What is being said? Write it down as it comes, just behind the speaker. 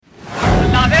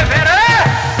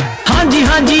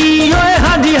हांजी ओए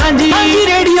हांजी हांजी हांजी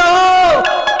रेडियो।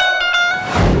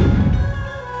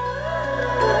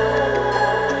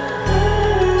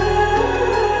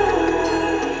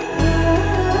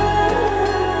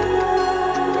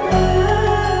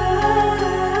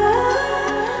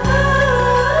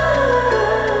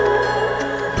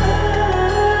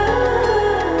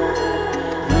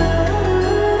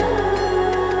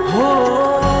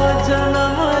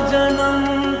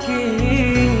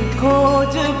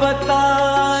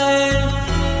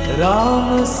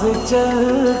 राम से चल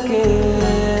के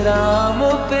राम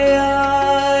पे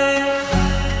आए,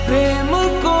 प्रेम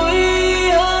कोई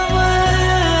हमें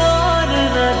और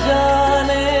न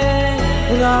जाने।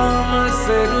 राम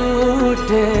से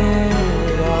रूठे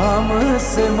राम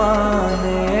से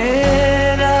माने,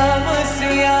 राम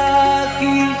सिया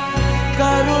की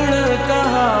करुण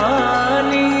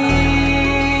कहानी।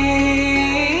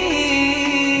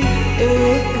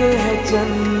 एक है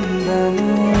चंदन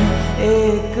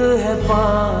एक है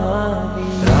पानी।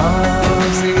 राम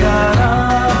सिया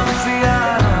राम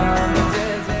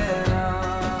जय जय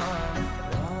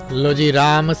राम। लो जी,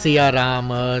 राम सिया राम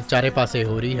चारे पासे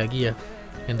हो रही हैगी है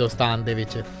हिंदुस्तान दे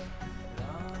विच।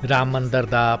 राम मंदिर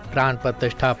दा प्राण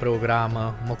प्रतिष्ठा प्रोग्राम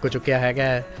मुੱਕ चुक्या हैगा।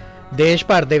 देश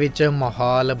भर दे विच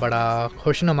माहौल बड़ा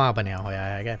खुशनुमा बनया होया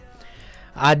हैगा।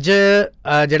 अज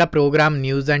जिहड़ा प्रोग्राम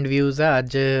न्यूज़ एंड व्यूज़ है,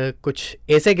 अज कुछ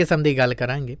इसे किस्म की गल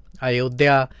करांगे।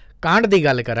 अयोध्या कांड की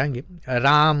गल करांगे।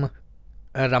 राम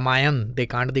रामायण के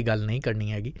कांड की गल नहीं करनी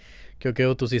हैगी, क्योंकि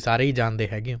वो तुसी सारे ही जानते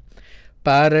हैगे।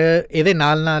 पर इहदे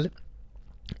नाल नाल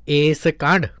इस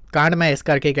कांड मैं इस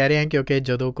करके कह रहा क्योंकि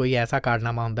जदों कोई ऐसा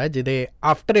कारनामा हुंदा है जिहदे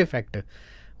आफ्टर इफैक्ट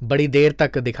बड़ी देर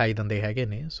तक दिखाई दिंदे हैगे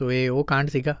ने। सो ये वो कांड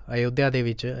सीगा अयोध्या दे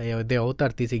विच। अयोध्या वो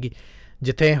धरती सीगी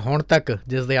जिथे हुण तक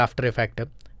जिस दे आफ्टर इफैक्ट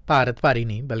भारत भारी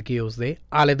नहीं बल्कि उसके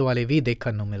आले दुआले भी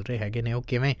देखने को मिल रहे हैगे ने। वो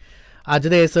किवें अज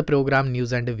दे इस प्रोग्राम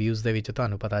न्यूज़ एंड व्यूज़ दे विच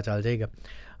तुहानूं पता चल जाएगा।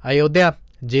 अयोध्या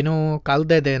जिन्हों कल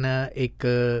दे दिन एक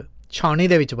छावनी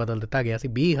दे विच बदल दिता गया सी।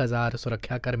 20,000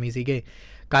 सुरक्षा कर्मी सीगे।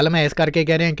 कल मैं इस करके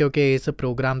कह रहा क्योंकि इस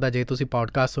प्रोग्राम का जे तुसीं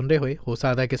पॉडकास्ट सुन रहे होए हो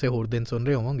सकता है किसी होर दिन सुन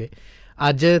रहे होवोगे।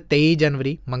 अज 23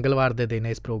 जनवरी मंगलवार के दिन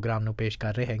इस प्रोग्राम नूं पेश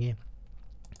कर रहे हैं।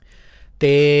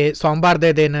 तो सोमवार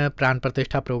के दिन प्राण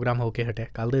प्रतिष्ठा प्रोग्राम होके हटिया,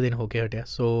 कल के दिन होके हटिया।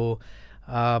 सो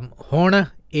हुण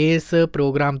इस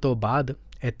प्रोग्राम तो बाद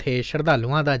इत्थे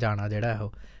श्रद्धालुआं दा जाना जिहड़ा है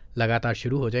लगातार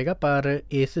शुरू हो जाएगा। पर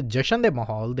इस जशन के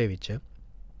माहौल दे विच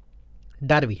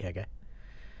डर भी हैगा।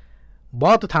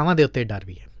 बहुत थावां दे उत्ते डर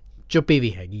भी है, चुप्पी भी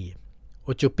हैगी है।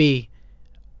 वो चुप्पी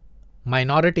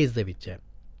माइनॉरिटीज़ दे विच है।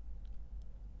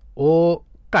 वो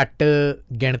घट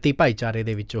गिणती भाईचारे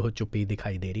दे विच वो चुप्पी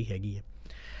दिखाई दे रही हैगी है।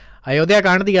 अयोध्या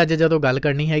कांड की अज जदों गल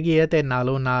करनी हैगी है तो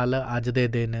नालों नाल अज दे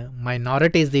दिन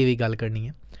माइनॉरिटीज़ की भी गल करनी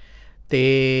है। तो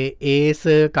इस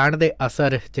कांड के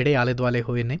असर जिहड़े आले दुआले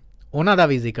होए ने उन्हां दा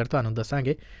भी जिक्र तुहानूं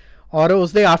दसांगे और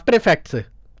उसके आफ्टर इफैक्ट्स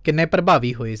किन्ने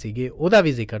प्रभावी होए सीगे उहदा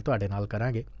भी जिक्र तुहाडे नाल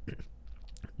करांगे।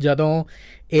 जदों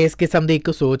इस किस्म की एक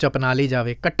सोच अपना ली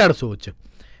जाए, कट्टर सोच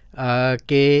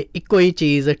कि इक्को ही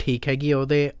चीज़ ठीक हैगी,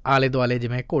 उहदे आले दुआले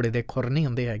जिवें घोड़े दे खुर नहीं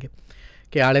हुंदे हैगे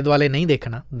कि आले दुआले नहीं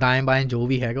देखना, दाएं बाएं जो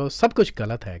भी हैगा वो सब कुछ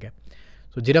गलत हैगा।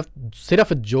 सो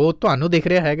सिर्फ जो तुहानूं दिख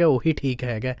रहा हैगा वही ठीक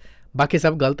हैगा, बाकी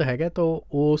सब गलत हैगा। तो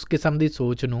उस किस्म की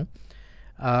सोच नूं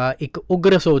एक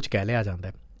उग्र सोच कह लिया जाता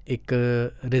है, एक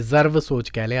रिजर्व सोच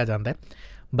कह लिया जाता है।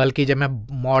 बल्कि जे मैं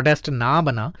मॉडेस्ट ना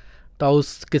बना तो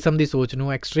उस किस्म की सोच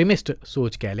नूं एक्सट्रीमिस्ट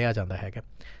सोच कह लिया जाता हैगा।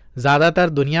 ज़्यादातर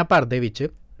दुनिया भर दे विच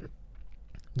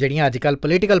जिहड़ियां अजकल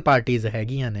पोलीटिकल पार्टीज़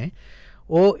हैगियां ने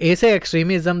वो इसे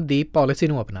एक्सट्रीमिज़म की पॉलिसी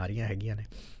नूं अपना रही हैगियां ने,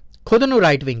 खुद नूं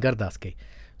राइट विंगर दस के।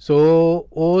 सो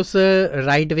उस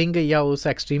राइट विंग या उस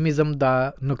एक्सट्रीमिज़म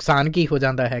का नुकसान की हो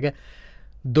जाता है।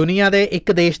 दुनिया के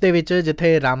एक देश के विच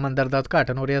जिथे राम मंदिर का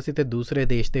उद्घाटन हो रहा सी ते दूसरे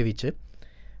देश के विच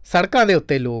सड़कों के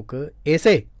उत्ते लोग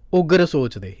इसे उग्र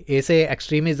सोच दे, इसे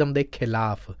एक्सट्रीमिज़म के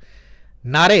खिलाफ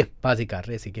नारेबाजी कर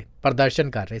रहे थे, प्रदर्शन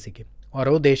कर रहे थे। और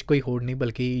वो देश कोई होर नहीं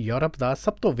बल्कि यूरोप का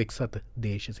सब तो विकसित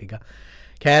देश सीगा।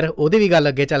 खैर उहदी भी गल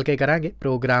अगे चल के करांगे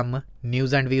प्रोग्राम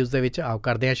न्यूज़ एंड व्यूज़ दे विच। आओ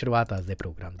करते हैं शुरुआत अज दे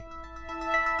प्रोग्राम की।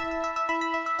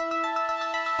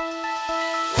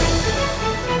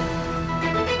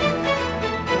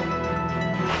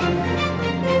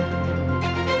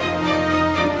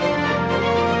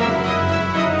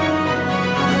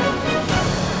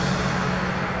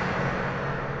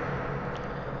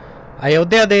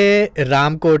 अयोध्या के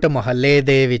रामकोट मुहल्ले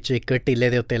दे विच एक टीले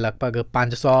दे उत्ते लगभग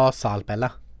 500 साल पहला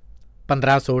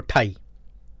 1528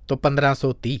 तो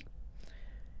 1530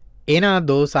 इन्हां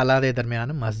 2 सालां दे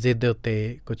दरम्यान मस्जिद दे उत्ते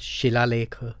कुछ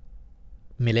शिलालेख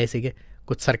मिले सीगे।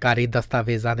 कुछ सरकारी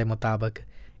दस्तावेज़ां दे मुताबक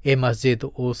ये मस्जिद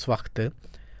उस वक्त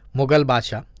ਮੁਗਲ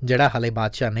ਬਾਦਸ਼ਾਹ ਜਿਹੜਾ ਹਾਲੇ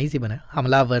ਬਾਦਸ਼ਾਹ ਨਹੀਂ ਸੀ ਬਣਿਆ,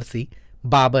 ਹਮਲਾਵਰ ਸੀ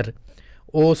ਬਾਬਰ,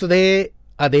 ਉਸ ਦੇ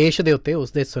ਆਦੇਸ਼ ਦੇ ਉੱਤੇ,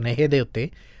 ਉਸ ਦੇ ਸੁਨੇਹੇ ਦੇ ਉੱਤੇ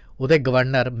ਉਹਦੇ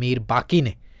ਗਵਰਨਰ ਮੀਰ ਬਾਕੀ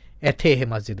ਨੇ ਇੱਥੇ ਇਹ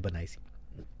ਮਸਜਿਦ ਬਣਾਈ ਸੀ।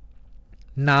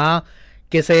 ਨਾ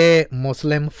ਕਿਸੇ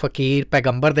ਮੁਸਲਿਮ ਫਕੀਰ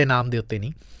ਪੈਗੰਬਰ ਦੇ ਨਾਮ ਦੇ ਉੱਤੇ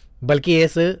ਨਹੀਂ, ਬਲਕਿ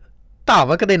ਇਸ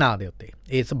ਧਾਵਕ ਦੇ ਨਾਂ ਦੇ ਉੱਤੇ,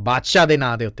 ਇਸ ਬਾਦਸ਼ਾਹ ਦੇ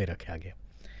ਨਾਂ ਦੇ ਉੱਤੇ ਰੱਖਿਆ ਗਿਆ।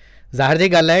 ਜ਼ਾਹਿਰ ਜਿਹੀ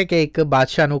ਗੱਲ ਹੈ ਕਿ ਇੱਕ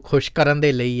ਬਾਦਸ਼ਾਹ ਨੂੰ ਖੁਸ਼ ਕਰਨ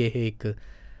ਦੇ ਲਈ ਇਹ ਇੱਕ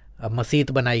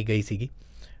ਮਸੀਤ ਬਣਾਈ ਗਈ ਸੀਗੀ।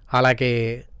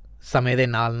 ਹਾਲਾਂਕਿ ਸਮੇਂ ਦੇ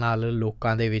ਨਾਲ ਨਾਲ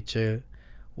ਲੋਕਾਂ ਦੇ ਵਿੱਚ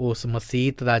ਉਸ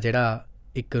ਮਸੀਤ ਦਾ ਜਿਹੜਾ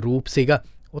ਇੱਕ ਰੂਪ ਸੀਗਾ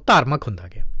ਉਹ ਧਾਰਮਿਕ ਹੁੰਦਾ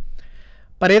ਗਿਆ,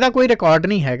 ਪਰ ਇਹਦਾ ਕੋਈ ਰਿਕਾਰਡ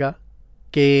ਨਹੀਂ ਹੈਗਾ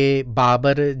ਕਿ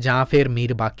ਬਾਬਰ ਜਾਂ ਫਿਰ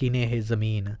ਮੀਰ ਬਾਕੀ ਨੇ ਇਹ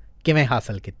ਜ਼ਮੀਨ ਕਿਵੇਂ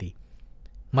ਹਾਸਲ ਕੀਤੀ।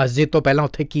 ਮਸਜਿਦ ਤੋਂ ਪਹਿਲਾਂ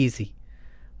ਉੱਥੇ ਕੀ ਸੀ?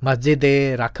 ਮਸਜਿਦ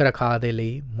ਦੇ ਰੱਖ ਰਖਾਅ ਦੇ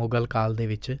ਲਈ ਮੁਗਲ ਕਾਲ ਦੇ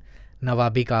ਵਿੱਚ,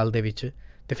 ਨਵਾਬੀ ਕਾਲ ਦੇ ਵਿੱਚ,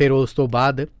 ਅਤੇ ਫਿਰ ਉਸ ਤੋਂ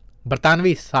ਬਾਅਦ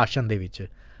ਬਰਤਾਨਵੀ ਸ਼ਾਸਨ ਦੇ ਵਿੱਚ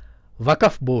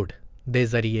ਵਕਫ ਬੋਰਡ ਦੇ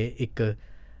ਜ਼ਰੀਏ ਇੱਕ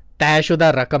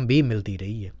ਤੈਅਸ਼ੁਦਾ ਰਕਮ ਵੀ ਮਿਲਦੀ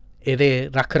ਰਹੀ ਹੈ ਇਹਦੇ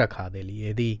ਰੱਖ ਰਖਾਅ ਦੇ ਲਈ,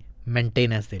 ਇਹਦੀ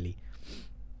ਮੇਨਟੇਨੈਂਸ ਦੇ ਲਈ।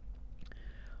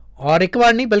 ਔਰ ਇੱਕ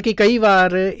ਵਾਰ ਨਹੀਂ ਬਲਕਿ ਕਈ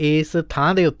ਵਾਰ ਇਸ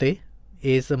ਥਾਂ ਦੇ ਉੱਤੇ,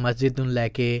 ਇਸ ਮਸਜਿਦ ਨੂੰ ਲੈ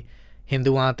ਕੇ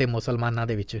ਹਿੰਦੂਆਂ ਅਤੇ ਮੁਸਲਮਾਨਾਂ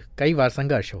ਦੇ ਵਿੱਚ ਕਈ ਵਾਰ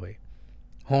ਸੰਘਰਸ਼ ਹੋਏ।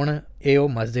 ਹੁਣ ਇਹ ਉਹ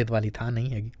ਮਸਜਿਦ ਵਾਲੀ ਥਾਂ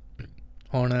ਨਹੀਂ ਹੈਗੀ।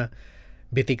 ਹੁਣ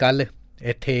ਬੀਤੀ ਕੱਲ੍ਹ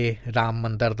ਇੱਥੇ ਰਾਮ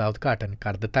ਮੰਦਰ ਦਾ ਉਦਘਾਟਨ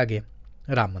ਕਰ ਦਿੱਤਾ ਗਿਆ।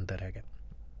 ਰਾਮ ਮੰਦਰ ਹੈਗਾ।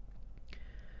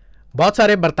 ਬਹੁਤ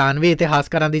ਸਾਰੇ ਬਰਤਾਨਵੀ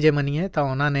ਇਤਿਹਾਸਕਾਰਾਂ ਦੀ ਜੇ ਮੰਨੀਏ ਤਾਂ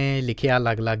ਉਹਨਾਂ ਨੇ ਲਿਖਿਆ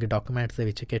ਅਲੱਗ-ਅਲੱਗ ਡਾਕੂਮੈਂਟਸ ਦੇ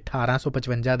ਵਿੱਚ ਕਿ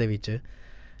 1855 ਦੇ ਵਿੱਚ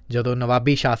ਜਦੋਂ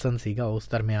ਨਵਾਬੀ ਸ਼ਾਸਨ ਸੀਗਾ, ਉਸ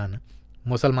ਦਰਮਿਆਨ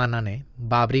ਮੁਸਲਮਾਨਾਂ ਨੇ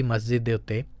ਬਾਬਰੀ ਮਸਜਿਦ ਦੇ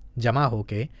ਉੱਤੇ ਜਮ੍ਹਾਂ ਹੋ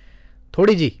ਕੇ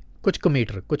ਥੋੜ੍ਹੀ ਜਿਹੀ ਕੁਝ ਕੁ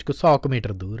 100 ਕੁ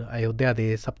ਮੀਟਰ ਦੂਰ ਅਯੋਧਿਆ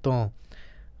ਦੇ ਸਭ ਤੋਂ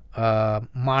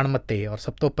ਮਾਣਮੱਤੇ ਔਰ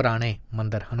ਸਭ ਤੋਂ ਪੁਰਾਣੇ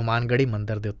ਮੰਦਰ ਹਨੂੰਮਾਨਗੜ੍ਹੀ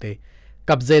ਮੰਦਰ ਦੇ ਉੱਤੇ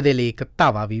ਕਬਜ਼ੇ ਦੇ ਲਈ ਇੱਕ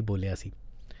ਧਾਵਾ ਵੀ ਬੋਲਿਆ ਸੀ।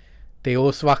 ਅਤੇ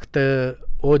ਉਸ ਵਕਤ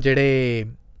ਉਹ ਜਿਹੜੇ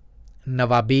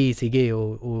ਨਵਾਬੀ ਸੀਗੇ,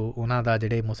 ਉਹਨਾਂ ਦਾ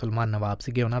ਜਿਹੜੇ ਮੁਸਲਮਾਨ ਨਵਾਬ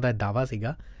ਸੀਗੇ, ਉਹਨਾਂ ਦਾ ਦਾਅਵਾ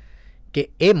ਸੀਗਾ ਕਿ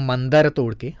ਇਹ ਮੰਦਰ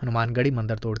ਤੋੜ ਕੇ, ਹਨੂੰਮਾਨਗੜ੍ਹੀ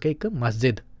ਮੰਦਰ ਤੋੜ ਕੇ ਇੱਕ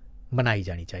ਮਸਜਿਦ ਬਣਾਈ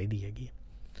ਜਾਣੀ ਚਾਹੀਦੀ ਹੈਗੀ।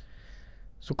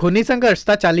 ਸੋ ਖੂਨੀ ਸੰਘਰਸ਼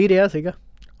ਤਾਂ ਚੱਲ ਹੀ ਰਿਹਾ ਸੀਗਾ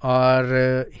ਔਰ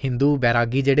ਹਿੰਦੂ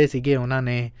ਬੈਰਾਗੀ ਜਿਹੜੇ ਸੀਗੇ ਉਹਨਾਂ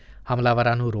ਨੇ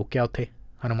ਹਮਲਾਵਰਾਂ ਨੂੰ ਰੋਕਿਆ, ਉੱਥੇ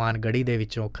ਹਨੂੰਮਾਨਗੜ੍ਹੀ ਦੇ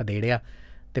ਵਿੱਚੋਂ ਖਦੇੜਿਆ,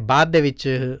 ਅਤੇ ਬਾਅਦ ਦੇ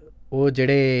ਵਿੱਚ ਉਹ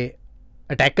ਜਿਹੜੇ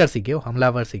ਅਟੈਕਰ ਸੀਗੇ, ਉਹ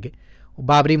ਹਮਲਾਵਰ ਸੀਗੇ, ਉਹ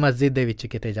ਬਾਬਰੀ ਮਸਜਿਦ ਦੇ ਵਿੱਚ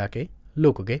ਕਿਤੇ ਜਾ ਕੇ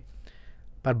ਲੁਕ ਗਏ,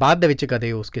 ਪਰ ਬਾਅਦ ਦੇ ਵਿੱਚ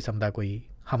ਕਦੇ ਉਸ ਕਿਸਮ ਦਾ ਕੋਈ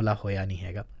ਹਮਲਾ ਹੋਇਆ ਨਹੀਂ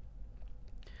ਹੈਗਾ।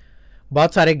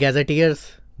 ਬਹੁਤ ਸਾਰੇ ਗੈਜ਼ਟੀਅਰਸ,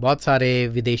 ਬਹੁਤ ਸਾਰੇ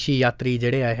ਵਿਦੇਸ਼ੀ ਯਾਤਰੀ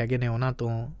ਜਿਹੜੇ ਆਏ ਹੈਗੇ ਨੇ, ਉਹਨਾਂ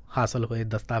ਤੋਂ ਹਾਸਲ ਹੋਏ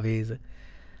ਦਸਤਾਵੇਜ਼,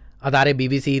 ਅਦਾਰੇ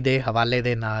BBC ਦੇ ਹਵਾਲੇ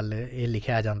ਦੇ ਨਾਲ ਇਹ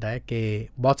ਲਿਖਿਆ ਜਾਂਦਾ ਹੈ ਕਿ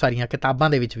ਬਹੁਤ ਸਾਰੀਆਂ ਕਿਤਾਬਾਂ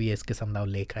ਦੇ ਵਿੱਚ ਵੀ ਇਸ ਕਿਸਮ ਦਾ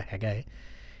ਉਲੇਖ ਹੈਗਾ ਹੈ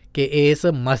ਕਿ ਇਸ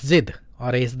ਮਸਜਿਦ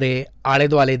ਔਰ ਇਸ ਦੇ ਆਲੇ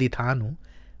ਦੁਆਲੇ ਦੀ ਥਾਂ ਨੂੰ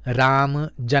ਰਾਮ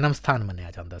ਜਨਮ ਸਥਾਨ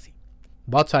ਮੰਨਿਆ ਜਾਂਦਾ ਸੀ।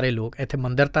 ਬਹੁਤ ਸਾਰੇ ਲੋਕ, ਇੱਥੇ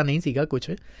ਮੰਦਰ ਤਾਂ ਨਹੀਂ ਸੀਗਾ ਕੁਛ,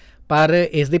 ਪਰ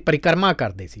ਇਸ ਦੀ ਪਰਿਕਰਮਾ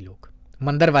ਕਰਦੇ ਸੀ ਲੋਕ।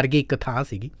 ਮੰਦਰ ਵਰਗੀ ਇੱਕ ਥਾਂ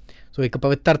ਸੀਗੀ, ਸੋ ਇੱਕ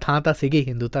ਪਵਿੱਤਰ ਥਾਂ ਤਾਂ ਸੀਗੀ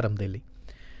ਹਿੰਦੂ ਧਰਮ ਦੇ ਲਈ।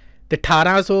 ਅਤੇ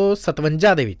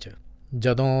 1857 ਦੇ ਵਿੱਚ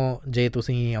ਜਦੋਂ, ਜੇ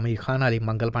ਤੁਸੀਂ ਅਮੀਰ ਖਾਨ ਵਾਲੀ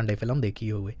ਮੰਗਲ ਪਾਂਡੇ ਫਿਲਮ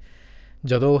ਦੇਖੀ ਹੋਵੇ,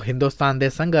 ਜਦੋਂ ਹਿੰਦੁਸਤਾਨ ਦੇ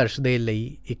ਸੰਘਰਸ਼ ਦੇ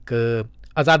ਲਈ, ਇੱਕ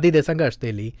ਆਜ਼ਾਦੀ ਦੇ ਸੰਘਰਸ਼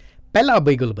ਦੇ ਲਈ ਪਹਿਲਾ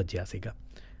ਬਿਗੁਲ ਵੱਜਿਆ ਸੀਗਾ,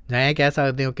 ਜਾਂ ਇਹ ਕਹਿ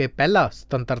ਸਕਦੇ ਹੋ ਕਿ ਪਹਿਲਾ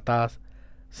ਸੁਤੰਤਰਤਾ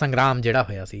ਸੰਗਰਾਮ ਜਿਹੜਾ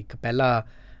ਹੋਇਆ ਸੀ, ਇੱਕ ਪਹਿਲਾ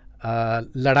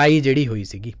ਲੜਾਈ ਜਿਹੜੀ ਹੋਈ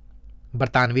ਸੀਗੀ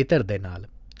ਬਰਤਾਨਵੀ ਧਿਰ ਦੇ ਨਾਲ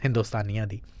ਹਿੰਦੁਸਤਾਨੀਆਂ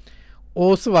ਦੀ,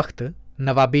 ਉਸ ਵਕਤ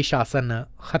ਨਵਾਬੀ ਸ਼ਾਸਨ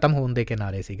ਖ਼ਤਮ ਹੋਣ ਦੇ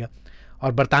ਕਿਨਾਰੇ ਸੀਗਾ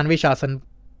ਔਰ ਬਰਤਾਨਵੀ ਸ਼ਾਸਨ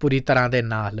ਪੂਰੀ ਤਰ੍ਹਾਂ ਦੇ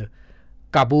ਨਾਲ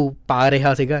ਕਾਬੂ ਪਾ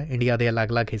ਰਿਹਾ ਸੀਗਾ ਇੰਡੀਆ ਦੇ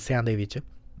ਅਲੱਗ-ਅਲੱਗ ਹਿੱਸਿਆਂ ਦੇ ਵਿੱਚ।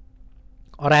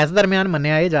 ਔਰ ਇਸ ਦਰਮਿਆਨ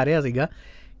ਮੰਨਿਆ ਇਹ ਜਾ ਰਿਹਾ ਸੀਗਾ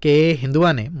ਕਿ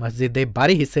ਹਿੰਦੂਆਂ ਨੇ ਮਸਜਿਦ ਦੇ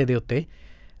ਬਾਹਰੀ ਹਿੱਸੇ ਦੇ ਉੱਤੇ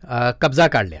ਕਬਜ਼ਾ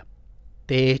ਕਰ ਲਿਆ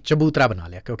ਅਤੇ ਚਬੂਤਰਾ ਬਣਾ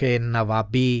ਲਿਆ, ਕਿਉਂਕਿ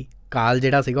ਨਵਾਬੀ ਕਾਲ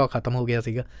ਜਿਹੜਾ ਸੀਗਾ ਉਹ ਖ਼ਤਮ ਹੋ ਗਿਆ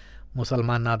ਸੀਗਾ।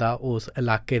 ਮੁਸਲਮਾਨਾਂ ਦਾ ਉਸ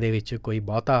ਇਲਾਕੇ ਦੇ ਵਿੱਚ ਕੋਈ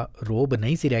ਬਹੁਤਾ ਰੋਹਬ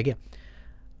ਨਹੀਂ ਸੀ ਰਹਿ ਗਿਆ,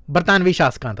 ਬਰਤਾਨਵੀ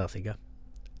ਸ਼ਾਸਕਾਂ ਦਾ ਸੀਗਾ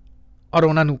ਔਰ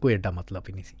ਉਹਨਾਂ ਨੂੰ ਕੋਈ ਐਡਾ ਮਤਲਬ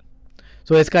ਹੀ ਨਹੀਂ ਸੀ।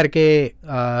 ਸੋ ਇਸ ਕਰਕੇ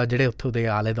ਜਿਹੜੇ ਉੱਥੋਂ ਦੇ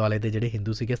ਆਲੇ ਦੁਆਲੇ ਦੇ ਜਿਹੜੇ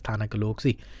ਹਿੰਦੂ ਸੀਗੇ, ਸਥਾਨਕ ਲੋਕ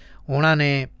ਸੀ, ਉਹਨਾਂ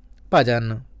ਨੇ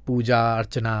ਭਜਨ, ਪੂਜਾ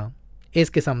ਅਰਚਨਾ, ਇਸ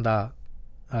ਕਿਸਮ ਦਾ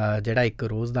ਜਿਹੜਾ ਇੱਕ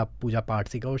ਰੋਜ਼ ਦਾ ਪੂਜਾ ਪਾਠ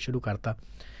ਸੀਗਾ ਉਹ ਸ਼ੁਰੂ ਕਰਤਾ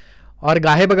ਔਰ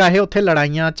ਗਾਹੇ ਬਗਾਹੇ ਉੱਥੇ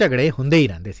ਲੜਾਈਆਂ ਝਗੜੇ ਹੁੰਦੇ ਹੀ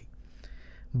ਰਹਿੰਦੇ ਸੀ।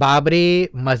 ਬਾਬਰੀ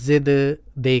ਮਸਜਿਦ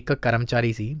ਦੇ ਇੱਕ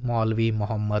ਕਰਮਚਾਰੀ ਸੀ ਮੌਲਵੀ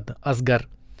ਮੁਹੰਮਦ ਅਸਗਰ,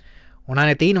 ਉਹਨਾਂ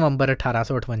ਨੇ 30 ਨਵੰਬਰ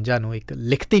 1858 ਨੂੰ ਇੱਕ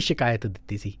ਲਿਖਤੀ ਸ਼ਿਕਾਇਤ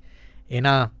ਦਿੱਤੀ ਸੀ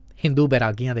ਇਹਨਾਂ ਹਿੰਦੂ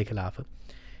ਬੈਰਾਗੀਆਂ ਦੇ ਖਿਲਾਫ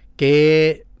ਕਿ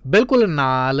ਬਿਲਕੁਲ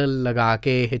ਨਾਲ ਲਗਾ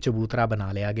ਕੇ ਇਹ ਚਬੂਤਰਾ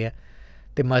ਬਣਾ ਲਿਆ ਗਿਆ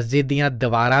ਅਤੇ ਮਸਜਿਦ ਦੀਆਂ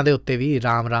ਦੀਵਾਰਾਂ ਦੇ ਉੱਤੇ ਵੀ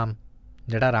ਰਾਮ ਰਾਮ,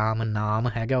 ਜਿਹੜਾ ਰਾਮ ਨਾਮ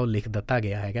ਹੈਗਾ, ਉਹ ਲਿਖ ਦਿੱਤਾ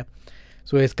ਗਿਆ ਹੈਗਾ।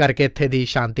 ਸੋ ਇਸ ਕਰਕੇ ਇੱਥੇ ਦੀ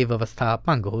ਸ਼ਾਂਤੀ ਵਿਵਸਥਾ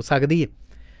ਭੰਗ ਹੋ ਸਕਦੀ ਹੈ।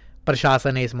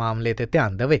 ਪ੍ਰਸ਼ਾਸਨ ਇਸ ਮਾਮਲੇ 'ਤੇ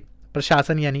ਧਿਆਨ ਦੇਵੇ।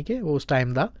 ਪ੍ਰਸ਼ਾਸਨ ਯਾਨੀ ਕਿ ਉਸ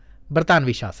ਟਾਈਮ ਦਾ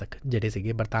ਬਰਤਾਨਵੀ ਸ਼ਾਸਕ ਜਿਹੜੇ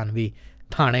ਸੀਗੇ, ਬਰਤਾਨਵੀ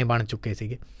ਥਾਣੇ ਬਣ ਚੁੱਕੇ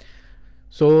ਸੀਗੇ।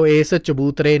 ਸੋ ਇਸ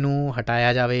ਚਬੂਤਰੇ ਨੂੰ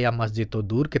ਹਟਾਇਆ ਜਾਵੇ ਜਾਂ ਮਸਜਿਦ ਤੋਂ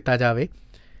ਦੂਰ ਕੀਤਾ ਜਾਵੇ।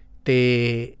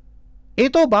 ਅਤੇ ਇਹ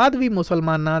ਤੋਂ ਬਾਅਦ ਵੀ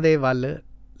ਮੁਸਲਮਾਨਾਂ ਦੇ ਵੱਲ,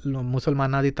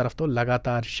 ਮੁਸਲਮਾਨਾਂ ਦੀ ਤਰਫ ਤੋਂ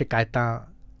ਲਗਾਤਾਰ ਸ਼ਿਕਾਇਤਾਂ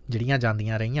ਜਿਹੜੀਆਂ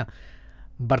ਜਾਂਦੀਆਂ ਰਹੀਆਂ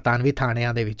ਬਰਤਾਨਵੀ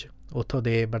ਥਾਣਿਆਂ ਦੇ ਵਿੱਚ, ਉੱਥੋਂ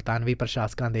ਦੇ ਬਰਤਾਨਵੀ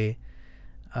ਪ੍ਰਸ਼ਾਸਕਾਂ ਦੇ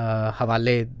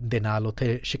ਹਵਾਲੇ ਦੇ ਨਾਲ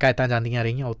ਉੱਥੇ ਸ਼ਿਕਾਇਤਾਂ ਜਾਂਦੀਆਂ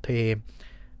ਰਹੀਆਂ ਉੱਥੇ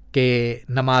ਕਿ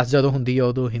ਨਮਾਜ਼ ਜਦੋਂ ਹੁੰਦੀ ਹੈ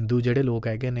ਉਦੋਂ ਹਿੰਦੂ ਜਿਹੜੇ ਲੋਕ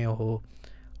ਹੈਗੇ ਨੇ ਉਹ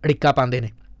ਅੜਿੱਕਾ ਪਾਉਂਦੇ ਨੇ।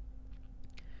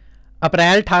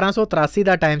 ਅਪ੍ਰੈਲ 1883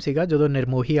 ਦਾ ਟਾਈਮ ਸੀਗਾ ਜਦੋਂ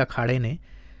ਨਿਰਮੋਹੀ ਅਖਾੜੇ ਨੇ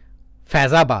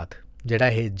ਫੈਜ਼ਾਬਾਦ, ਜਿਹੜਾ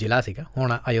ਇਹ ਜ਼ਿਲ੍ਹਾ ਸੀਗਾ,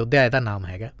 ਹੁਣ ਅਯੋਧਿਆ ਇਹਦਾ ਨਾਮ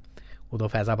ਹੈਗਾ, ਉਦੋਂ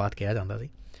ਫੈਜ਼ਾਬਾਦ ਕਿਹਾ ਜਾਂਦਾ ਸੀ।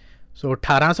 ਸੋ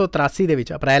 1883 ਦੇ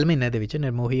ਵਿੱਚ ਅਪ੍ਰੈਲ ਮਹੀਨੇ ਦੇ ਵਿੱਚ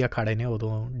ਨਿਰਮੋਹੀ ਅਖਾੜੇ ਨੇ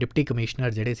ਉਦੋਂ ਡਿਪਟੀ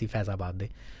ਕਮਿਸ਼ਨਰ ਜਿਹੜੇ ਸੀ ਫੈਜ਼ਾਬਾਦ ਦੇ,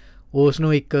 ਉਸ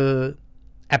ਨੂੰ ਇੱਕ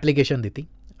ਐਪਲੀਕੇਸ਼ਨ ਦਿੱਤੀ,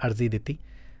 ਅਰਜ਼ੀ ਦਿੱਤੀ,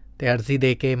 ਅਤੇ ਅਰਜ਼ੀ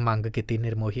ਦੇ ਕੇ ਮੰਗ ਕੀਤੀ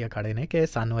ਨਿਰਮੋਹੀ ਅਖਾੜੇ ਨੇ ਕਿ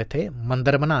ਸਾਨੂੰ ਇੱਥੇ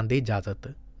ਮੰਦਰ ਬਣਾਉਣ ਦੀ ਇਜਾਜ਼ਤ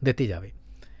ਦਿੱਤੀ ਜਾਵੇ।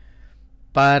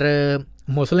 ਪਰ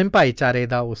ਮੁਸਲਿਮ ਭਾਈਚਾਰੇ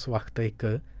ਦਾ ਉਸ ਵਕਤ ਇੱਕ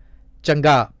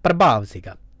ਚੰਗਾ ਪ੍ਰਭਾਵ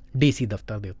ਸੀਗਾ DC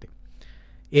ਦਫ਼ਤਰ ਦੇ ਉੱਤੇ,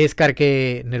 ਇਸ ਕਰਕੇ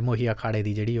ਨਿਰਮੋਹੀ ਅਖਾੜੇ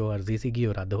ਦੀ ਜਿਹੜੀ ਉਹ ਅਰਜ਼ੀ ਸੀਗੀ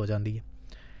ਉਹ ਰੱਦ ਹੋ ਜਾਂਦੀ ਹੈ।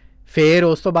 ਫਿਰ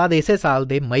ਉਸ ਤੋਂ ਬਾਅਦ ਇਸੇ ਸਾਲ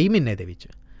ਦੇ ਮਈ ਮਹੀਨੇ ਦੇ ਵਿੱਚ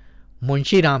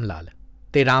ਮੁਨਸ਼ੀ ਰਾਮ ਲਾਲ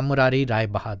ਅਤੇ ਰਾਮ ਮੁਰਾਰੀ ਰਾਏ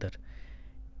ਬਹਾਦਰ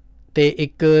ਅਤੇ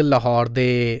ਇੱਕ ਲਾਹੌਰ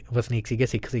ਦੇ ਵਸਨੀਕ ਸੀਗੇ,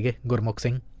 ਸਿੱਖ ਸੀਗੇ, ਗੁਰਮੁਖ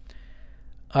ਸਿੰਘ,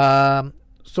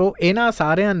 ਸੋ ਇਹਨਾਂ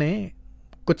ਸਾਰਿਆਂ ਨੇ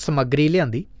ਕੁਝ ਸਮੱਗਰੀ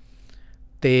ਲਿਆਂਦੀ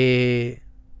ਅਤੇ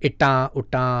ਇੱਟਾਂ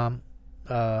ਉੱਟਾਂ,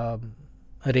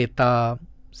 ਰੇਤਾ,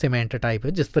 ਸੀਮੈਂਟ ਟਾਈਪ,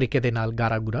 ਜਿਸ ਤਰੀਕੇ ਦੇ ਨਾਲ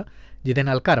ਗਾਰਾ ਗੁਰਾ ਜਿਹਦੇ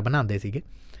ਨਾਲ ਘਰ ਬਣਾਉਂਦੇ ਸੀਗੇ,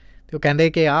 ਅਤੇ ਉਹ ਕਹਿੰਦੇ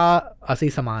ਕਿ ਅਸੀਂ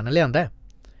ਸਮਾਨ ਲਿਆਂਦਾ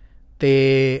ਅਤੇ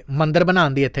ਮੰਦਰ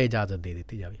ਬਣਾਉਣ ਦੀ ਇੱਥੇ ਇਜਾਜ਼ਤ ਦੇ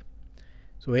ਦਿੱਤੀ ਜਾਵੇ।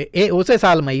 ਸੋ ਇਹ ਉਸੇ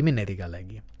ਸਾਲ ਮਈ ਮਹੀਨੇ ਦੀ ਗੱਲ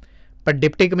ਹੈਗੀ। ਪਰ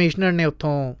ਡਿਪਟੀ ਕਮਿਸ਼ਨਰ ਨੇ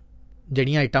ਉੱਥੋਂ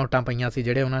ਜਿਹੜੀਆਂ ਇੱਟਾਂ ਉੱਟਾਂ ਪਈਆਂ ਸੀ,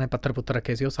 ਜਿਹੜੇ ਉਹਨਾਂ ਨੇ ਪੱਥਰ ਪੁੱਤਰ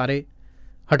ਰੱਖੇ ਸੀ, ਉਹ ਸਾਰੇ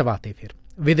ਹਟਵਾਤੇ ਫਿਰ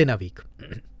ਵਿਦਿਨ ਅ ਵੀਕ।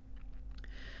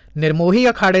 ਨਿਰਮੋਹੀ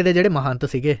ਅਖਾੜੇ ਦੇ ਜਿਹੜੇ ਮਹੰਤ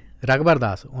ਸੀਗੇ ਰਘਬਰ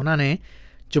ਦਾਸ, ਉਹਨਾਂ ਨੇ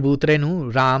ਚਬੂਤਰੇ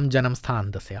ਨੂੰ ਰਾਮ ਜਨਮ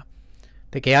ਸਥਾਨ ਦੱਸਿਆ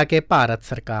ਅਤੇ ਕਿਹਾ ਕਿ ਭਾਰਤ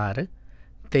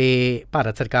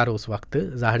ਸਰਕਾਰ ਉਸ ਵਕਤ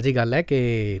ਜ਼ਾਹਿਰ ਜੀ ਗੱਲ ਹੈ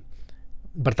ਕਿ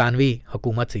ਬਰਤਾਨਵੀ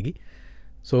ਹਕੂਮਤ ਸੀਗੀ,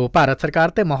 ਸੋ ਭਾਰਤ ਸਰਕਾਰ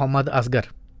ਅਤੇ ਮੁਹੰਮਦ ਅਸਗਰ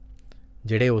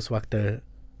ਜਿਹੜੇ ਉਸ ਵਕਤ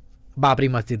ਬਾਬਰੀ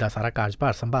ਮਸਜਿਦ ਦਾ ਸਾਰਾ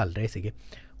ਕਾਰਜਭਾਰ ਸੰਭਾਲ ਰਹੇ ਸੀਗੇ,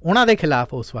 ਉਹਨਾਂ ਦੇ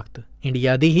ਖਿਲਾਫ ਉਸ ਵਕਤ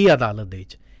ਇੰਡੀਆ ਦੀ ਹੀ ਅਦਾਲਤ ਦੇ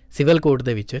ਵਿੱਚ, ਸਿਵਲ ਕੋਰਟ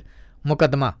ਦੇ ਵਿੱਚ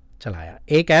ਮੁਕੱਦਮਾ ਚਲਾਇਆ।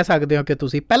 ਇਹ ਕਹਿ ਸਕਦੇ ਹੋ ਕਿ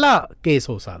ਤੁਸੀਂ ਪਹਿਲਾ ਕੇਸ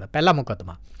ਹੋ ਸਕਦਾ, ਪਹਿਲਾ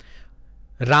ਮੁਕੱਦਮਾ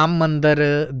ਰਾਮ ਮੰਦਰ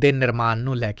ਦੇ ਨਿਰਮਾਣ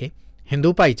ਨੂੰ ਲੈ ਕੇ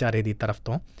ਹਿੰਦੂ ਭਾਈਚਾਰੇ ਦੀ ਤਰਫ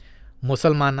ਤੋਂ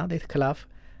ਮੁਸਲਮਾਨਾਂ ਦੇ ਖਿਲਾਫ,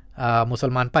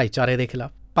 ਮੁਸਲਮਾਨ ਭਾਈਚਾਰੇ ਦੇ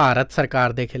ਖਿਲਾਫ, ਭਾਰਤ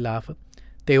ਸਰਕਾਰ ਦੇ ਖਿਲਾਫ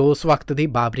ਅਤੇ ਉਸ ਵਕਤ ਦੀ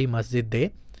ਬਾਬਰੀ ਮਸਜਿਦ ਦੇ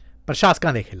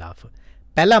ਪ੍ਰਸ਼ਾਸਕਾਂ ਦੇ ਖਿਲਾਫ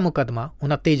ਪਹਿਲਾ ਮੁਕੱਦਮਾ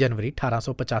 29 ਜਨਵਰੀ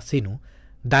 1885 ਨੂੰ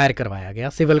ਦਾਇਰ ਕਰਵਾਇਆ ਗਿਆ।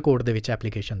 ਸਿਵਲ ਕੋਰਟ ਦੇ ਵਿੱਚ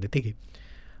ਐਪਲੀਕੇਸ਼ਨ ਦਿੱਤੀ ਗਈ।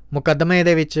 ਮੁਕੱਦਮੇ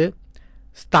ਦੇ ਵਿੱਚ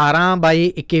 17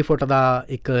 ਬਾਈ 21 ਫੁੱਟ ਦਾ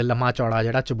ਇੱਕ ਲੰਮਾ ਚੌੜਾ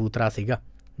ਜਿਹੜਾ ਚਬੂਤਰਾ ਸੀਗਾ,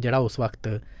 ਜਿਹੜਾ ਉਸ ਵਕਤ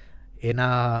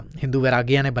ਇਹਨਾਂ ਹਿੰਦੂ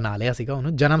ਵੈਰਾਗੀਆਂ ਨੇ ਬਣਾ ਲਿਆ ਸੀਗਾ,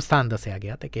 ਉਹਨੂੰ ਜਨਮ ਸਥਾਨ ਦੱਸਿਆ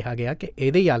ਗਿਆ ਅਤੇ ਕਿਹਾ ਗਿਆ ਕਿ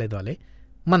ਇਹਦੇ ਹੀ ਆਲੇ ਦੁਆਲੇ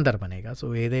ਮੰਦਰ ਬਣੇਗਾ।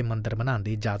 ਸੋ ਇਹਦੇ ਮੰਦਰ ਬਣਾਉਣ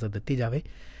ਦੀ ਇਜਾਜ਼ਤ ਦਿੱਤੀ ਜਾਵੇ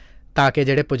ਤਾਂ ਕਿ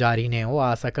ਜਿਹੜੇ ਪੁਜਾਰੀ ਨੇ ਉਹ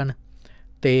ਆ ਸਕਣ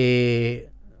ਅਤੇ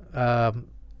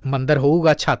ਮੰਦਰ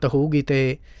ਹੋਊਗਾ, ਛੱਤ ਹੋਊਗੀ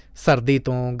ਅਤੇ ਸਰਦੀ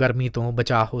ਤੋਂ, ਗਰਮੀ ਤੋਂ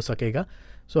ਬਚਾਅ ਹੋ ਸਕੇਗਾ।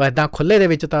 ਸੋ ਇੱਦਾਂ ਖੁੱਲ੍ਹੇ ਦੇ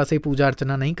ਵਿੱਚ ਤਾਂ ਅਸੀਂ ਪੂਜਾ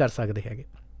ਅਰਚਨਾ ਨਹੀਂ ਕਰ ਸਕਦੇ ਹੈਗੇ।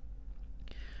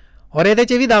 ਔਰ ਇਹਦੇ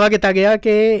 'ਚ ਇਹ ਵੀ ਦਾਅਵਾ ਕੀਤਾ ਗਿਆ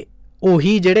ਕਿ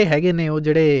ਉਹੀ ਜਿਹੜੇ ਹੈਗੇ ਨੇ, ਉਹ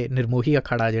ਜਿਹੜੇ ਨਿਰਮੋਹੀ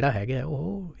ਅਖਾੜਾ ਜਿਹੜਾ ਹੈਗਾ,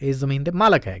 ਉਹ ਇਸ ਜ਼ਮੀਨ ਦੇ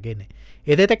ਮਾਲਕ ਹੈਗੇ ਨੇ,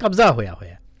 ਇਹਦੇ 'ਤੇ ਕਬਜ਼ਾ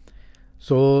ਹੋਇਆ।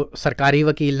 ਸੋ ਸਰਕਾਰੀ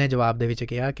ਵਕੀਲ ਨੇ ਜਵਾਬ ਦੇ ਵਿੱਚ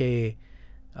ਕਿਹਾ ਕਿ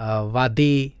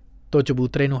ਵਾਦੀ ਤੋਂ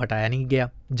ਚਬੂਤਰੇ ਨੂੰ ਹਟਾਇਆ ਨਹੀਂ ਗਿਆ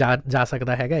ਜਾ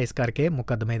ਸਕਦਾ ਹੈਗਾ, ਇਸ ਕਰਕੇ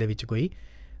ਮੁਕੱਦਮੇ ਦੇ ਵਿੱਚ ਕੋਈ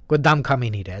ਦਮਖਾਮੀ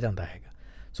ਨਹੀਂ ਰਹਿ ਜਾਂਦਾ ਹੈਗਾ।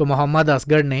 ਸੋ ਮੁਹੰਮਦ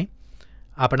ਅਸਗਰ ਨੇ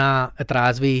ਆਪਣਾ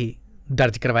ਇਤਰਾਜ਼ ਵੀ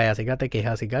ਦਰਜ ਕਰਵਾਇਆ ਸੀਗਾ ਅਤੇ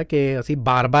ਕਿਹਾ ਸੀਗਾ ਕਿ ਅਸੀਂ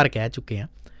ਬਾਰ-ਬਾਰ ਕਹਿ ਚੁੱਕੇ ਹਾਂ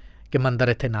ਕਿ ਮੰਦਰ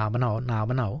ਇੱਥੇ ਨਾ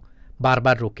ਬਣਾਓ,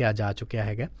 ਬਾਰ-ਬਾਰ ਰੋਕਿਆ ਜਾ ਚੁੱਕਿਆ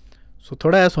ਹੈਗਾ, ਸੋ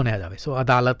ਥੋੜ੍ਹਾ ਜਿਹਾ ਸੁਣਿਆ ਜਾਵੇ। ਸੋ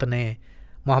ਅਦਾਲਤ ਨੇ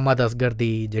ਮੁਹੰਮਦ ਅਸਗਰ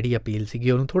ਦੀ ਜਿਹੜੀ ਅਪੀਲ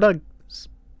ਸੀਗੀ ਉਹਨੂੰ ਥੋੜ੍ਹਾ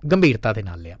ਗੰਭੀਰਤਾ ਦੇ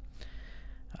ਨਾਲ ਲਿਆ।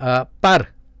 ਪਰ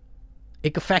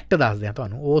ਇੱਕ ਫੈਕਟ ਦੱਸਦੇ ਹਾਂ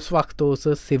ਤੁਹਾਨੂੰ, ਉਸ ਵਕਤ ਉਸ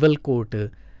ਸਿਵਲ ਕੋਰਟ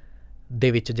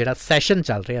ਦੇ ਵਿੱਚ ਜਿਹੜਾ ਸੈਸ਼ਨ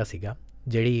ਚੱਲ ਰਿਹਾ ਸੀਗਾ,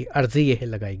 ਜਿਹੜੀ ਅਰਜ਼ੀ ਇਹ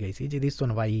ਲਗਾਈ ਗਈ ਸੀ, ਜਿਹਦੀ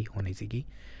ਸੁਣਵਾਈ ਹੋਣੀ ਸੀਗੀ,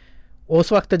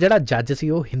 ਉਸ ਵਕਤ ਜਿਹੜਾ ਜੱਜ ਸੀ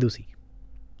ਉਹ ਹਿੰਦੂ ਸੀ,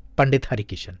 ਪੰਡਿਤ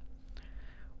ਹਰੀਕਿਸ਼ਨ।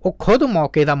 ਉਹ ਖੁਦ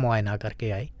ਮੌਕੇ ਦਾ ਮੁਆਇਨਾ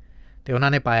ਕਰਕੇ ਆਏ ਅਤੇ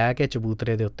ਉਹਨਾਂ ਨੇ ਪਾਇਆ ਕਿ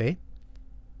ਚਬੂਤਰੇ ਦੇ ਉੱਤੇ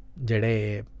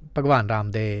ਜਿਹੜੇ ਭਗਵਾਨ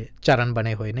ਰਾਮ ਦੇ ਚਰਨ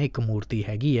ਬਣੇ ਹੋਏ ਨੇ, ਇੱਕ ਮੂਰਤੀ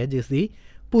ਹੈਗੀ ਹੈ ਜਿਸ ਦੀ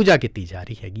ਪੂਜਾ ਕੀਤੀ ਜਾ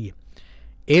ਰਹੀ ਹੈਗੀ ਹੈ।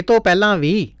 ਇਹ ਤੋਂ ਪਹਿਲਾਂ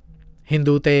ਵੀ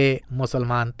ਹਿੰਦੂ ਅਤੇ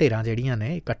ਮੁਸਲਮਾਨ ਧਿਰਾਂ ਜਿਹੜੀਆਂ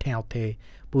ਨੇ ਇਕੱਠਿਆਂ ਉੱਥੇ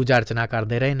ਪੂਜਾ ਅਰਚਨਾ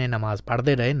ਕਰਦੇ ਰਹੇ ਨੇ, ਨਮਾਜ਼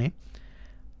ਪੜ੍ਹਦੇ ਰਹੇ ਨੇ,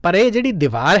 ਪਰ ਇਹ ਜਿਹੜੀ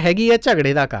ਦੀਵਾਰ ਹੈਗੀ ਹੈ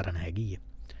ਝਗੜੇ ਦਾ ਕਾਰਨ ਹੈਗੀ ਹੈ।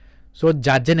 ਸੋ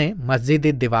ਜੱਜ ਨੇ ਮਸਜਿਦ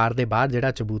ਦੀ ਦੀਵਾਰ ਦੇ ਬਾਹਰ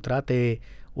ਜਿਹੜਾ ਚਬੂਤਰਾ ਅਤੇ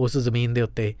ਉਸ ਜ਼ਮੀਨ ਦੇ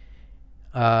ਉੱਤੇ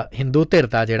ਹਿੰਦੂ ਧਿਰ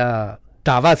ਦਾ ਜਿਹੜਾ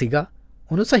ਦਾਅਵਾ ਸੀਗਾ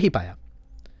ਉਹਨੂੰ ਸਹੀ ਪਾਇਆ।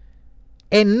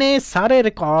 ਇੰਨੇ ਸਾਰੇ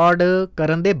ਰਿਕਾਰਡ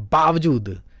ਕਰਨ ਦੇ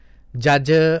ਬਾਵਜੂਦ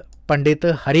ਜੱਜ ਪੰਡਿਤ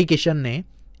ਹਰੀਕਿਸ਼ਨ ਨੇ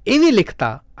ਇਹ ਵੀ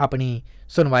ਲਿਖਤਾ ਆਪਣੀ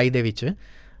ਸੁਣਵਾਈ ਦੇ ਵਿੱਚ,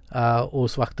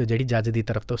 ਉਸ ਵਕਤ ਜਿਹੜੀ ਜੱਜ ਦੀ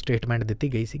ਤਰਫ ਤੋਂ ਸਟੇਟਮੈਂਟ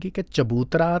ਦਿੱਤੀ ਗਈ ਸੀਗੀ ਕਿ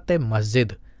ਚਬੂਤਰਾ ਅਤੇ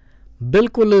ਮਸਜਿਦ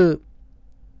ਬਿਲਕੁਲ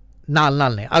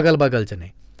ਨਾਲ ਨੇ, ਅਗਲ ਬਗਲ 'ਚ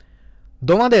ਨੇ,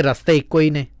 ਦੋਵਾਂ ਦੇ ਰਸਤੇ ਇੱਕੋ ਹੀ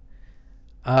ਨੇ,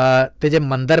 ਅਤੇ ਜੇ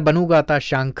ਮੰਦਰ ਬਣੂਗਾ ਤਾਂ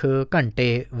ਸ਼ੰਖ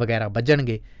ਘੰਟੇ ਵਗੈਰਾ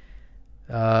ਵੱਜਣਗੇ।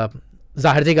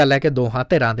 ਜ਼ਾਹਿਰ ਜੀ ਗੱਲ ਹੈ ਕਿ ਦੋਹਾਂ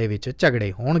ਧਿਰਾਂ ਦੇ ਵਿੱਚ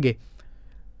ਝਗੜੇ ਹੋਣਗੇ,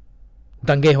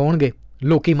 ਦੰਗੇ ਹੋਣਗੇ,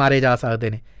 ਲੋਕੀ ਮਾਰੇ ਜਾ ਸਕਦੇ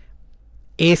ਨੇ।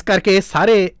 ਇਸ ਕਰਕੇ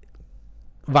ਸਾਰੇ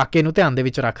ਵਾਕੇ ਨੂੰ ਧਿਆਨ ਦੇ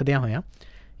ਵਿੱਚ ਰੱਖਦਿਆਂ ਹੋਇਆਂ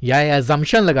ਜਾਂ ਇਹ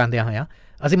ਐਜ਼ੰਪਸ਼ਨ ਲਗਾਉਂਦਿਆਂ ਹੋਇਆਂ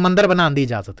ਅਸੀਂ ਮੰਦਰ ਬਣਾਉਣ ਦੀ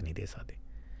ਇਜਾਜ਼ਤ ਨਹੀਂ ਦੇ ਸਕਦੇ।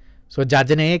 ਸੋ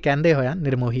ਜੱਜ ਨੇ ਇਹ ਕਹਿੰਦੇ ਹੋਇਆ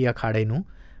ਨਿਰਮੋਹੀ ਅਖਾੜੇ ਨੂੰ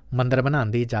ਮੰਦਰ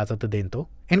ਬਣਾਉਣ ਦੀ ਇਜਾਜ਼ਤ ਦੇਣ ਤੋਂ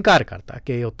ਇਨਕਾਰ ਕਰਤਾ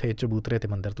ਕਿ ਉੱਥੇ ਚਬੂਤਰੇ 'ਤੇ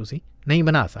ਮੰਦਰ ਤੁਸੀਂ ਨਹੀਂ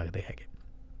ਬਣਾ ਸਕਦੇ ਹੈਗੇ।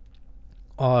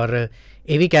 ਔਰ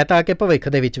ਇਹ ਵੀ ਕਹਿਤਾ ਕਿ ਭਵਿੱਖ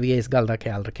ਦੇ ਵਿੱਚ ਵੀ ਇਸ ਗੱਲ ਦਾ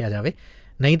ਖਿਆਲ ਰੱਖਿਆ ਜਾਵੇ,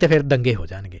 ਨਹੀਂ ਤਾਂ ਫਿਰ ਦੰਗੇ ਹੋ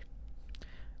ਜਾਣਗੇ।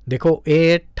 ਦੇਖੋ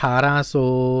ਇਹ 1800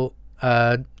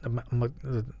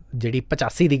 ਜਿਹੜੀ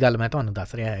 85 ਦੀ ਗੱਲ ਮੈਂ ਤੁਹਾਨੂੰ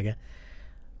ਦੱਸ ਰਿਹਾ ਹੈਗਾ,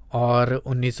 ਔਰ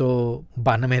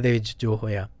 1992 ਦੇ ਵਿੱਚ ਜੋ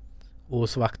ਹੋਇਆ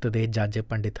ਉਸ ਵਕਤ ਦੇ ਜੱਜ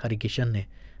ਪੰਡਿਤ ਹਰੀਕਿਸ਼ਨ ਨੇ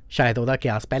ਸ਼ਾਇਦ ਉਹਦਾ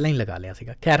ਕਿਆਸ ਪਹਿਲਾਂ ਹੀ ਲਗਾ ਲਿਆ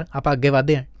ਸੀਗਾ। ਖੈਰ ਆਪਾਂ ਅੱਗੇ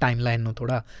ਵਧਦੇ ਹਾਂ, ਟਾਈਮ ਲਾਈਨ ਨੂੰ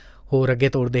ਥੋੜ੍ਹਾ ਹੋਰ ਅੱਗੇ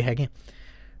ਤੋਰਦੇ ਹੈਗੇ।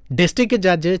 ਡਿਸਟ੍ਰਿਕਟ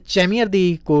ਜੱਜ ਚੈਮੀਅਰ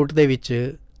ਦੀ ਕੋਰਟ ਦੇ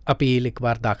ਵਿੱਚ ਅਪੀਲ ਇੱਕ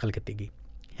ਵਾਰ ਦਾਖਲ ਕੀਤੀ ਗਈ।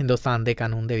 ਹਿੰਦੁਸਤਾਨ ਦੇ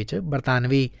ਕਾਨੂੰਨ ਦੇ ਵਿੱਚ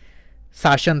ਬਰਤਾਨਵੀ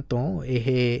ਸ਼ਾਸਨ ਤੋਂ ਇਹ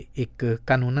ਇੱਕ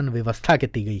ਕਾਨੂੰਨਨ ਵਿਵਸਥਾ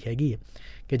ਕੀਤੀ ਗਈ ਹੈਗੀ ਹੈ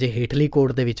ਕਿ ਜੇ ਹੇਠਲੀ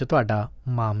ਕੋਰਟ ਦੇ ਵਿੱਚ ਤੁਹਾਡਾ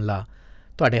ਮਾਮਲਾ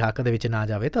ਤੁਹਾਡੇ ਹੱਕ ਦੇ ਵਿੱਚ ਨਾ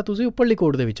ਜਾਵੇ ਤਾਂ ਤੁਸੀਂ ਉੱਪਰਲੀ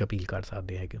ਕੋਰਟ ਦੇ ਵਿੱਚ ਅਪੀਲ ਕਰ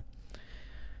ਸਕਦੇ ਹੈਗੇ।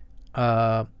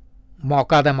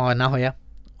 ਮੌਕਾ ਦਾ ਮੁਆਇਨਾ ਹੋਇਆ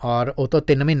ਔਰ ਉਹ ਤੋਂ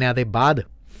 3 ਮਹੀਨਿਆਂ ਦੇ ਬਾਅਦ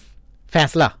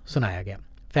ਫੈਸਲਾ ਸੁਣਾਇਆ ਗਿਆ।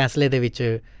 ਫੈਸਲੇ ਦੇ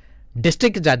ਵਿੱਚ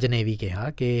ਡਿਸਟ੍ਰਿਕਟ ਜੱਜ ਨੇ ਵੀ ਕਿਹਾ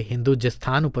ਕਿ ਹਿੰਦੂ ਜਿਸ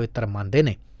ਥਾਂ ਨੂੰ ਪਵਿੱਤਰ ਮੰਨਦੇ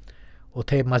ਨੇ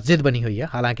ਉੱਥੇ ਮਸਜਿਦ ਬਣੀ ਹੋਈ ਹੈ।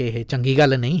 ਹਾਲਾਂਕਿ ਇਹ ਚੰਗੀ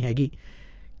ਗੱਲ ਨਹੀਂ ਹੈਗੀ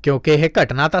ਕਿਉਂਕਿ ਇਹ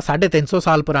ਘਟਨਾ ਤਾਂ 350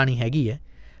 ਸਾਲ ਪੁਰਾਣੀ ਹੈਗੀ ਹੈ,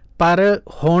 ਪਰ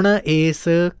ਹੁਣ ਇਸ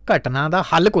ਘਟਨਾ ਦਾ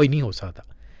ਹੱਲ ਕੋਈ ਨਹੀਂ ਹੋ ਸਕਦਾ।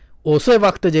 ਉਸੇ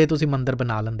ਵਕਤ ਜੇ ਤੁਸੀਂ ਮੰਦਰ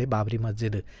ਬਣਾ ਲੈਂਦੇ, ਬਾਬਰੀ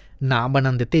ਮਸਜਿਦ ਨਾ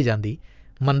ਬਣਨ ਦਿੱਤੀ ਜਾਂਦੀ,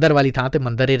 ਮੰਦਰ ਵਾਲੀ ਥਾਂ 'ਤੇ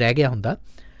ਮੰਦਰ ਹੀ ਰਹਿ ਗਿਆ ਹੁੰਦਾ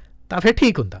ਤਾਂ ਫਿਰ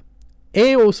ਠੀਕ ਹੁੰਦਾ।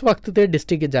 ਇਹ ਉਸ ਵਕਤ 'ਤੇ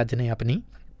ਡਿਸਟ੍ਰਿਕਟ ਜੱਜ ਨੇ ਆਪਣੀ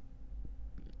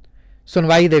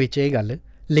ਸੁਣਵਾਈ ਦੇ ਵਿੱਚ ਇਹ ਗੱਲ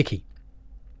ਲਿਖੀ।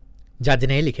 ਜੱਜ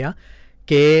ਨੇ ਇਹ ਲਿਖਿਆ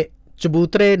ਕਿ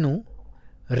ਚਬੂਤਰੇ ਨੂੰ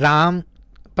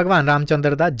ਭਗਵਾਨ ਰਾਮ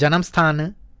ਚੰਦਰ ਦਾ ਜਨਮ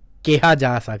ਸਥਾਨ ਕਿਹਾ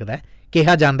ਜਾ ਸਕਦਾ ਹੈ,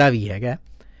 ਕਿਹਾ ਜਾਂਦਾ ਵੀ ਹੈਗਾ,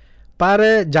 ਪਰ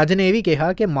ਜੱਜ ਨੇ ਇਹ ਵੀ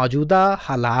ਕਿਹਾ ਕਿ ਮੌਜੂਦਾ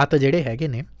ਹਾਲਾਤ ਜਿਹੜੇ ਹੈਗੇ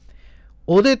ਨੇ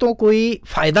ਉਹਦੇ ਤੋਂ ਕੋਈ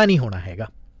ਫਾਇਦਾ ਨਹੀਂ ਹੋਣਾ ਹੈਗਾ।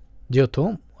 ਜੇ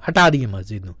ਉੱਥੋਂ ਹਟਾ ਦਈਏ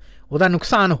ਮਸਜਿਦ ਨੂੰ ਉਹਦਾ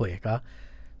ਨੁਕਸਾਨ ਹੋਏਗਾ।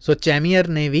 ਸੋ ਚੈਮੀਅਰ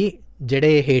ਨੇ ਵੀ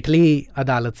ਜਿਹੜੇ ਹੇਠਲੀ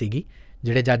ਅਦਾਲਤ ਸੀਗੀ,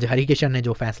 ਜਿਹੜੇ ਜੱਜ ਹਰੀਕਿਸ਼ਨ ਨੇ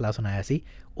ਜੋ ਫੈਸਲਾ ਸੁਣਾਇਆ ਸੀ,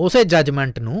 ਉਸੇ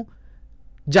ਜੱਜਮੈਂਟ ਨੂੰ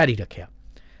ਜਾਰੀ ਰੱਖਿਆ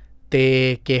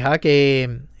ਅਤੇ ਕਿਹਾ ਕਿ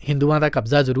ਹਿੰਦੂਆਂ ਦਾ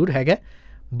ਕਬਜ਼ਾ ਜ਼ਰੂਰ ਹੈਗਾ,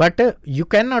 but you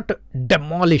can not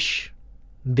demolish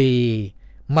ਦੀ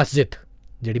ਮਸਜਿਦ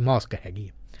ਜਿਹੜੀ ਮੌਸਕ ਹੈਗੀ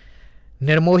ਹੈ।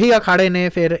 ਨਿਰਮੋਹੀ ਅਖਾੜੇ ਨੇ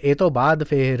ਫਿਰ ਇਹ ਤੋਂ ਬਾਅਦ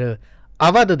ਫਿਰ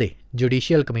ਅਵਧ ਦੇ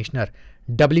ਜੁਡੀਸ਼ੀਅਲ ਕਮਿਸ਼ਨਰ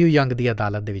W ਯੰਗ ਦੀ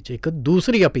ਅਦਾਲਤ ਦੇ ਵਿੱਚ ਇੱਕ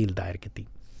ਦੂਸਰੀ ਅਪੀਲ ਦਾਇਰ ਕੀਤੀ।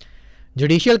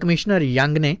 ਜੁਡੀਸ਼ੀਅਲ ਕਮਿਸ਼ਨਰ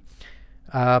ਯੰਗ ਨੇ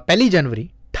 1 ਜਨਵਰੀ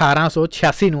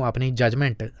 1886 ਨੂੰ ਆਪਣੀ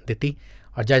ਜਜਮੈਂਟ ਦਿੱਤੀ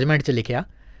ਔਰ ਜਜਮੈਂਟ 'ਚ ਲਿਖਿਆ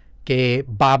ਕਿ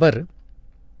ਬਾਬਰ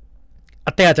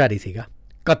ਅਤਿਆਚਾਰੀ ਸੀਗਾ,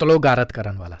 ਕਤਲੋ ਗਾਰਤ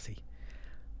ਕਰਨ ਵਾਲਾ ਸੀ,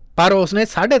 ਪਰ ਉਸਨੇ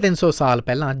 350 ਸਾਲ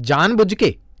ਪਹਿਲਾਂ ਜਾਣ-ਬੁੱਝ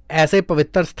ਕੇ ਐਸੇ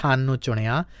ਪਵਿੱਤਰ ਸਥਾਨ ਨੂੰ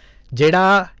ਚੁਣਿਆ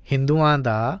ਜਿਹੜਾ ਹਿੰਦੂਆਂ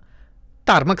ਦਾ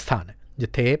ਧਾਰਮਿਕ ਸਥਾਨ ਹੈ,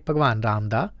 ਜਿੱਥੇ ਭਗਵਾਨ ਰਾਮ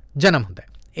ਦਾ ਜਨਮ ਹੁੰਦਾ ਹੈ।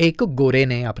 ਇਹ ਇੱਕ ਗੋਰੇ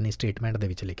ਨੇ ਆਪਣੀ ਸਟੇਟਮੈਂਟ ਦੇ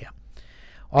ਵਿੱਚ ਲਿਖਿਆ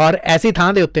ਔਰ ਐਸੀ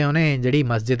ਥਾਂ ਦੇ ਉੱਤੇ ਉਹਨੇ ਜਿਹੜੀ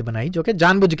ਮਸਜਿਦ ਬਣਾਈ ਜੋ ਕਿ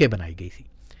ਜਾਣ-ਬੁੱਝ ਕੇ ਬਣਾਈ ਗਈ ਸੀ।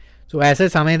 ਸੋ ਐਸੇ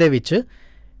ਸਮੇਂ ਦੇ ਵਿੱਚ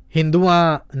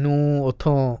ਹਿੰਦੂਆਂ ਨੂੰ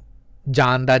ਉੱਥੋਂ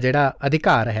ਜਾਣ ਦਾ ਜਿਹੜਾ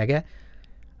ਅਧਿਕਾਰ ਹੈਗਾ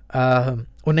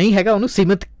ਉਹ ਨਹੀਂ ਹੈਗਾ, ਉਹਨੂੰ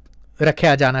ਸੀਮਿਤ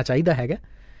ਰੱਖਿਆ ਜਾਣਾ ਚਾਹੀਦਾ ਹੈਗਾ।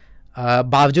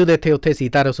 ਬਾਵਜੂਦ ਇੱਥੇ ਉੱਥੇ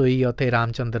ਸੀਤਾ ਰਸੋਈ, ਉੱਥੇ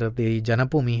ਰਾਮ ਚੰਦਰ ਦੀ ਜਨਮ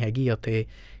ਭੂਮੀ ਹੈਗੀ, ਉੱਥੇ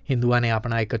ਹਿੰਦੂਆਂ ਨੇ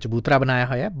ਆਪਣਾ ਇੱਕ ਚਬੂਤਰਾ ਬਣਾਇਆ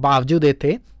ਹੋਇਆ, ਬਾਵਜੂਦ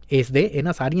ਇੱਥੇ ਇਸ ਦੇ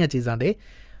ਇਹਨਾਂ ਸਾਰੀਆਂ ਚੀਜ਼ਾਂ ਦੇ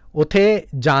ਉੱਥੇ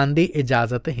ਜਾਣ ਦੀ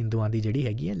ਇਜਾਜ਼ਤ ਹਿੰਦੂਆਂ ਦੀ ਜਿਹੜੀ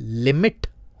ਹੈਗੀ ਹੈ ਲਿਮਿਟ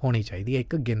ਹੋਣੀ ਚਾਹੀਦੀ ਹੈ,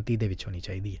 ਇੱਕ ਗਿਣਤੀ ਦੇ ਵਿੱਚ ਹੋਣੀ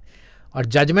ਚਾਹੀਦੀ ਹੈ। ਔਰ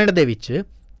ਜਜਮੈਂਟ ਦੇ ਵਿੱਚ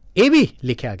ਇਹ ਵੀ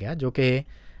ਲਿਖਿਆ ਗਿਆ, ਜੋ ਕਿ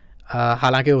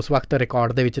ਹਾਲਾਂਕਿ ਉਸ ਵਕਤ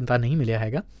ਰਿਕਾਰਡ ਦੇ ਵਿੱਚ ਤਾਂ ਨਹੀਂ ਮਿਲਿਆ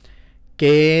ਹੈਗਾ,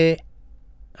 ਕਿ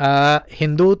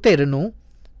ਹਿੰਦੂ ਧਿਰ ਨੂੰ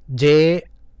ਜੇ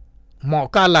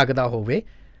ਮੌਕਾ ਲੱਗਦਾ ਹੋਵੇ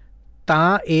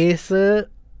ਤਾਂ ਇਸ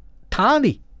ਥਾਂ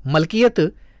ਦੀ ਮਲਕੀਅਤ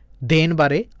ਦੇਣ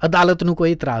ਬਾਰੇ ਅਦਾਲਤ ਨੂੰ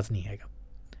ਕੋਈ ਇਤਰਾਜ਼ ਨਹੀਂ ਹੈਗਾ।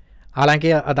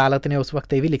 ਹਾਲਾਂਕਿ ਅਦਾਲਤ ਨੇ ਉਸ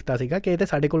ਵਕਤ ਇਹ ਵੀ ਲਿਖਤਾ ਸੀਗਾ ਕਿ ਇਹ ਤਾਂ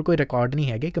ਸਾਡੇ ਕੋਲ ਕੋਈ ਰਿਕਾਰਡ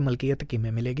ਨਹੀਂ ਹੈਗੇ ਕਿ ਮਲਕੀਅਤ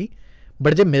ਕਿਵੇਂ ਮਿਲੇਗੀ,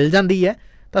 ਬਟ ਜੇ ਮਿਲ ਜਾਂਦੀ ਹੈ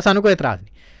ਤਾਂ ਸਾਨੂੰ ਕੋਈ ਇਤਰਾਜ਼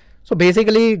ਨਹੀਂ। ਸੋ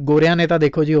ਬੇਸਿਕਲੀ ਗੋਰਿਆਂ ਨੇ ਤਾਂ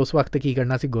ਦੇਖੋ ਜੀ ਉਸ ਵਕਤ ਕੀ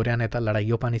ਕਰਨਾ ਸੀ, ਗੋਰਿਆਂ ਨੇ ਤਾਂ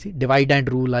ਲੜਾਈਓ ਪਾਣੀ ਸੀ। ਡਿਵਾਈਡ ਐਂਡ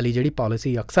ਰੂਲ ਵਾਲੀ ਜਿਹੜੀ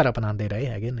ਪਾਲਿਸੀ ਅਕਸਰ ਅਪਣਾਉਂਦੇ ਰਹੇ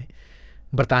ਹੈਗੇ ਨੇ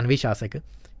ਬਰਤਾਨਵੀ ਸ਼ਾਸਕ,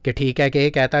 ਕਿ ਠੀਕ ਹੈ ਕਿ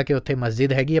ਇਹ ਕਹਿਤਾ ਕਿ ਉੱਥੇ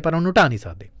ਮਸਜਿਦ ਹੈਗੀ ਹੈ ਪਰ ਉਹਨੂੰ ਢਾਹ ਨਹੀਂ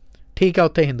ਸਕਦੇ, ਠੀਕ ਹੈ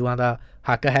ਉੱਥੇ ਹਿੰਦੂਆਂ ਦਾ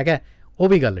ਹੱਕ ਹੈਗਾ, ਉਹ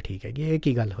ਵੀ ਗੱਲ ਠੀਕ ਹੈਗੀ। ਇਹ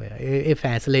ਕੀ ਗੱਲ ਹੋਇਆ, ਇਹ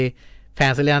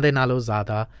ਫੈਸਲਿਆਂ ਦੇ ਨਾਲੋਂ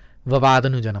ਜ਼ਿਆਦਾ ਵਿਵਾਦ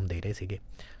ਨੂੰ ਜਨਮ ਦੇ ਰਹੇ ਸੀਗੇ।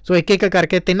 ਸੋ ਇੱਕ ਇੱਕ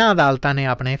ਕਰਕੇ ਤਿੰਨਾਂ ਅਦਾਲਤਾਂ ਨੇ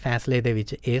ਆਪਣੇ ਫੈਸਲੇ ਦੇ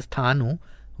ਵਿੱਚ ਇਸ ਥਾਂ ਨੂੰ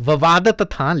ਵਿਵਾਦਤ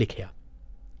ਥਾਂ ਲਿਖਿਆ।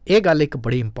 ਇਹ ਗੱਲ ਇੱਕ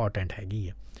ਬੜੀ ਇੰਪੋਰਟੈਂਟ ਹੈਗੀ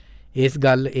ਹੈ।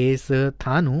 ਇਸ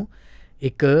ਥਾਂ ਨੂੰ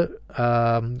ਇੱਕ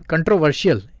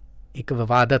ਕੰਟਰੋਵਰਸ਼ੀਅਲ, ਇੱਕ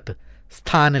ਵਿਵਾਦਤ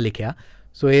ਸਥਾਨ ਲਿਖਿਆ।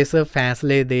 ਸੋ ਇਸ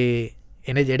ਫੈਸਲੇ ਦੇ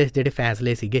ਇਹਨੇ ਜਿਹੜੇ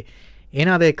ਫੈਸਲੇ ਸੀਗੇ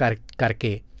ਇਹਨਾਂ ਦੇ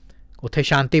ਕਰਕੇ ਉੱਥੇ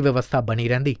ਸ਼ਾਂਤੀ ਵਿਵਸਥਾ ਬਣੀ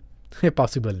ਰਹਿੰਦੀ ਇਹ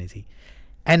ਪੋਸੀਬਲ ਨਹੀਂ ਸੀ।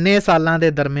 ਇੰਨੇ ਸਾਲਾਂ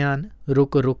ਦੇ ਦਰਮਿਆਨ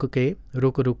ਰੁਕ ਰੁਕ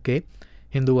ਕੇ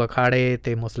ਹਿੰਦੂ ਅਖਾੜੇ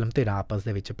ਅਤੇ ਮੁਸਲਿਮ ਧਿਰਾਂ ਆਪਸ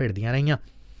ਦੇ ਵਿੱਚ ਭਿੜਦੀਆਂ ਰਹੀਆਂ।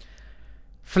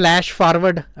 ਫਲੈਸ਼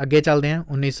ਫਾਰਵਰਡ ਅੱਗੇ ਚੱਲਦੇ ਹਾਂ,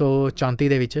 1934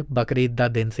 ਦੇ ਵਿੱਚ ਬਕਰੀਦ ਦਾ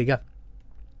ਦਿਨ ਸੀਗਾ।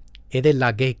 ਇਹਦੇ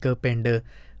ਲਾਗੇ ਇੱਕ ਪਿੰਡ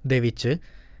ਦੇ ਵਿੱਚ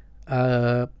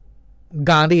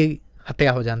ਗਾਂ ਦੀ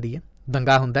ਹੱਤਿਆ ਹੋ ਜਾਂਦੀ ਹੈ,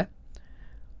 ਦੰਗਾ ਹੁੰਦਾ।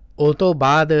 ਉਹ ਤੋਂ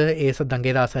ਬਾਅਦ ਇਸ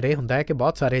ਦੰਗੇ ਦਾ ਅਸਰ ਇਹ ਹੁੰਦਾ ਹੈ ਕਿ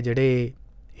ਬਹੁਤ ਸਾਰੇ ਜਿਹੜੇ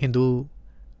ਹਿੰਦੂ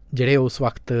ਜਿਹੜੇ ਉਸ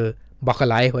ਵਕਤ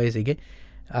ਬੌਖਲਾਏ ਹੋਏ ਸੀਗੇ,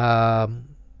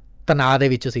 ਤਣਾਅ ਦੇ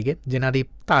ਵਿੱਚ ਸੀਗੇ, ਜਿਨ੍ਹਾਂ ਦੀ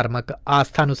ਧਾਰਮਿਕ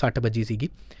ਆਸਥਾ ਨੂੰ ਸੱਟ ਵੱਜੀ ਸੀਗੀ,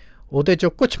 ਉਹਦੇ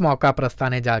 'ਚੋਂ ਕੁਛ ਮੌਕਾ ਪ੍ਰਸਤਾਂ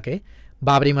ਨੇ ਜਾ ਕੇ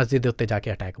ਬਾਬਰੀ ਮਸਜਿਦ ਦੇ ਉੱਤੇ ਜਾ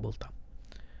ਕੇ ਅਟੈਕ ਬੋਲਤਾ।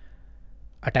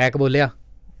 ਅਟੈਕ ਬੋਲਿਆ,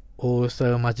 ਉਸ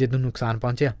ਮਸਜਿਦ ਨੂੰ ਨੁਕਸਾਨ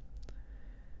ਪਹੁੰਚਿਆ।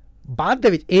 ਬਾਅਦ ਦੇ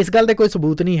ਵਿੱਚ ਇਸ ਗੱਲ ਦੇ ਕੋਈ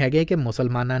ਸਬੂਤ ਨਹੀਂ ਹੈਗੇ ਕਿ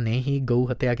ਮੁਸਲਮਾਨਾਂ ਨੇ ਹੀ ਗਊ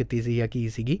ਹੱਤਿਆ ਕੀਤੀ ਸੀ ਜਾਂ ਕੀ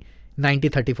ਸੀਗੀ।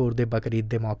 1934 ਦੇ ਬਕਰੀਦ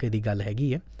ਦੇ ਮੌਕੇ ਦੀ ਗੱਲ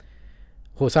ਹੈਗੀ ਹੈ।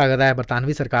 ਹੋ ਸਕਦਾ ਹੈ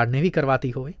ਬਰਤਾਨਵੀ ਸਰਕਾਰ ਨੇ ਵੀ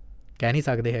ਕਰਵਾਤੀ ਹੋਵੇ, ਕਹਿ ਨਹੀਂ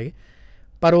ਸਕਦੇ ਹੈਗੇ।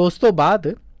 ਪਰ ਉਸ ਤੋਂ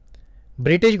ਬਾਅਦ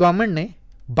ਬ੍ਰਿਟਿਸ਼ ਗੌਰਮੈਂਟ ਨੇ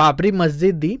ਬਾਬਰੀ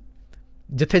ਮਸਜਿਦ ਦੀ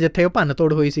ਜਿੱਥੇ ਜਿੱਥੇ ਉਹ ਭੰਨ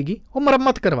ਤੋੜ ਹੋਈ ਸੀਗੀ ਉਹ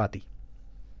ਮੁਰੰਮਤ ਕਰਵਾਤੀ।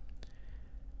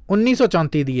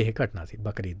 1934 ਦੀ ਇਹ ਘਟਨਾ ਸੀ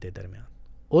ਬਕਰੀਦ ਦੇ ਦਰਮਿਆਨ।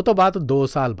 ਉਹ ਤੋਂ ਬਾਅਦ 2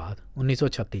 ਸਾਲ ਬਾਅਦ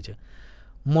 1936 'ਚ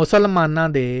ਮੁਸਲਮਾਨਾਂ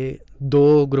ਦੇ 2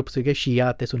 ਗਰੁੱਪ ਸੀਗੇ, ਸ਼ੀਆ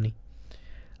ਅਤੇ ਸੁੰਨੀ।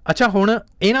 ਅੱਛਾ, ਹੁਣ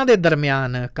ਇਹਨਾਂ ਦੇ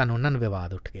ਦਰਮਿਆਨ ਕਾਨੂੰਨਨ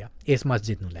ਵਿਵਾਦ ਉੱਠ ਗਿਆ ਇਸ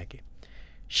ਮਸਜਿਦ ਨੂੰ ਲੈ ਕੇ।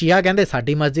 ਸ਼ੀਆ ਕਹਿੰਦੇ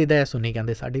ਸਾਡੀ ਮਸਜਿਦ ਹੈ, ਸੁੰਨੀ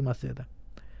ਕਹਿੰਦੇ ਸਾਡੀ ਮਸਜਿਦ ਹੈ।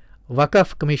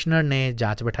 ਵਕਫ ਕਮਿਸ਼ਨਰ ਨੇ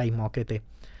ਜਾਂਚ ਬਿਠਾਈ ਮੌਕੇ 'ਤੇ।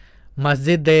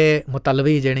 ਮਸਜਿਦ ਦੇ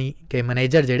ਮੁਤਲਵੀ ਜਿਹੜੀ ਕਿ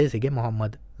ਮੈਨੇਜਰ ਜਿਹੜੇ ਸੀਗੇ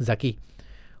ਮੁਹੰਮਦ ਜ਼ਕੀ,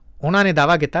 ਉਹਨਾਂ ਨੇ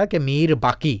ਦਾਅਵਾ ਕੀਤਾ ਕਿ ਮੀਰ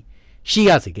ਬਾਕੀ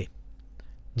ਸ਼ੀਆ ਸੀਗੇ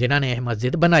ਜਿਨ੍ਹਾਂ ਨੇ ਇਹ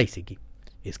ਮਸਜਿਦ ਬਣਾਈ ਸੀਗੀ,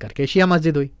 ਇਸ ਕਰਕੇ ਸ਼ੀਆ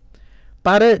ਮਸਜਿਦ ਹੋਈ।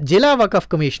 ਪਰ ਜ਼ਿਲ੍ਹਾ ਵਕਫ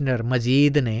ਕਮਿਸ਼ਨਰ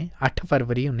ਮਜੀਦ ਨੇ 8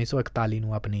 ਫਰਵਰੀ 1941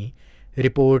 ਨੂੰ ਆਪਣੀ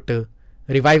ਰਿਪੋਰਟ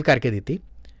ਰਿਵਾਈਵ ਕਰਕੇ ਦਿੱਤੀ,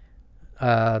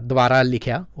 ਦੁਬਾਰਾ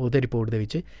ਲਿਖਿਆ ਉਹਦੇ ਰਿਪੋਰਟ ਦੇ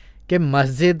ਵਿੱਚ ਕਿ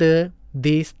ਮਸਜਿਦ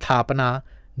ਦੀ ਸਥਾਪਨਾ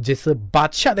ਜਿਸ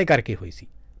ਬਾਦਸ਼ਾਹ ਦੇ ਕਰਕੇ ਹੋਈ ਸੀ,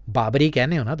 ਬਾਬਰੀ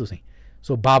ਕਹਿੰਦੇ ਹੋ ਨਾ ਤੁਸੀਂ,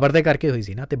 ਸੋ ਬਾਬਰ ਦੇ ਕਰਕੇ ਹੋਈ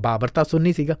ਸੀ ਨਾ, ਅਤੇ ਬਾਬਰ ਤਾਂ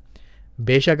ਸੁੰਨੀ ਸੀਗਾ।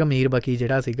 ਬੇਸ਼ੱਕ ਮੀਰ ਬਕੀ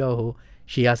ਜਿਹੜਾ ਸੀਗਾ ਉਹ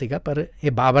ਸ਼ੀਆ ਸੀਗਾ, ਪਰ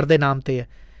ਇਹ ਬਾਬਰ ਦੇ ਨਾਮ 'ਤੇ ਹੈ।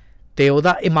 ਅਤੇ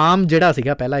ਉਹਦਾ ਇਮਾਮ ਜਿਹੜਾ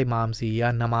ਸੀਗਾ, ਪਹਿਲਾ ਇਮਾਮ ਸੀ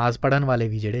ਜਾਂ ਨਮਾਜ਼ ਪੜ੍ਹਨ ਵਾਲੇ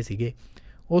ਵੀ ਜਿਹੜੇ ਸੀਗੇ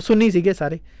ਉਹ ਸੁੰਨੀ ਸੀਗੇ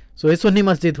ਸਾਰੇ। ਸੋ ਇਹ ਸੁੰਨੀ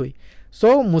ਮਸਜਿਦ ਹੋਈ।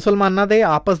 ਸੋ ਮੁਸਲਮਾਨਾਂ ਦੇ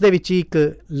ਆਪਸ ਦੇ ਵਿੱਚ ਹੀ ਇੱਕ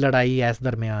ਲੜਾਈ ਇਸ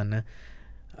ਦਰਮਿਆਨ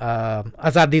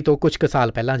ਆਜ਼ਾਦੀ ਤੋਂ ਕੁਝ ਕੁ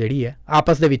ਸਾਲ ਪਹਿਲਾਂ ਜਿਹੜੀ ਹੈ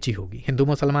ਆਪਸ ਦੇ ਵਿੱਚ ਹੀ ਹੋ ਗਈ। ਹਿੰਦੂ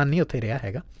ਮੁਸਲਮਾਨ ਨਹੀਂ ਉੱਥੇ ਰਿਹਾ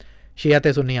ਹੈਗਾ, ਸ਼ੀਆ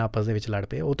ਅਤੇ ਸੁੰਨੀ ਆਪਸ ਦੇ ਵਿੱਚ ਲੜ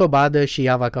ਪਏ। ਉਹ ਤੋਂ ਬਾਅਦ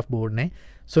ਸ਼ੀਆ ਵਕਫ ਬੋਰਡ ਨੇ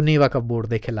ਸੁੰਨੀ ਵਕਫ ਬੋਰਡ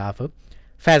ਦੇ ਖਿਲਾਫ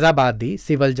ਫੈਜ਼ਾਬਾਦ ਦੀ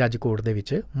ਸਿਵਲ ਜੱਜ ਕੋਰਟ ਦੇ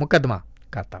ਵਿੱਚ ਮੁਕੱਦਮਾ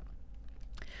ਕਰਤਾ।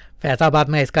 ਫੈਜ਼ਾਬਾਦ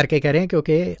ਮੈਂ ਇਸ ਕਰਕੇ ਕਹਿ ਰਿਹਾ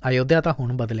ਕਿਉਂਕਿ ਅਯੋਧਿਆ ਤਾਂ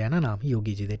ਹੁਣ ਬਦਲਿਆ ਨਾ ਨਾਮ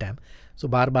ਯੋਗੀ ਜੀ ਦੇ ਟਾਈਮ, ਸੋ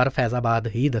ਬਾਰ-ਬਾਰ ਫੈਜ਼ਾਬਾਦ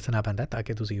ਹੀ ਦੱਸਣਾ ਪੈਂਦਾ ਤਾਂ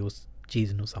ਕਿ ਤੁਸੀਂ ਉਸ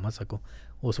ਚੀਜ਼ ਨੂੰ ਸਮਝ ਸਕੋ,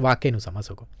 ਉਸ ਵਾਕਿਏ ਨੂੰ ਸਮਝ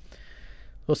ਸਕੋ।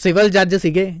 ਸੋ ਸਿਵਲ ਜੱਜ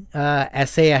ਸੀਗੇ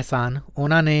ਐਸ.ਏ. ਅਹਿਸਾਨ,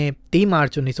 ਉਹਨਾਂ ਨੇ 30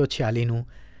 ਮਾਰਚ 1946 ਨੂੰ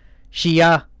ਸ਼ੀਆ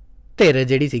ਧਿਰ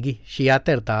ਜਿਹੜੀ ਸੀਗੀ, ਸ਼ੀਆ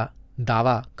ਧਿਰ ਦਾ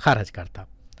ਦਾਅਵਾ ਖਾਰਜ ਕਰਤਾ।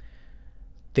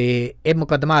 ਅਤੇ ਇਹ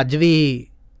ਮੁਕੱਦਮਾ ਅੱਜ ਵੀ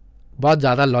ਬਹੁਤ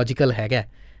ਜ਼ਿਆਦਾ ਲੌਜੀਕਲ ਹੈਗਾ,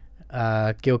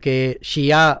 ਕਿਉਂਕਿ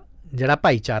ਸ਼ੀਆ ਜਿਹੜਾ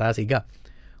ਭਾਈਚਾਰਾ ਸੀਗਾ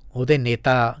ਉਹਦੇ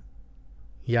ਨੇਤਾ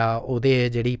ਜਾਂ ਉਹਦੇ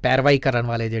ਜਿਹੜੀ ਪੈਰਵਾਈ ਕਰਨ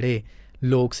ਵਾਲੇ ਜਿਹੜੇ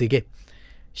ਲੋਕ ਸੀਗੇ,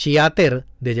 ਸ਼ੀਆ ਧਿਰ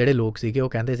ਦੇ ਜਿਹੜੇ ਲੋਕ ਸੀਗੇ, ਉਹ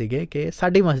ਕਹਿੰਦੇ ਸੀਗੇ ਕਿ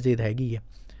ਸਾਡੀ ਮਸਜਿਦ ਹੈਗੀ ਹੈ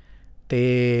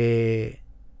ਅਤੇ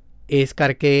ਇਸ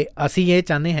ਕਰਕੇ ਅਸੀਂ ਇਹ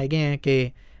ਚਾਹੁੰਦੇ ਹੈਗੇ ਹਾਂ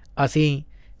ਕਿ ਅਸੀਂ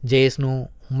ਜੇ ਇਸ ਨੂੰ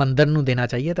ਮੰਦਰ ਨੂੰ ਦੇਣਾ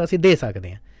ਚਾਹੀਏ ਤਾਂ ਅਸੀਂ ਦੇ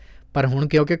ਸਕਦੇ ਹਾਂ। ਪਰ ਹੁਣ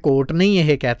ਕਿਉਂਕਿ ਕੋਰਟ ਨੇ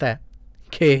ਇਹ ਕਹਿਤਾ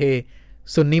ਕਿ ਇਹ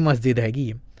ਸੁੰਨੀ ਮਸਜਿਦ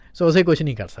ਹੈਗੀ ਹੈ, ਸੋ ਅਸੀਂ ਕੁਛ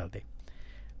ਨਹੀਂ ਕਰ ਸਕਦੇ।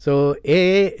 ਸੋ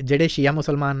ਇਹ ਜਿਹੜੇ ਸ਼ੀਆ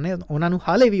ਮੁਸਲਮਾਨ ਨੇ ਉਹਨਾਂ ਨੂੰ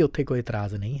ਹਾਲੇ ਵੀ ਉੱਥੇ ਕੋਈ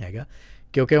ਇਤਰਾਜ਼ ਨਹੀਂ ਹੈਗਾ,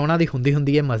 ਕਿਉਂਕਿ ਉਹਨਾਂ ਦੀ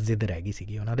ਹੁੰਦੀ ਇਹ ਮਸਜਿਦ ਰਹਿ ਗਈ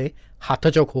ਸੀਗੀ, ਉਹਨਾਂ ਦੇ ਹੱਥ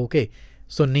 'ਚੋਂ ਖੋਹ ਕੇ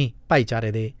ਸੁੰਨੀ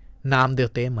ਭਾਈਚਾਰੇ ਦੇ ਨਾਮ ਦੇ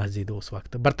ਉੱਤੇ ਮਸਜਿਦ ਉਸ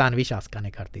ਵਕਤ ਬਰਤਾਨਵੀ ਸ਼ਾਸਕਾਂ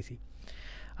ਨੇ ਕਰਤੀ ਸੀ।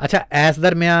 ਅੱਛਾ, ਇਸ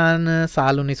ਦਰਮਿਆਨ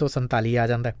ਸਾਲ 1947 ਆ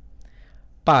ਜਾਂਦਾ।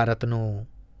 ਭਾਰਤ ਨੂੰ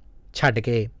ਛੱਡ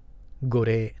ਕੇ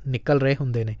ਗੋਰੇ ਨਿਕਲ ਰਹੇ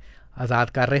ਹੁੰਦੇ ਨੇ, ਆਜ਼ਾਦ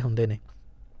ਕਰ ਰਹੇ ਹੁੰਦੇ ਨੇ।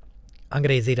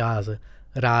 ਅੰਗਰੇਜ਼ੀ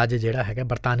ਰਾਜ ਜਿਹੜਾ ਹੈਗਾ,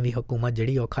 ਬਰਤਾਨਵੀ ਹਕੂਮਤ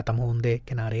ਜਿਹੜੀ ਉਹ ਖ਼ਤਮ ਹੋਣ ਦੇ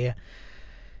ਕਿਨਾਰੇ ਹੈ।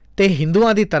 ਅਤੇ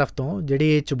ਹਿੰਦੂਆਂ ਦੀ ਤਰਫ ਤੋਂ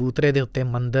ਜਿਹੜੀ ਚਬੂਤਰੇ ਦੇ ਉੱਤੇ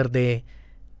ਮੰਦਰ ਦੇ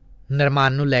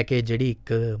ਨਿਰਮਾਣ ਨੂੰ ਲੈ ਕੇ ਜਿਹੜੀ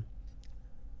ਇੱਕ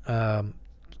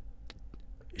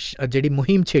ਜਿਹੜੀ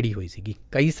ਮੁਹਿੰਮ ਛੇੜੀ ਹੋਈ ਸੀਗੀ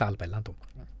ਕਈ ਸਾਲ ਪਹਿਲਾਂ ਤੋਂ,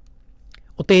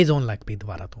 ਉਹ ਤੇਜ਼ ਹੋਣ ਲੱਗ ਪਈ।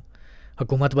 ਦੁਬਾਰਾ ਤੋਂ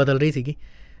ਹਕੂਮਤ ਬਦਲ ਰਹੀ ਸੀਗੀ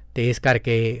ਅਤੇ ਇਸ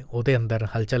ਕਰਕੇ ਉਹਦੇ ਅੰਦਰ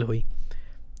ਹਲਚਲ ਹੋਈ।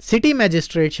 ਸਿਟੀ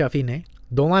ਮੈਜਿਸਟਰੇਟ ਸ਼ਫੀ ਨੇ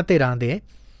ਦੋਵਾਂ ਧਿਰਾਂ ਦੇ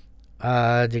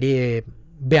ਜਿਹੜੀ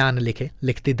ਬਿਆਨ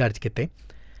ਲਿਖਤੀ ਦਰਜ ਕੀਤੇ,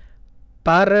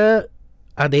 ਪਰ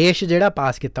ਆਦੇਸ਼ ਜਿਹੜਾ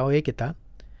ਪਾਸ ਕੀਤਾ ਉਹ ਇਹ ਕੀਤਾ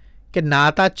ਕਿ ਨਾ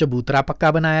ਤਾਂ ਚਬੂਤਰਾ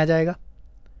ਪੱਕਾ ਬਣਾਇਆ ਜਾਏਗਾ,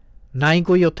 ਨਾ ਹੀ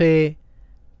ਕੋਈ ਉੱਥੇ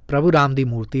ਪ੍ਰਭੂ ਰਾਮ ਦੀ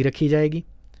ਮੂਰਤੀ ਰੱਖੀ ਜਾਏਗੀ।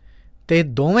 ਅਤੇ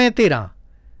ਦੋਵੇਂ ਧਿਰਾਂ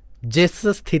ਜਿਸ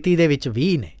ਸਥਿਤੀ ਦੇ ਵਿੱਚ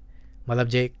ਵੀ ਨੇ, ਮਤਲਬ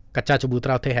ਜੇ ਕੱਚਾ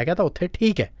ਚਬੂਤਰਾ ਉੱਥੇ ਹੈਗਾ ਤਾਂ ਉੱਥੇ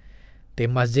ਠੀਕ ਹੈ, ਅਤੇ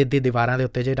ਮਸਜਿਦ ਦੀ ਦੀਵਾਰਾਂ ਦੇ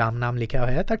ਉੱਤੇ ਜੇ ਰਾਮ ਨਾਮ ਲਿਖਿਆ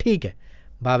ਹੋਇਆ ਤਾਂ ਠੀਕ ਹੈ,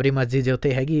 ਬਾਬਰੀ ਮਸਜਿਦ ਜੇ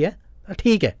ਉੱਥੇ ਹੈਗੀ ਹੈ ਤਾਂ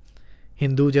ਠੀਕ ਹੈ।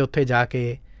 ਹਿੰਦੂ ਜੇ ਉੱਥੇ ਜਾ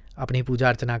ਕੇ ਆਪਣੀ ਪੂਜਾ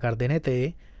ਅਰਚਨਾ ਕਰਦੇ ਨੇ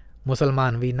ਅਤੇ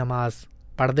ਮੁਸਲਮਾਨ ਵੀ ਨਮਾਜ਼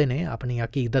ਪੜ੍ਹਦੇ ਨੇ, ਆਪਣੀ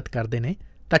ਅਕੀਦਤ ਕਰਦੇ ਨੇ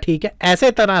ਤਾਂ ਠੀਕ ਹੈ,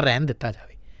 ਐਸੇ ਤਰ੍ਹਾਂ ਰਹਿਣ ਦਿੱਤਾ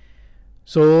ਜਾਵੇ।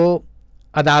 ਸੋ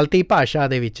ਅਦਾਲਤੀ ਭਾਸ਼ਾ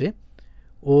ਦੇ ਵਿੱਚ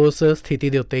ਉਸ ਸਥਿਤੀ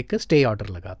ਦੇ ਉੱਤੇ ਇੱਕ ਸਟੇ ਆਰਡਰ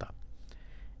ਲਗਾਤਾ।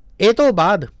 ਇਹ ਤੋਂ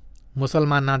ਬਾਅਦ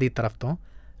ਮੁਸਲਮਾਨਾਂ ਦੀ ਤਰਫ ਤੋਂ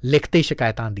ਲਿਖਤੀ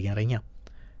ਸ਼ਿਕਾਇਤਾਂ ਆਉਂਦੀਆਂ ਰਹੀਆਂ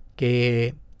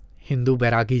ਕਿ ਹਿੰਦੂ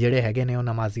ਬੈਰਾਗੀ ਜਿਹੜੇ ਹੈਗੇ ਨੇ ਉਹ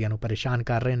ਨਮਾਜ਼ੀਆਂ ਨੂੰ ਪਰੇਸ਼ਾਨ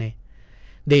ਕਰ ਰਹੇ ਨੇ,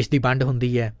 ਦੇਸ਼ ਦੀ ਵੰਡ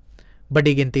ਹੁੰਦੀ ਹੈ,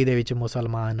 ਵੱਡੀ ਗਿਣਤੀ ਦੇ ਵਿੱਚ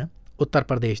ਮੁਸਲਮਾਨ उत्तर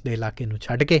प्रदेश के इलाके नूं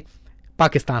छड्ड के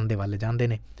पाकिस्तान दे वल जांदे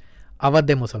ने। अवध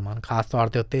के मुसलमान खास तौर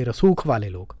ते उत्ते रसूख वाले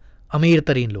लोग, अमीर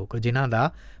तरीन लोग, जिन्हां दा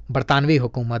बरतानवी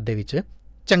हुकूमत दे विच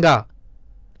चंगा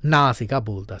ਨਾਂ ਸੀਗਾ,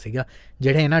 ਬੋਲਦਾ ਸੀਗਾ,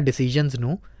 ਜਿਹੜੇ ਇਹਨਾਂ ਡਿਸੀਜਨਸ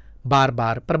ਨੂੰ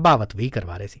ਬਾਰ-ਬਾਰ ਪ੍ਰਭਾਵਿਤ ਵੀ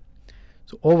ਕਰਵਾ ਰਹੇ ਸੀ।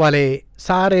 ਸੋ ਉਹ ਵਾਲੇ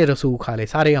ਸਾਰੇ ਰਸੂਖ ਵਾਲੇ,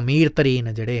 ਸਾਰੇ ਅਮੀਰ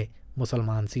ਤਰੀਨ ਜਿਹੜੇ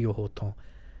ਮੁਸਲਮਾਨ ਸੀ, ਉਹ ਉੱਥੋਂ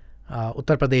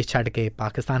ਉੱਤਰ ਪ੍ਰਦੇਸ਼ ਛੱਡ ਕੇ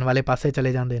ਪਾਕਿਸਤਾਨ ਵਾਲੇ ਪਾਸੇ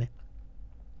ਚਲੇ ਜਾਂਦੇ ਨੇ।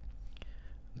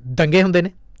 ਦੰਗੇ ਹੁੰਦੇ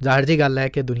ਨੇ, ਜ਼ਾਹਿਰ ਜੀ ਗੱਲ ਹੈ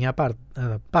ਕਿ ਦੁਨੀਆ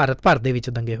ਭਾਰਤ ਭਰ ਦੇ ਵਿੱਚ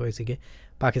ਦੰਗੇ ਹੋਏ ਸੀਗੇ,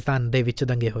 ਪਾਕਿਸਤਾਨ ਦੇ ਵਿੱਚ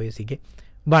ਦੰਗੇ ਹੋਏ ਸੀਗੇ,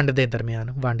 ਵੰਡ ਦੇ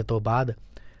ਦਰਮਿਆਨ, ਵੰਡ ਤੋਂ ਬਾਅਦ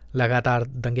ਲਗਾਤਾਰ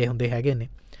ਦੰਗੇ ਹੁੰਦੇ ਹੈਗੇ ਨੇ।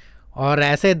 ਔਰ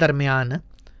ਐਸੇ ਦਰਮਿਆਨ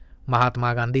महात्मा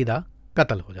गांधी का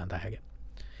कतल हो जाता है।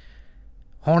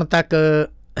 हुण तक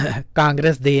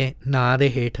कांग्रेस के नाँ के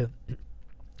हेठ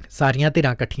सारियां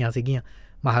धिरां इकट्ठियां सीगियां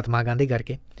महात्मा गांधी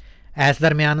करके। इस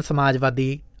दरम्यान समाजवादी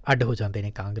अड हो जाते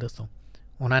हैं कांग्रेस तो,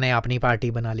 उन्होंने अपनी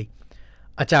पार्टी बना ली।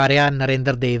 आचार्य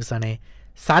नरेंद्र देव सने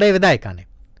सारे विधायकों ने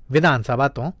विधान सभा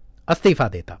तो अस्तीफा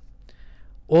देता।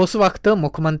 उस वक्त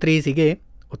मुख मंत्री सीगे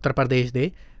उत्तर प्रदेश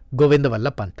के गोविंद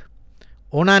वल्लभ पंत।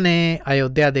 उन्होंने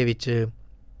अयोध्या दे विच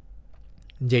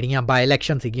ਜਿਹੜੀਆਂ ਬਾਈ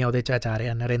ਇਲੈਕਸ਼ਨ ਸੀਗੀਆਂ ਉਹਦੇ 'ਚ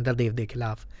ਆਚਾਰਿਆ ਨਰਿੰਦਰ ਦੇਵ ਦੇ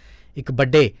ਖਿਲਾਫ ਇੱਕ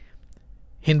ਵੱਡੇ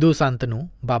ਹਿੰਦੂ ਸੰਤ ਨੂੰ,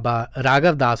 ਬਾਬਾ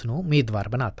ਰਾਘਵ ਦਾਸ ਨੂੰ ਉਮੀਦਵਾਰ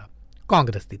ਬਣਾਤਾ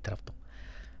ਕਾਂਗਰਸ ਦੀ ਤਰਫ ਤੋਂ।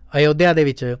 ਅਯੋਧਿਆ ਦੇ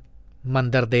ਵਿੱਚ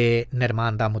ਮੰਦਰ ਦੇ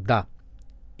ਨਿਰਮਾਣ ਦਾ ਮੁੱਦਾ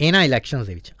ਇਹਨਾਂ ਇਲੈਕਸ਼ਨਸ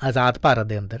ਦੇ ਵਿੱਚ ਆਜ਼ਾਦ ਭਾਰਤ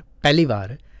ਦੇ ਅੰਦਰ ਪਹਿਲੀ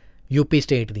ਵਾਰ ਯੂਪੀ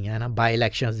ਸਟੇਟ ਦੀਆਂ ਨਾ ਬਾਈ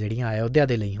ਇਲੈਕਸ਼ਨਸ ਜਿਹੜੀਆਂ ਅਯੋਧਿਆ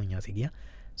ਦੇ ਲਈ ਹੋਈਆਂ ਸੀਗੀਆਂ,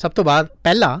 ਸਭ ਤੋਂ ਬਾਅਦ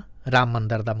ਪਹਿਲਾ ਰਾਮ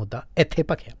ਮੰਦਰ ਦਾ ਮੁੱਦਾ ਇੱਥੇ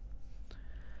ਭਖਿਆ।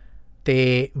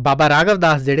 ਅਤੇ ਬਾਬਾ ਰਾਘਵ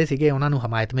ਦਾਸ ਜਿਹੜੇ ਸੀਗੇ ਉਹਨਾਂ ਨੂੰ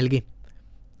ਹਮਾਇਤ ਮਿਲ ਗਈ।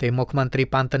 ਅਤੇ ਮੁੱਖ ਮੰਤਰੀ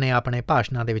ਪੰਤ ਨੇ ਆਪਣੇ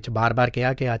ਭਾਸ਼ਣਾਂ ਦੇ ਵਿੱਚ ਬਾਰ-ਬਾਰ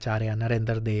ਕਿਹਾ ਕਿ ਆਚਾਰਿਆ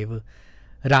ਨਰਿੰਦਰ ਦੇਵ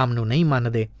ਰਾਮ ਨੂੰ ਨਹੀਂ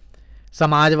ਮੰਨਦੇ।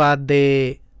 ਸਮਾਜਵਾਦ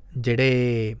ਦੇ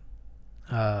ਜਿਹੜੇ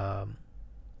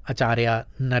ਆਚਾਰਿਆ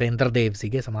ਨਰਿੰਦਰ ਦੇਵ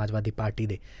ਸੀਗੇ ਸਮਾਜਵਾਦੀ ਪਾਰਟੀ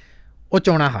ਦੇ, ਉਹ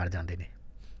ਚੋਣਾਂ ਹਾਰ ਜਾਂਦੇ ਨੇ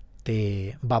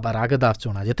ਅਤੇ ਬਾਬਾ ਰਾਘਵ ਦਾਸ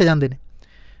ਚੋਣਾਂ ਜਿੱਤ ਜਾਂਦੇ ਨੇ।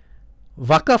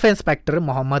 ਵਕਫ ਇੰਸਪੈਕਟਰ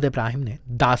ਮੁਹੰਮਦ ਇਬਰਾਹਿਮ ਨੇ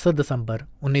 10 ਦਸੰਬਰ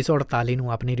 1948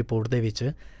 ਨੂੰ ਆਪਣੀ ਰਿਪੋਰਟ ਦੇ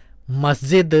ਵਿੱਚ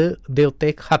ਮਸਜਿਦ ਦੇ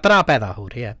ਉੱਤੇ ਖਤਰਾ ਪੈਦਾ ਹੋ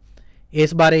ਰਿਹਾ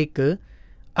ਇਸ ਬਾਰੇ ਇੱਕ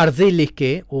अर्जी लिख के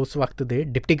उस वक्त के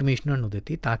डिप्टी कमिश्नर को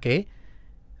दी ताकि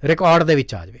रिकॉर्ड दे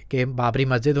विच आ जाए कि बाबरी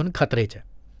मस्जिद हुण खतरे च है।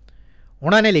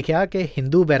 उन्होंने लिखा कि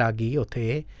हिंदू बैरागी उत्थे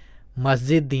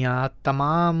मस्जिद दियाँ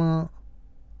तमाम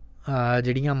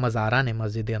जिहड़ियां मज़ारां ने,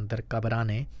 मस्जिद के अंदर कबरां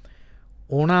ने,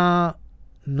 उन्हां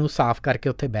नूं साफ करके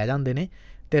उत्थे बह जांदे ने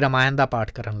ते रामायण का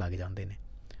पाठ करन लग जांदे ने।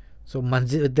 सो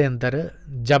मस्जिद के अंदर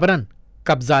जबरन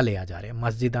कब्जा लिया जा रहा।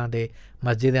 मस्जिद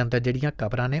के अंदर जिहड़ियां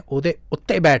कबरां ने उहदे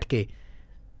उत्ते बैठ के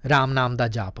राम नाम का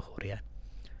जाप हो रहा है।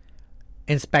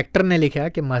 इंस्पैक्टर ने लिखा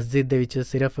कि मस्जिद दे विच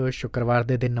सिर्फ शुक्रवार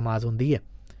के दिन नमाज होंदी है,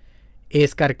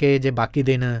 इस करके जे बाकी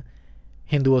दिन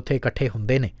हिंदू उत्थे इकट्ठे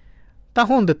हुंदे ने तां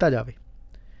होण दिता जावे।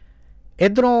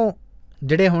 इधरों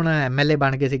जिहड़े हुण MLA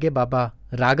बन गए सीगे बाबा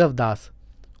राघव दास,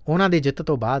 उन्हां दी जिੱਤ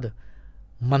तो बाद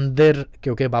मंदिर,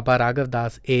 क्योंकि बाबा राघव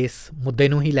दास इस मुद्दे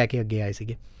नूं ही लैके अगे आए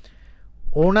सीगे,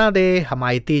 उन्हां दे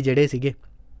हमायती जिहड़े सीगे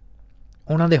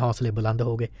उन्हां दे हौसले बुलंद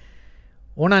हो गए।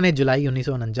 उन्होंने जुलाई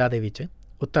 1949 ਦੇ ਵਿੱਚ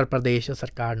उत्तर प्रदेश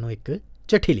सरकार ਨੂੰ ਇੱਕ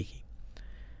चिट्ठी लिखी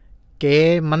कि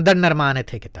मंदिर निर्माण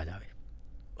ਇੱਥੇ ਕੀਤਾ ਜਾਵੇ।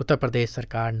 उत्तर प्रदेश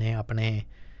सरकार ने अपने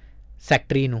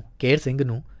सैकटरी ਨੂੰ केर ਸਿੰਘ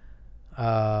ਨੂੰ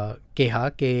ਕਿਹਾ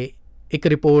कि एक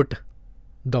रिपोर्ट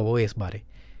दवो इस बारे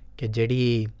कि ਜਿਹੜੀ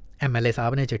MLA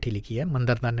ਸਾਹਿਬ ਨੇ चिट्ठी लिखी है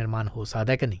मंदिर का निर्माण हो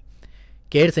सकता है कि नहीं।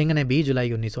 केर ਸਿੰਘ ने 20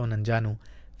 जुलाई 1949 ਨੂੰ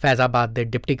फैज़ाबाद के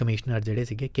डिप्टी कमिश्नर ਜਿਹੜੇ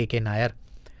ਸੀਗੇ KK नायर,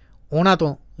 ਉਹਨਾਂ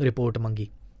ਤੋਂ रिपोर्ट मंगी।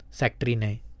 सैकटरी ने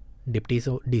डिप्टी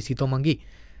DC तो मंगी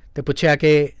तो पूछा कि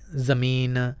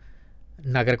जमीन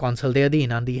नगर कौंसल के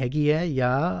अधीन आती हैगी है या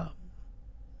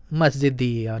मस्जिद की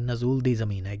या नजूल की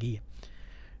जमीन हैगी है।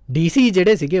 DC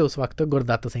जिहड़े सीगे उस वक्त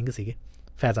गुरदत्त सिंह सीगे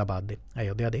फैज़ाबाद के,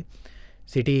 अयोध्या के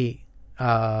सिटी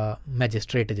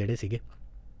मैजिस्ट्रेट जिहड़े सीगे,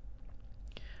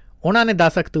 उन्होंने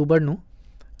 10 अक्तूबर नूं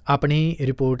अपनी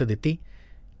रिपोर्ट दी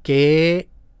कि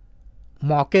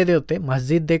मौके के उत्ते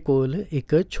मस्जिद के कोल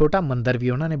एक छोटा मंदिर भी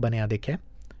उन्होंने बनया देखा।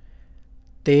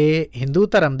 तो हिंदू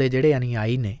धर्म के जोड़े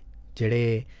अनुयायी ने, जोड़े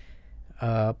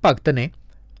भगत ने,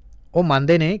 वो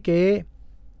मानते हैं कि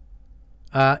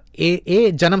ये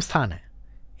जन्म स्थान है,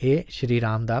 ये श्री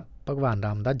राम का, भगवान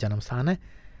राम का जन्म स्थान है।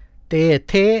 तो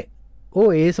इत्थे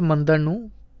वो इस मंदिर नूं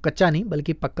कच्चा नहीं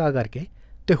बल्कि पक्का करके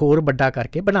तो होर वड्डा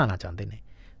करके बनाना चाहते हैं।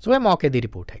 सो ये मौके की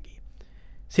रिपोर्ट हैगी।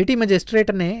 सिटी मैजिस्ट्रेट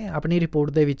ने अपनी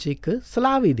रिपोर्ट दे विच एक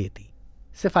सलाह भी देती,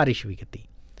 सिफारिश भी की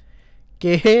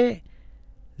कि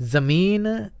ज़मीन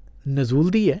नजूल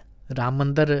दी है, राम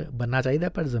मंदिर बनना चाहिए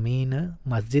पर ज़मीन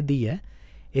मस्जिद दी है,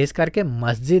 इस करके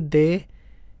मस्जिद के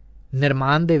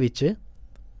निर्माण दे विच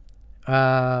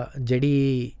जिहड़ी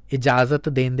इजाज़त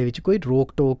देण दे विच कोई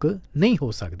रोक टोक नहीं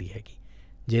हो सकती हैगी।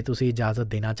 जे तुसीं इजाज़त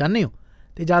देना चाहते हो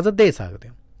तो इजाज़त दे सकते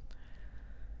हो।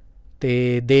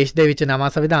 ਤੇ ਦੇਸ਼ ਦੇ ਵਿੱਚ ਨਵਾਂ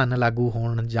ਸੰਵਿਧਾਨ ਲਾਗੂ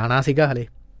ਹੋਣ ਜਾਣਾ ਸੀਗਾ। ਹਲੇ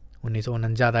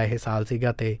 1949 ਦਾ ਇਹ ਸਾਲ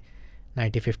ਸੀਗਾ ਤੇ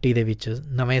 1950 ਦੇ ਵਿੱਚ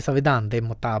ਨਵੇਂ ਸੰਵਿਧਾਨ ਦੇ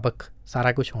ਮੁਤਾਬਕ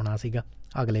ਸਾਰਾ ਕੁਝ ਹੋਣਾ ਸੀਗਾ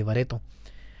ਅਗਲੇ ਵਰ੍ਹੇ ਤੋਂ।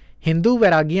 ਹਿੰਦੂ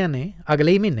ਵੈਰਾਗੀਆਂ ਨੇ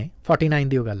ਅਗਲੇ ਹੀ ਮਹੀਨੇ 49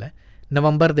 ਦੀ ਉਹ ਗੱਲ ਹੈ,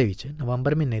 ਨਵੰਬਰ ਦੇ ਵਿੱਚ,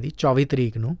 ਨਵੰਬਰ ਮਹੀਨੇ ਦੀ 24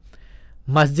 ਤਰੀਕ ਨੂੰ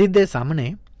ਮਸਜਿਦ ਦੇ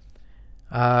ਸਾਹਮਣੇ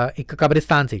ਇੱਕ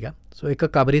ਕਬਰਿਸਤਾਨ ਸੀਗਾ, ਸੋ ਇੱਕ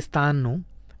ਕਬਰਿਸਤਾਨ ਨੂੰ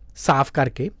ਸਾਫ਼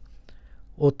ਕਰਕੇ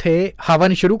ਉੱਥੇ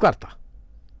ਹਵਨ ਸ਼ੁਰੂ ਕਰਤਾ।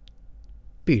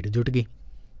 ਭੀੜ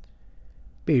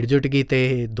ਜੁਟ ਗਈ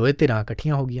ਤੇ ਦੋਵੇਂ ਧਿਰਾਂ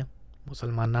ਇਕੱਠੀਆਂ ਹੋ ਗਈਆਂ,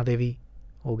 ਮੁਸਲਮਾਨਾਂ ਦੇ ਵੀ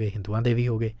ਹੋ ਗਏ, ਹਿੰਦੂਆਂ ਦੇ ਵੀ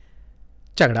ਹੋ ਗਏ।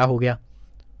 ਝਗੜਾ ਹੋ ਗਿਆ,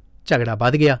 ਝਗੜਾ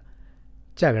ਵੱਧ ਗਿਆ।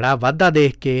 ਝਗੜਾ ਵੱਧਦਾ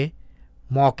ਦੇਖ ਕੇ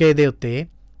ਮੌਕੇ ਦੇ ਉੱਤੇ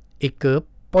ਇੱਕ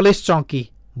ਪੁਲਿਸ ਚੌਂਕੀ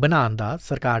ਬਣਾਉਣ ਦਾ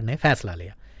ਸਰਕਾਰ ਨੇ ਫੈਸਲਾ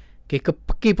ਲਿਆ ਕਿ ਇੱਕ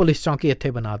ਪੱਕੀ ਪੁਲਿਸ ਚੌਂਕੀ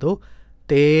ਇੱਥੇ ਬਣਾ ਦਿਓ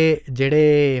ਅਤੇ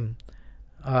ਜਿਹੜੇ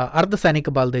ਅਰਧ ਸੈਨਿਕ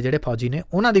ਬਲ ਦੇ ਜਿਹੜੇ ਫੌਜੀ ਨੇ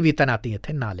ਉਹਨਾਂ ਦੀ ਵੀ ਤੈਨਾਤੀ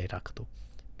ਇੱਥੇ ਨਾਲੇ ਰੱਖ ਦਿਓ,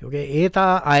 ਕਿਉਂਕਿ ਇਹ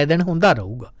ਤਾਂ ਆਏ ਦਿਨ ਹੁੰਦਾ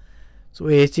ਰਹੂਗਾ। ਸੋ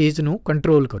ਇਸ ਚੀਜ਼ ਨੂੰ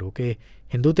ਕੰਟਰੋਲ ਕਰੋ ਕਿ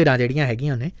ਹਿੰਦੂ ਧਿਰਾਂ ਜਿਹੜੀਆਂ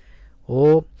ਹੈਗੀਆਂ ਨੇ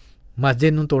ਉਹ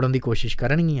ਮਸਜਿਦ ਨੂੰ ਤੋੜਨ ਦੀ ਕੋਸ਼ਿਸ਼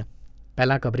ਕਰਨਗੀਆਂ।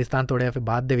 ਪਹਿਲਾਂ ਕਬਰਿਸਤਾਨ ਤੋੜਿਆ, ਫਿਰ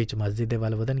ਬਾਅਦ ਦੇ ਵਿੱਚ ਮਸਜਿਦ ਦੇ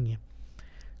ਵੱਲ ਵਧਣਗੀਆਂ।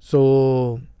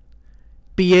 ਸੋ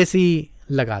PAC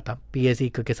ਲਗਾਤਾ। PAC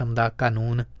ਇੱਕ ਕਿਸਮ ਦਾ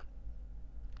ਕਾਨੂੰਨ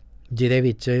ਜਿਹਦੇ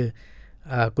ਵਿੱਚ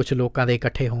ਕੁਛ ਲੋਕਾਂ ਦੇ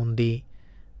ਇਕੱਠੇ ਹੋਣ ਦੀ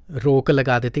ਰੋਕ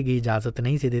ਲਗਾ ਦਿੱਤੀ ਗਈ, ਇਜਾਜ਼ਤ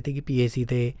ਨਹੀਂ ਸੀ ਦਿੱਤੀ ਗਈ। PAC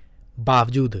ਦੇ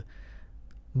ਬਾਵਜੂਦ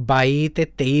 22 ਤੇ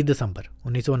 23 ਦਸੰਬਰ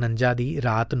 1949 ਦੀ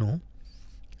ਰਾਤ ਨੂੰ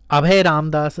ਅਭੈ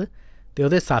ਰਾਮਦਾਸ ਅਤੇ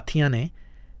ਉਹਦੇ ਸਾਥੀਆਂ ਨੇ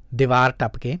ਦੀਵਾਰ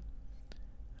ਟੱਪ ਕੇ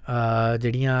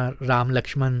ਜਿਹੜੀਆਂ ਰਾਮ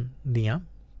ਲਕਸ਼ਮਣ ਦੀਆਂ,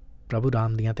 ਪ੍ਰਭੂ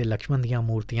ਰਾਮ ਦੀਆਂ ਅਤੇ ਲਕਸ਼ਮਣ ਦੀਆਂ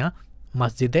ਮੂਰਤੀਆਂ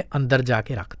ਮਸਜਿਦ ਦੇ ਅੰਦਰ ਜਾ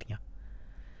ਕੇ ਰੱਖਤੀਆਂ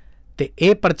ਅਤੇ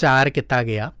ਇਹ ਪ੍ਰਚਾਰ ਕੀਤਾ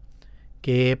ਗਿਆ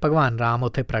ਕਿ ਭਗਵਾਨ ਰਾਮ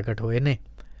ਉੱਥੇ ਪ੍ਰਗਟ ਹੋਏ ਨੇ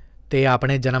ਅਤੇ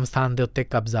ਆਪਣੇ ਜਨਮ ਸਥਾਨ ਦੇ ਉੱਤੇ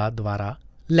ਕਬਜ਼ਾ ਦੁਬਾਰਾ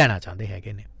ਲੈਣਾ ਚਾਹੁੰਦੇ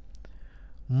ਹੈਗੇ ਨੇ।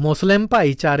 ਮੁਸਲਿਮ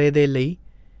ਭਾਈਚਾਰੇ ਦੇ ਲਈ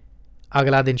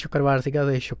ਅਗਲਾ ਦਿਨ ਸ਼ੁੱਕਰਵਾਰ ਸੀਗਾ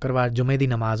ਅਤੇ ਸ਼ੁੱਕਰਵਾਰ ਜੁਮੇ ਦੀ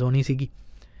ਨਮਾਜ਼ ਹੋਣੀ ਸੀਗੀ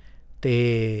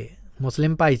ਅਤੇ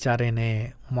ਮੁਸਲਿਮ ਭਾਈਚਾਰੇ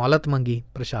ਨੇ ਮੌਲਤ ਮੰਗੀ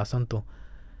ਪ੍ਰਸ਼ਾਸਨ ਤੋਂ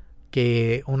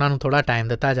ਕਿ ਉਹਨਾਂ ਨੂੰ ਥੋੜ੍ਹਾ ਟਾਈਮ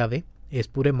ਦਿੱਤਾ ਜਾਵੇ ਇਸ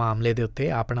ਪੂਰੇ ਮਾਮਲੇ ਦੇ ਉੱਤੇ।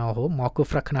 ਆਪਣਾ ਉਹ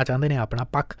ਮੌਕਫ ਰੱਖਣਾ ਚਾਹੁੰਦੇ ਨੇ, ਆਪਣਾ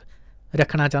ਪੱਖ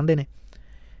ਰੱਖਣਾ ਚਾਹੁੰਦੇ ਨੇ।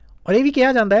 ਔਰ ਇਹ ਵੀ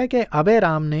ਕਿਹਾ ਜਾਂਦਾ ਹੈ ਕਿ ਅਭੈ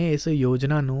ਰਾਮ ਨੇ ਇਸ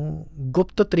ਯੋਜਨਾ ਨੂੰ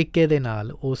ਗੁਪਤ ਤਰੀਕੇ ਦੇ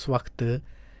ਨਾਲ ਉਸ ਵਕਤ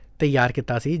ਤਿਆਰ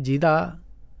ਕੀਤਾ ਸੀ,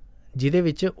 ਜਿਹਦੇ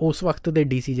ਵਿੱਚ ਉਸ ਵਕਤ ਦੇ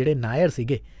DC ਜਿਹੜੇ ਨਾਇਰ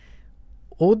ਸੀਗੇ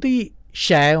ਉਹਦੀ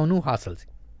ਸ਼ੈ ਉਹਨੂੰ ਹਾਸਲ ਸੀ।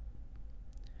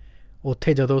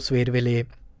 ਉੱਥੇ ਜਦੋਂ ਸਵੇਰ ਵੇਲੇ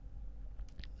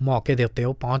ਮੌਕੇ ਦੇ ਉੱਤੇ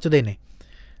ਉਹ ਪਹੁੰਚਦੇ ਨੇ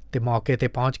ਅਤੇ ਮੌਕੇ 'ਤੇ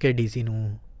ਪਹੁੰਚ ਕੇ DC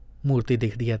ਨੂੰ ਮੂਰਤੀ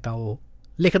ਦਿਖਦੀ ਹੈ ਤਾਂ ਉਹ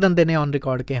ਲਿਖ ਦਿੰਦੇ ਨੇ ਔਨ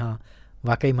ਰਿਕਾਰਡ ਕਿ ਹਾਂ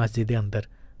ਵਾਕਈ ਮਸਜਿਦ ਦੇ ਅੰਦਰ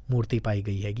ਮੂਰਤੀ ਪਾਈ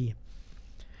ਗਈ ਹੈਗੀ ਹੈ।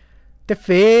 ਅਤੇ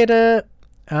ਫਿਰ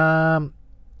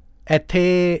ਇੱਥੇ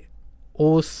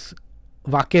ਉਸ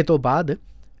ਵਾਕਿਏ ਤੋਂ ਬਾਅਦ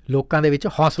ਲੋਕਾਂ ਦੇ ਵਿੱਚ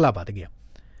ਹੌਸਲਾ ਵੱਧ ਗਿਆ।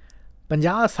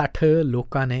 50-60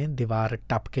 ਲੋਕਾਂ ਨੇ ਦੀਵਾਰ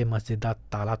ਟੱਪ ਕੇ ਮਸਜਿਦ ਦਾ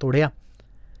ਤਾਲਾ ਤੋੜਿਆ,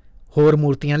 ਹੋਰ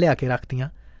ਮੂਰਤੀਆਂ ਲਿਆ ਕੇ ਰੱਖਤੀਆਂ,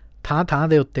 ਥਾਂ ਥਾਂ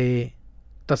ਦੇ ਉੱਤੇ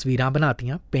ਤਸਵੀਰਾਂ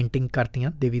ਬਣਾਤੀਆਂ, ਪੇਂਟਿੰਗ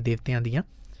ਕਰਤੀਆਂ ਦੇਵੀ ਦੇਵਤਿਆਂ ਦੀਆਂ,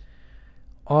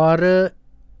 ਔਰ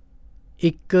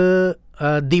ਇੱਕ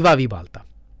ਦੀਵਾ ਵੀ ਬਾਲਤਾ।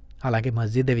 ਹਾਲਾਂਕਿ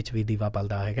ਮਸਜਿਦ ਦੇ ਵਿੱਚ ਵੀ ਦੀਵਾ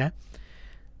ਬਲਦਾ ਹੈਗਾ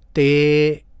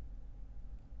ਅਤੇ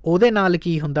ਉਹਦੇ ਨਾਲ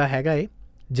ਕੀ ਹੁੰਦਾ ਹੈਗਾ ਏ,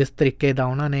 ਜਿਸ ਤਰੀਕੇ ਦਾ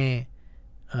ਉਹਨਾਂ ਨੇ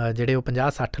ਜਿਹੜੇ ਉਹ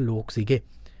 50-60 ਲੋਕ ਸੀਗੇ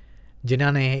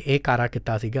ਜਿਨ੍ਹਾਂ ਨੇ ਇਹ ਕਾਰਾ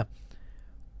ਕੀਤਾ ਸੀਗਾ,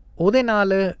 ਉਹਦੇ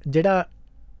ਨਾਲ ਜਿਹੜਾ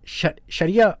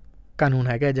ਸ਼ਰੀਆ ਕਾਨੂੰਨ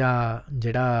ਹੈਗਾ ਜਾਂ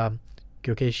ਜਿਹੜਾ,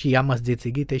 ਕਿਉਂਕਿ ਸ਼ੀਆ ਮਸਜਿਦ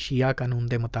ਸੀਗੀ ਅਤੇ ਸ਼ੀਆ ਕਾਨੂੰਨ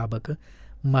ਦੇ ਮੁਤਾਬਕ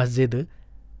ਮਸਜਿਦ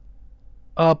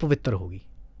ਅਪਵਿੱਤਰ ਹੋ ਗਈ,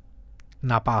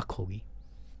 ਨਾਪਾਕ ਹੋ ਗਈ।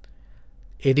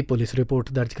 ਇਹਦੀ ਪੁਲਿਸ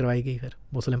ਰਿਪੋਰਟ ਦਰਜ ਕਰਵਾਈ ਗਈ ਫਿਰ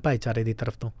ਮੁਸਲਿਮ ਭਾਈਚਾਰੇ ਦੀ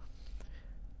ਤਰਫ ਤੋਂ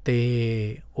ਅਤੇ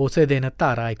ਉਸੇ ਦਿਨ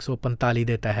ਧਾਰਾ 145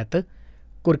 ਦੇ ਤਹਿਤ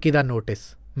ਕੁਰਕੀ ਦਾ ਨੋਟਿਸ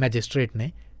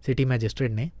ਸਿਟੀ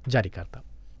ਮੈਜਿਸਟਰੇਟ ਨੇ ਜਾਰੀ ਕਰਤਾ।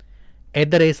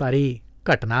 ਇੱਧਰ ਇਹ ਸਾਰੀ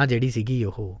ਘਟਨਾ ਜਿਹੜੀ ਸੀਗੀ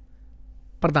ਉਹ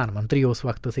ਪ੍ਰਧਾਨ ਮੰਤਰੀ ਉਸ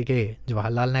ਵਕਤ ਸੀਗੇ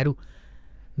ਜਵਾਹਰ ਲਾਲ ਨਹਿਰੂ,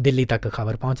 ਦਿੱਲੀ ਤੱਕ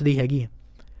ਖਬਰ ਪਹੁੰਚਦੀ ਹੈਗੀ ਹੈ।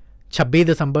 26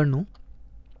 ਦਸੰਬਰ ਨੂੰ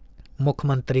ਮੁੱਖ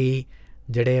ਮੰਤਰੀ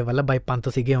ਜਿਹੜੇ ਵੱਲਭ ਭਾਈ ਪੰਤ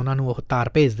ਸੀਗੇ ਉਹਨਾਂ ਨੂੰ ਉਹ ਤਾਰ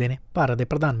ਭੇਜਦੇ ਨੇ ਭਾਰਤ ਦੇ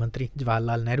ਪ੍ਰਧਾਨ ਮੰਤਰੀ ਜਵਾਹਰ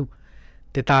ਲਾਲ ਨਹਿਰੂ,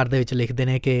 ਅਤੇ ਤਾਰ ਦੇ ਵਿੱਚ ਲਿਖਦੇ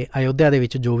ਨੇ ਕਿ ਅਯੋਧਿਆ ਦੇ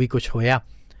ਵਿੱਚ ਜੋ ਵੀ ਕੁਛ ਹੋਇਆ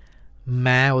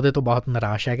ਮੈਂ ਉਹਦੇ ਤੋਂ ਬਹੁਤ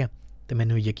ਨਿਰਾਸ਼ ਹੈਗਾ ਅਤੇ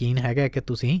ਮੈਨੂੰ ਯਕੀਨ ਹੈਗਾ ਕਿ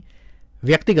ਤੁਸੀਂ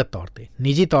ਵਿਅਕਤੀਗਤ ਤੌਰ 'ਤੇ,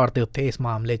 ਨਿੱਜੀ ਤੌਰ 'ਤੇ ਉੱਥੇ ਇਸ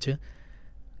ਮਾਮਲੇ 'ਚ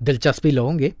ਦਿਲਚਸਪੀ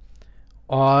ਲਓਗੇ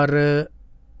ਔਰ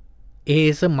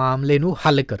ਇਸ ਮਾਮਲੇ ਨੂੰ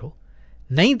ਹੱਲ ਕਰੋ,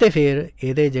 ਨਹੀਂ ਤਾਂ ਫਿਰ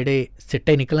ਇਹਦੇ ਜਿਹੜੇ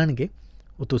ਸਿੱਟੇ ਨਿਕਲਣਗੇ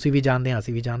ਉਹ ਤੁਸੀਂ ਵੀ ਜਾਣਦੇ,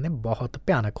 ਅਸੀਂ ਵੀ ਜਾਣਦੇ, ਬਹੁਤ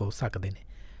ਭਿਆਨਕ ਹੋ ਸਕਦੇ ਨੇ।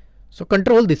 ਸੋ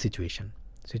ਕੰਟਰੋਲ ਦੀ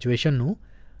ਸਿਚੁਏਸ਼ਨ ਨੂੰ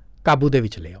ਕਾਬੂ ਦੇ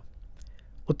ਵਿੱਚ ਲਿਆਓ।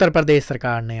 ਉੱਤਰ ਪ੍ਰਦੇਸ਼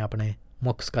ਸਰਕਾਰ ਨੇ ਆਪਣੇ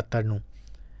ਮੁੱਖ ਸਕੱਤਰ ਨੂੰ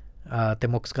ਅਤੇ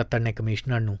ਮੁੱਖ ਸਕੱਤਰ ਨੇ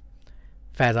ਕਮਿਸ਼ਨਰ ਨੂੰ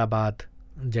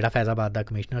ਫੈਜ਼ਾਬਾਦ ਦਾ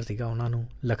ਕਮਿਸ਼ਨਰ ਸੀਗਾ ਉਹਨਾਂ ਨੂੰ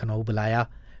ਲਖਨਊ ਬੁਲਾਇਆ,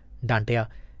 ਡਾਂਟਿਆ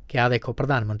ਕਿ ਆਹ ਦੇਖੋ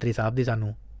ਪ੍ਰਧਾਨ ਮੰਤਰੀ ਸਾਹਿਬ ਦੀ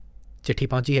ਸਾਨੂੰ ਚਿੱਠੀ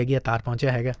ਪਹੁੰਚੀ ਹੈਗੀ ਹੈ, ਤਾਰ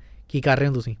ਪਹੁੰਚਿਆ ਹੈਗਾ, ਕੀ ਕਰ ਰਹੇ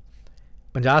ਹੋ ਤੁਸੀਂ?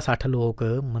 50-60 ਲੋਕ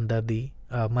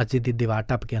ਮਸਜਿਦ ਦੀ ਦੀਵਾਰ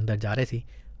ਟੱਪ ਕੇ ਅੰਦਰ ਜਾ ਰਹੇ ਸੀ,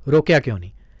 ਰੋਕਿਆ ਕਿਉਂ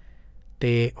ਨਹੀਂ?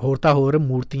 ਅਤੇ ਹੋਰ ਤਾਂ ਹੋਰ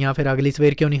ਮੂਰਤੀਆਂ ਫਿਰ ਅਗਲੀ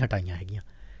ਸਵੇਰ ਕਿਉਂ ਨਹੀਂ ਹਟਾਈਆਂ ਹੈਗੀਆਂ?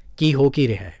 ਕੀ ਹੋ ਕੀ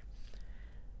ਰਿਹਾ ਹੈ?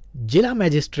 ਜ਼ਿਲ੍ਹਾ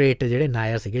ਮੈਜਿਸਟ੍ਰੇਟ ਜਿਹੜੇ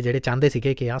ਨਾਇਰ ਸੀਗੇ, ਜਿਹੜੇ ਚਾਹੁੰਦੇ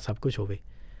ਸੀਗੇ ਕਿ ਆਹ ਸਭ ਕੁਝ ਹੋਵੇ,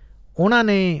 ਉਹਨਾਂ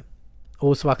ਨੇ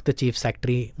ਉਸ ਵਕਤ ਚੀਫ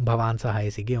ਸੈਕਟਰੀ ਭਵਾਨ ਸਹਾਏ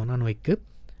ਸੀਗੇ, ਉਹਨਾਂ ਨੂੰ ਇੱਕ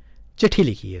ਚਿੱਠੀ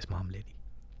ਲਿਖੀ ਇਸ ਮਾਮਲੇ ਦੀ।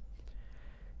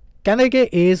 ਕਹਿੰਦੇ ਕਿ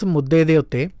ਇਸ ਮੁੱਦੇ ਦੇ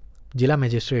ਉੱਤੇ ਜ਼ਿਲ੍ਹਾ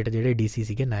ਮੈਜਿਸਟ੍ਰੇਟ ਜਿਹੜੇ DC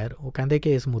ਸੀਗੇ ਨਾਇਰ, ਉਹ ਕਹਿੰਦੇ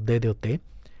ਕਿ ਇਸ ਮੁੱਦੇ ਦੇ ਉੱਤੇ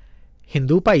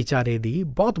ਹਿੰਦੂ ਭਾਈਚਾਰੇ ਦੀ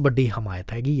ਬਹੁਤ ਵੱਡੀ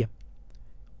ਹਮਾਇਤ ਹੈਗੀ ਆ,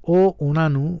 ਉਹ ਉਹਨਾਂ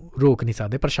ਨੂੰ ਰੋਕ ਨਹੀਂ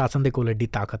ਸਕਦੇ, ਪ੍ਰਸ਼ਾਸਨ ਦੇ ਕੋਲ ਐਡੀ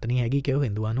ਤਾਕਤ ਨਹੀਂ ਹੈਗੀ ਕਿ ਉਹ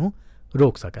ਹਿੰਦੂਆਂ ਨੂੰ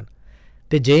ਰੋਕ ਸਕਣ,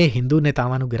 ਅਤੇ ਜੇ ਹਿੰਦੂ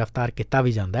ਨੇਤਾਵਾਂ ਨੂੰ ਗ੍ਰਿਫਤਾਰ ਕੀਤਾ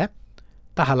ਵੀ ਜਾਂਦਾ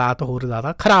ਤਾਂ ਹਾਲਾਤ ਹੋਰ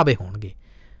ਜ਼ਿਆਦਾ ਖਰਾਬ ਹੋਣਗੇ।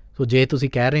 ਸੋ ਜੇ ਤੁਸੀਂ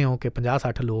ਕਹਿ ਰਹੇ ਹੋ ਕਿ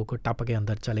 50-60 ਲੋਕ ਟੱਪ ਕੇ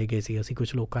ਅੰਦਰ ਚਲੇ ਗਏ ਸੀ, ਅਸੀਂ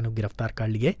ਕੁਛ ਲੋਕਾਂ ਨੂੰ ਗ੍ਰਿਫਤਾਰ ਕਰ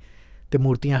ਲਈਏ ਅਤੇ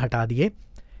ਮੂਰਤੀਆਂ ਹਟਾ ਦਈਏ,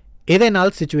 ਇਹਦੇ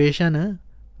ਨਾਲ ਸਿਚੁਏਸ਼ਨ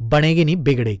ਬਣੇਗੀ ਨਹੀਂ,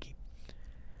 ਵਿਗੜੇਗੀ।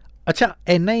 ਅੱਛਾ,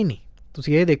 ਇੰਨਾ ਹੀ ਨਹੀਂ,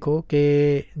 ਤੁਸੀਂ ਇਹ ਦੇਖੋ ਕਿ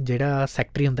ਜਿਹੜਾ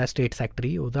ਸੈਕਟਰੀ ਹੁੰਦਾ, ਸਟੇਟ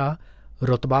ਸੈਕਟਰੀ, ਉਹਦਾ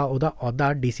ਰੁਤਬਾ, ਉਹਦਾ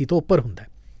ਅਹੁਦਾ DC ਤੋਂ ਉੱਪਰ ਹੁੰਦਾ।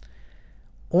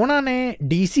 ਉਹਨਾਂ ਨੇ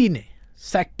DC ਨੇ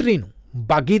ਸੈਕਟਰੀ ਨੂੰ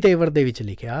ਬਾਗੀ ਤੇਵਰ ਦੇ ਵਿੱਚ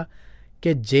ਲਿਖਿਆ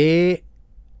ਕਿ ਜੇ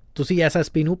ਤੁਸੀਂ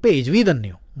SSP ਨੂੰ ਭੇਜ ਵੀ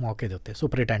ਦਿੰਦੇ ਹੋ ਮੌਕੇ ਦੇ ਉੱਤੇ,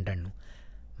 ਸੁਪਰਿਟੈਂਡੈਂਟ ਨੂੰ,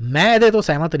 ਮੈਂ ਇਹਦੇ ਤੋਂ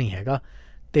ਸਹਿਮਤ ਨਹੀਂ ਹੈਗਾ,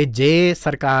 ਅਤੇ ਜੇ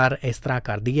ਸਰਕਾਰ ਇਸ ਤਰ੍ਹਾਂ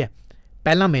ਕਰਦੀ ਹੈ,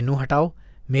 ਪਹਿਲਾਂ ਮੈਨੂੰ ਹਟਾਓ,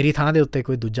 ਮੇਰੀ ਥਾਂ ਦੇ ਉੱਤੇ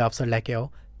ਕੋਈ ਦੂਜਾ ਅਫਸਰ ਲੈ ਕੇ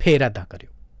ਆਓ, ਫਿਰ ਇੱਦਾਂ ਕਰਿਓ।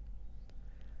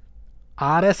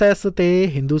 RSS ਅਤੇ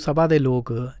ਹਿੰਦੂ ਸਭਾ ਦੇ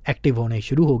ਲੋਕ ਐਕਟਿਵ ਹੋਣੇ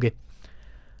ਸ਼ੁਰੂ ਹੋ ਗਏ।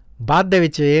 ਬਾਅਦ ਦੇ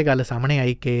ਵਿੱਚ ਇਹ ਗੱਲ ਸਾਹਮਣੇ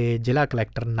ਆਈ ਕਿ ਜ਼ਿਲ੍ਹਾ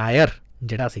ਕਲੈਕਟਰ ਨਾਇਰ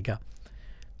ਜਿਹੜਾ ਸੀਗਾ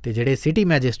ਅਤੇ ਜਿਹੜੇ ਸਿਟੀ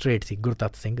ਮੈਜਿਸਟ੍ਰੇਟ ਸੀ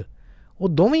ਗੁਰਤੱਤ ਸਿੰਘ, ਉਹ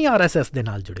ਦੋਵੇਂ RSS ਦੇ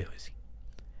ਨਾਲ ਜੁੜੇ ਹੋਏ ਸੀ।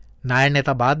 ਨਾਇਰ ਨੇ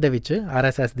ਤਾਂ ਬਾਅਦ ਦੇ ਵਿੱਚ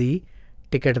RSS ਦੀ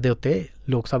ਟਿਕਟ ਦੇ ਉੱਤੇ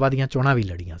ਲੋਕ ਸਭਾ ਦੀਆਂ ਚੋਣਾਂ ਵੀ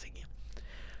ਲੜੀਆਂ ਸੀਗੀਆਂ।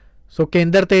 ਸੋ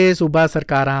ਕੇਂਦਰ ਅਤੇ ਸੂਬਾ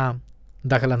ਸਰਕਾਰਾਂ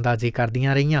ਦਖਲਅੰਦਾਜ਼ੀ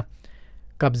ਕਰਦੀਆਂ ਰਹੀਆਂ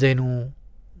ਕਬਜ਼ੇ ਨੂੰ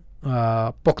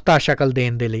ਪੁਖਤਾ ਸ਼ਕਲ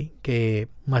ਦੇਣ ਦੇ ਲਈ ਕਿ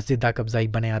ਮਸਜਿਦ ਦਾ ਕਬਜ਼ਾ ਹੀ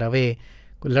ਬਣਿਆ ਰਹੇ,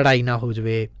 ਕੋਈ ਲੜਾਈ ਨਾ ਹੋ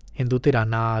ਜਾਵੇ, ਹਿੰਦੂ ਧਿਰਾਂ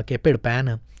ਨਾ ਆ ਕੇ ਭਿੜ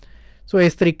ਪੈਣ। ਸੋ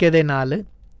ਇਸ ਤਰੀਕੇ ਦੇ ਨਾਲ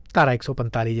ਧਾਰਾ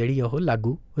 145 ਜਿਹੜੀ ਉਹ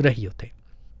ਲਾਗੂ ਰਹੀ ਉੱਥੇ।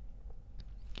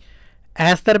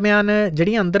 ਇਸ ਦਰਮਿਆਨ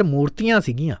ਜਿਹੜੀਆਂ ਅੰਦਰ ਮੂਰਤੀਆਂ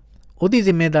ਸੀਗੀਆਂ, ਉਹਦੀ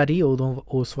ਜ਼ਿੰਮੇਦਾਰੀ ਉਦੋਂ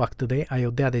ਉਸ ਵਕਤ ਦੇ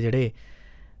ਅਯੋਧਿਆ ਦੇ ਜਿਹੜੇ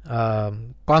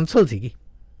ਕੌਂਸਲ ਸੀਗੀ,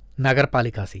 ਨਗਰ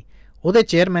ਪਾਲਿਕਾ ਸੀ, ਉਹਦੇ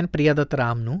ਚੇਅਰਮੈਨ ਪ੍ਰਿਆਦਤ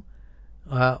ਰਾਮ ਨੂੰ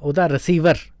ਉਹਦਾ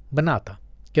ਰਿਸੀਵਰ ਬਣਾ ਤਾ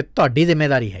ਕਿ ਤੁਹਾਡੀ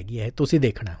ਜ਼ਿੰਮੇਦਾਰੀ ਹੈਗੀ ਹੈ, ਤੁਸੀਂ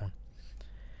ਦੇਖਣਾ। ਹੁਣ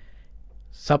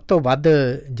ਸਭ ਤੋਂ ਵੱਧ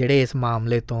ਜਿਹੜੇ ਇਸ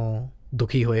ਮਾਮਲੇ ਤੋਂ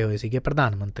ਦੁਖੀ ਹੋਏ ਸੀਗੇ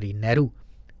ਪ੍ਰਧਾਨ ਮੰਤਰੀ ਨਹਿਰੂ,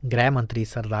 ਗ੍ਰਹਿ ਮੰਤਰੀ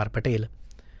ਸਰਦਾਰ ਪਟੇਲ।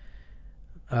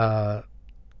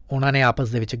 ਉਹਨਾਂ ਨੇ ਆਪਸ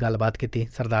ਦੇ ਵਿੱਚ ਗੱਲਬਾਤ ਕੀਤੀ।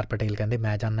 ਸਰਦਾਰ ਪਟੇਲ ਕਹਿੰਦੇ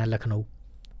ਮੈਂ ਜਾਣਾ ਲਖਨਊ,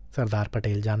 ਸਰਦਾਰ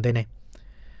ਪਟੇਲ ਜਾਂਦੇ ਨੇ।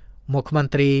 ਮੁੱਖ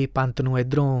ਮੰਤਰੀ ਪੰਤ ਨੂੰ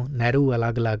ਇੱਧਰੋਂ ਨਹਿਰੂ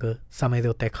ਅਲੱਗ-ਅਲੱਗ ਸਮੇਂ ਦੇ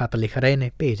ਉੱਤੇ ਖੱਤ ਲਿਖ ਰਹੇ ਨੇ,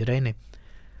 ਭੇਜ ਰਹੇ ਨੇ,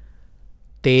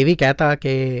 ਅਤੇ ਇਹ ਵੀ ਕਹਿਤਾ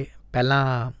ਕਿ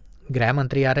ਪਹਿਲਾਂ ਗ੍ਰਹਿ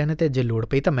ਮੰਤਰੀ ਆ ਰਹੇ ਨੇ ਅਤੇ ਜੇ ਲੋੜ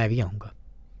ਪਈ ਤਾਂ ਮੈਂ ਵੀ ਆਊਂਗਾ।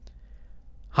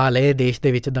 ਹਾਲੇ ਦੇਸ਼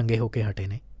ਦੇ ਵਿੱਚ ਦੰਗੇ ਹੋ ਕੇ ਹਟੇ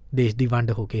ਨੇ, ਦੇਸ਼ ਦੀ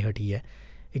ਵੰਡ ਹੋ ਕੇ ਹਟੀ ਹੈ,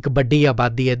 ਇੱਕ ਵੱਡੀ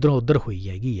ਆਬਾਦੀ ਇੱਧਰੋਂ ਉੱਧਰ ਹੋਈ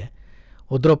ਹੈਗੀ ਹੈ,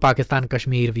 ਉੱਧਰੋਂ ਪਾਕਿਸਤਾਨ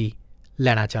ਕਸ਼ਮੀਰ ਵੀ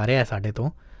ਲੈਣਾ ਚਾਹ ਰਿਹਾ ਸਾਡੇ ਤੋਂ।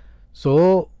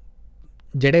 ਸੋ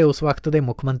ਜਿਹੜੇ ਉਸ ਵਕਤ ਦੇ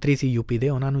ਮੁੱਖ ਮੰਤਰੀ ਸੀ UP ਦੇ,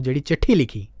 ਉਹਨਾਂ ਨੂੰ ਜਿਹੜੀ ਚਿੱਠੀ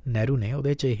ਲਿਖੀ ਨਹਿਰੂ ਨੇ,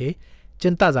 ਉਹਦੇ 'ਚ ਇਹ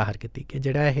ਚਿੰਤਾ ਜ਼ਾਹਰ ਕੀਤੀ ਕਿ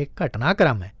ਜਿਹੜਾ ਇਹ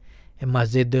ਘਟਨਾਕ੍ਰਮ ਹੈ, ਇਹ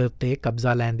ਮਸਜਿਦ ਦੇ ਉੱਤੇ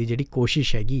ਕਬਜ਼ਾ ਲੈਣ ਦੀ ਜਿਹੜੀ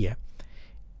ਕੋਸ਼ਿਸ਼ ਹੈਗੀ ਹੈ,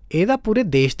 ਇਹਦਾ ਪੂਰੇ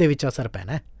ਦੇਸ਼ ਦੇ ਵਿੱਚ ਅਸਰ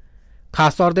ਪੈਣਾ,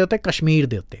 ਖਾਸ ਤੌਰ ਦੇ ਉੱਤੇ ਕਸ਼ਮੀਰ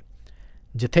ਦੇ ਉੱਤੇ,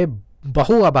 ਜਿੱਥੇ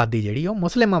ਬਹੁ ਆਬਾਦੀ ਜਿਹੜੀ ਉਹ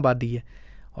ਮੁਸਲਿਮ ਆਬਾਦੀ ਹੈ,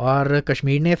 ਔਰ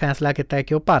ਕਸ਼ਮੀਰ ਨੇ ਫੈਸਲਾ ਕੀਤਾ ਹੈ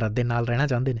ਕਿ ਉਹ ਭਾਰਤ ਦੇ ਨਾਲ ਰਹਿਣਾ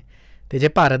ਚਾਹੁੰਦੇ ਨੇ, ਅਤੇ ਜੇ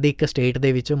ਭਾਰਤ ਦੀ ਇੱਕ ਸਟੇਟ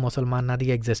ਦੇ ਵਿੱਚ ਮੁਸਲਮਾਨਾਂ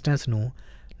ਦੀ ਐਗਜ਼ਿਸਟੈਂਸ ਨੂੰ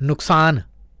ਨੁਕਸਾਨ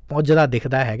ਪਹੁੰਚਦਾ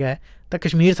ਦਿਖਦਾ ਹੈਗਾ ਤਾਂ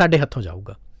ਕਸ਼ਮੀਰ ਸਾਡੇ ਹੱਥੋਂ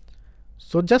ਜਾਊਗਾ।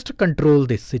 So just control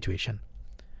this situation.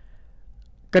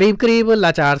 ਕਰੀਬ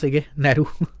ਲਾਚਾਰ ਸੀਗੇ ਨਹਿਰੂ।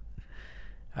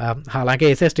 ਹਾਲਾਂਕਿ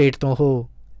ਇਸੇ ਸਟੇਟ ਤੋਂ ਉਹ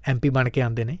MP ਬਣ ਕੇ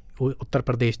ਆਉਂਦੇ ਨੇ, ਉਹ ਉੱਤਰ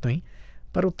ਪ੍ਰਦੇਸ਼ ਤੋਂ ਹੀ,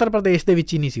 ਪਰ ਉੱਤਰ ਪ੍ਰਦੇਸ਼ ਦੇ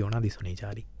ਵਿੱਚ ਹੀ ਨਹੀਂ ਸੀ ਉਹਨਾਂ ਦੀ ਸੁਣੀ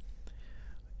ਜਾ ਰਹੀ।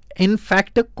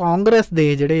 ਇਨਫੈਕਟ ਕਾਂਗਰਸ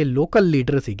ਦੇ ਜਿਹੜੇ ਲੋਕਲ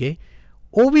ਲੀਡਰ ਸੀਗੇ,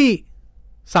 ਉਹ ਵੀ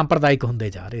ਸੰਪਰਦਾਇਕ ਹੁੰਦੇ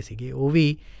ਜਾ ਰਹੇ ਸੀਗੇ, ਉਹ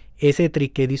ਵੀ ਇਸੇ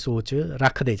ਤਰੀਕੇ ਦੀ ਸੋਚ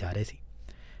ਰੱਖਦੇ ਜਾ ਰਹੇ ਸੀ।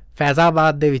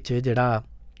 ਫੈਜ਼ਾਬਾਦ ਦੇ ਵਿੱਚ ਜਿਹੜਾ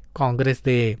ਕਾਂਗਰਸ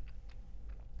ਦੇ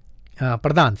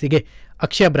ਪ੍ਰਧਾਨ ਸੀਗੇ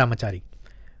ਅਕਸ਼ੈ ਬ੍ਰਹਮਚਾਰੀ,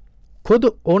 ਖੁਦ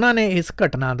ਉਹਨਾਂ ਨੇ ਇਸ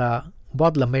ਘਟਨਾ ਦਾ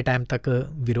ਬਹੁਤ ਲੰਬੇ ਟਾਈਮ ਤੱਕ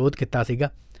ਵਿਰੋਧ ਕੀਤਾ ਸੀਗਾ,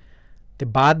 ਅਤੇ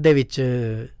ਬਾਅਦ ਦੇ ਵਿੱਚ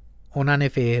ਉਹਨਾਂ ਨੇ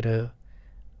ਫਿਰ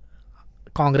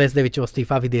ਕਾਂਗਰਸ ਦੇ ਵਿੱਚੋਂ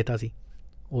ਅਸਤੀਫਾ ਵੀ ਦੇਤਾ ਸੀ।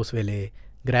 ਉਸ ਵੇਲੇ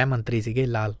ਗ੍ਰਹਿ ਮੰਤਰੀ ਸੀਗੇ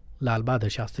ਲਾਲ ਬਹਾਦਰ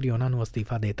ਸ਼ਾਸਤਰੀ, ਉਹਨਾਂ ਨੂੰ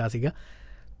ਅਸਤੀਫਾ ਦੇਤਾ ਸੀਗਾ,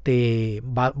 ਅਤੇ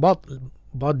ਬਹੁਤ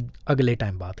ਅਗਲੇ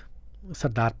ਟਾਈਮ ਬਾਅਦ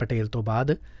ਸਰਦਾਰ ਪਟੇਲ ਤੋਂ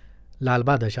ਬਾਅਦ ਲਾਲ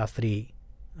ਬਹਾਦਰ ਸ਼ਾਸਤਰੀ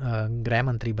ਗ੍ਰਹਿ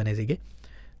ਮੰਤਰੀ ਬਣੇ ਸੀਗੇ,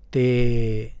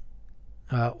 ਅਤੇ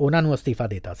ਉਹਨਾਂ ਨੂੰ ਅਸਤੀਫਾ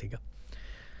ਦੇਤਾ ਸੀਗਾ।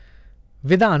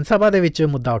 ਵਿਧਾਨ ਸਭਾ ਦੇ ਵਿੱਚ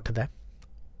ਮੁੱਦਾ ਉੱਠਦਾ,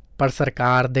 ਪਰ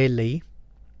ਸਰਕਾਰ ਦੇ ਲਈ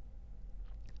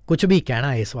ਕੁਝ ਵੀ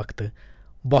ਕਹਿਣਾ ਇਸ ਵਕਤ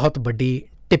ਬਹੁਤ ਵੱਡੀ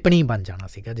ਟਿੱਪਣੀ ਬਣ ਜਾਣਾ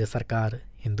ਸੀਗਾ ਜੇ ਸਰਕਾਰ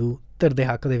ਹਿੰਦੂ ਧਿਰ ਦੇ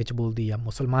ਹੱਕ ਦੇ ਵਿੱਚ ਬੋਲਦੀ ਜਾਂ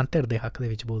ਮੁਸਲਮਾਨ ਧਿਰ ਦੇ ਹੱਕ ਦੇ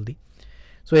ਵਿੱਚ ਬੋਲਦੀ।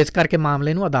 ਸੋ ਇਸ ਕਰਕੇ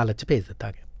ਮਾਮਲੇ ਨੂੰ ਅਦਾਲਤ 'ਚ ਭੇਜ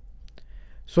ਦਿੱਤਾ ਗਿਆ।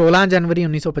 16 ਜਨਵਰੀ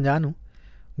 1950 ਨੂੰ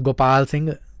ਗੋਪਾਲ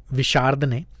ਸਿੰਘ ਵਿਸ਼ਾਰਦ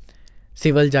ਨੇ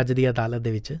ਸਿਵਲ ਜੱਜ ਦੀ ਅਦਾਲਤ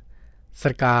ਦੇ ਵਿੱਚ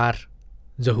ਸਰਕਾਰ,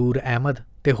 ਜ਼ਹੂਰ ਅਹਿਮਦ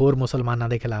ਅਤੇ ਹੋਰ ਮੁਸਲਮਾਨਾਂ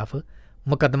ਦੇ ਖਿਲਾਫ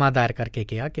ਮੁਕੱਦਮਾ ਦਾਇਰ ਕਰਕੇ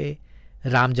ਕਿਹਾ ਕਿ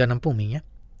ਰਾਮ ਜਨਮ ਭੂਮੀ ਹੈ,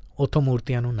 ਉੱਥੋਂ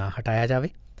ਮੂਰਤੀਆਂ ਨੂੰ ਨਾ ਹਟਾਇਆ ਜਾਵੇ,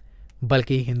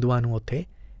 ਬਲਕਿ ਹਿੰਦੂਆਂ ਨੂੰ ਉੱਥੇ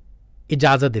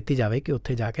ਇਜਾਜ਼ਤ ਦਿੱਤੀ ਜਾਵੇ ਕਿ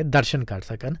ਉੱਥੇ ਜਾ ਕੇ ਦਰਸ਼ਨ ਕਰ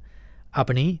ਸਕਣ,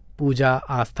 ਆਪਣੀ ਪੂਜਾ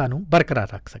ਆਸਥਾ ਨੂੰ ਬਰਕਰਾਰ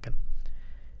ਰੱਖ ਸਕਣ।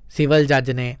 ਸਿਵਲ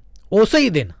ਜੱਜ ਨੇ ਉਸੇ ਹੀ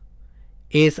ਦਿਨ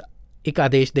ਇਸ ਇੱਕ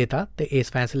ਆਦੇਸ਼ ਦਿੱਤਾ ਅਤੇ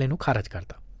ਇਸ ਫੈਸਲੇ ਨੂੰ ਖਾਰਜ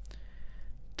ਕਰਤਾ।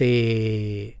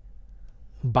 ਅਤੇ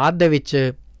ਬਾਅਦ ਦੇ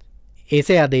ਵਿੱਚ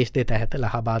ਇਸੇ ਆਦੇਸ਼ ਦੇ ਤਹਿਤ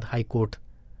ਇਲਾਹਾਬਾਦ ਹਾਈ ਕੋਰਟ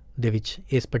ਦੇ ਵਿੱਚ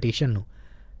ਇਸ ਪਟੀਸ਼ਨ ਨੂੰ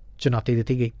ਚੁਣੌਤੀ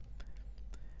ਦਿੱਤੀ ਗਈ,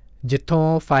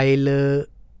 ਜਿੱਥੋਂ ਫਾਈਲ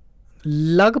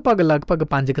ਲਗਭਗ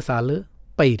 5 ਕੁ ਸਾਲ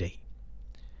ਪਈ ਰਹੀ।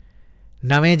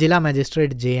 ਨਵੇਂ ਜ਼ਿਲ੍ਹਾ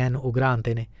ਮੈਜਿਸਟਰੇਟ JN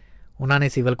ਉਗਰਾਂਤੇ ਨੇ, ਉਹਨਾਂ ਨੇ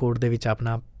ਸਿਵਲ ਕੋਰਟ ਦੇ ਵਿੱਚ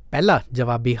ਆਪਣਾ ਪਹਿਲਾ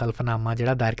ਜਵਾਬੀ ਹਲਫਨਾਮਾ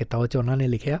ਜਿਹੜਾ ਦਾਇਰ ਕੀਤਾ, ਉਹ 'ਚ ਉਹਨਾਂ ਨੇ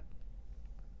ਲਿਖਿਆ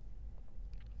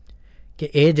ਕਿ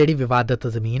ਇਹ ਜਿਹੜੀ ਵਿਵਾਦਤ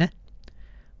ਜ਼ਮੀਨ ਹੈ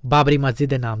ਬਾਬਰੀ ਮਸਜਿਦ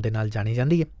ਦੇ ਨਾਮ ਦੇ ਨਾਲ ਜਾਣੀ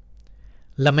ਜਾਂਦੀ ਹੈ।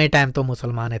 ਲੰਮੇ ਟਾਈਮ ਤੋਂ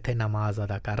ਮੁਸਲਮਾਨ ਇੱਥੇ ਨਮਾਜ਼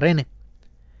ਅਦਾ ਕਰ ਰਹੇ ਨੇ।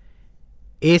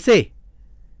 ਇਸੇ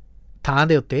ਥਾਂ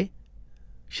ਦੇ ਉੱਤੇ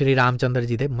ਸ਼੍ਰੀ ਰਾਮ ਚੰਦਰ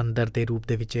ਜੀ ਦੇ ਮੰਦਰ ਦੇ ਰੂਪ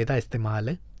ਦੇ ਵਿੱਚ ਇਹਦਾ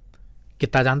ਇਸਤੇਮਾਲ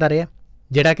ਕੀਤਾ ਜਾਂਦਾ ਰਿਹਾ,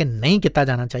 ਜਿਹੜਾ ਕਿ ਨਹੀਂ ਕੀਤਾ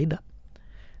ਜਾਣਾ ਚਾਹੀਦਾ।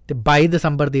 ਅਤੇ 22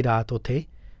 ਦਸੰਬਰ ਦੀ ਰਾਤ ਉੱਥੇ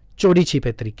ਚੋਰੀ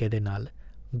ਛਿਪੇ ਤਰੀਕੇ ਦੇ ਨਾਲ,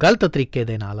 ਗਲਤ ਤਰੀਕੇ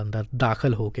ਦੇ ਨਾਲ ਅੰਦਰ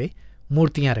ਦਾਖਲ ਹੋ ਕੇ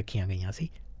ਮੂਰਤੀਆਂ ਰੱਖੀਆਂ ਗਈਆਂ ਸੀ,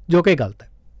 ਜੋ ਕਿ ਗਲਤ ਹੈ।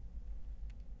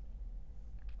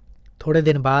 ਥੋੜ੍ਹੇ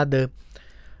ਦਿਨ ਬਾਅਦ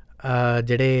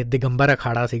ਜਿਹੜੇ ਦਿਗੰਬਰ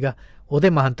ਅਖਾੜਾ ਸੀਗਾ, ਉਹਦੇ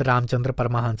ਮਹੰਤ ਰਾਮਚੰਦਰ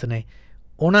ਪਰਮਾਹੰਸ ਨੇ,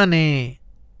 ਉਹਨਾਂ ਨੇ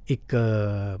ਇੱਕ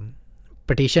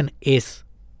ਪਟੀਸ਼ਨ ਇਸ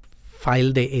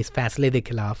ਫਾਈਲ ਦੇ, ਇਸ ਫੈਸਲੇ ਦੇ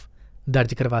ਖਿਲਾਫ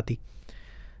ਦਰਜ ਕਰਵਾਤੀ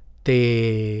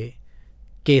ਅਤੇ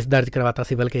ਕੇਸ ਦਰਜ ਕਰਵਾਤਾ,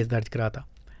 ਸਿਵਲ ਕੇਸ ਦਰਜ ਕਰਵਾਤਾ।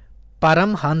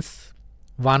 Paramhans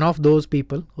one of those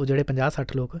people, ਉਹ ਜਿਹੜੇ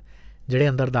 50-60 ਲੋਕ ਜਿਹੜੇ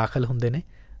ਅੰਦਰ ਦਾਖਲ ਹੁੰਦੇ ਨੇ,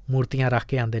 ਮੂਰਤੀਆਂ ਰੱਖ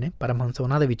ਕੇ ਆਉਂਦੇ ਨੇ, ਪਰਮਹੰਸ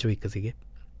ਉਹਨਾਂ ਦੇ ਵਿੱਚੋਂ ਇੱਕ ਸੀਗੇ।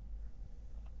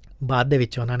 ਬਾਅਦ ਦੇ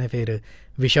ਵਿੱਚ ਉਹਨਾਂ ਨੇ ਫਿਰ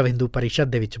ਵਿਸ਼ਵ ਹਿੰਦੂ ਪਰਿਸ਼ਦ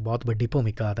ਦੇ ਵਿੱਚ ਬਹੁਤ ਵੱਡੀ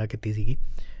ਭੂਮਿਕਾ ਅਦਾ ਕੀਤੀ ਸੀਗੀ।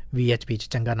 VHP 'ਚ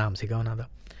ਚੰਗਾ ਨਾਮ ਸੀਗਾ ਉਹਨਾਂ ਦਾ।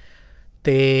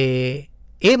 ਅਤੇ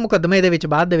ਇਹ ਮੁਕੱਦਮੇ ਦੇ ਵਿੱਚ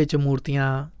ਬਾਅਦ ਦੇ ਵਿੱਚ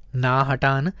ਮੂਰਤੀਆਂ ਨਾ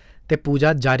ਹਟਾਉਣ ਅਤੇ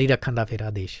ਪੂਜਾ ਜਾਰੀ ਰੱਖਣ ਦਾ ਫਿਰ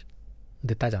ਆਦੇਸ਼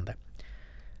ਦਿੱਤਾ ਜਾਂਦਾ।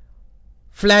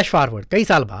 ਫਲੈਸ਼ ਫਾਰਵਰਡ ਕਈ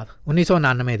ਸਾਲ ਬਾਅਦ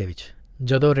 1999 ਦੇ ਵਿੱਚ,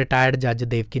 ਜਦੋਂ ਰਿਟਾਇਰਡ ਜੱਜ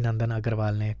ਦੇਵਕੀ ਨੰਦਨ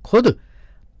ਅਗਰਵਾਲ ਨੇ ਖੁਦ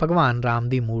ਭਗਵਾਨ ਰਾਮ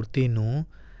ਦੀ ਮੂਰਤੀ ਨੂੰ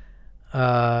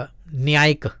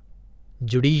ਨਿਆਇਕ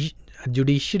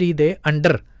ਜੁਡੀਸ਼ਰੀ ਦੇ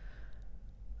ਅੰਡਰ,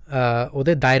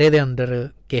 ਉਹਦੇ ਦਾਇਰੇ ਦੇ ਅੰਦਰ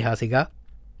ਕਿਹਾ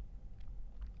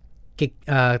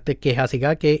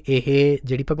ਸੀਗਾ ਕਿ ਇਹ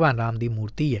ਜਿਹੜੀ ਭਗਵਾਨ ਰਾਮ ਦੀ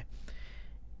ਮੂਰਤੀ ਹੈ,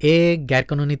 ਇਹ ਗੈਰ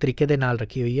ਕਾਨੂੰਨੀ ਤਰੀਕੇ ਦੇ ਨਾਲ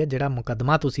ਰੱਖੀ ਹੋਈ ਹੈ, ਜਿਹੜਾ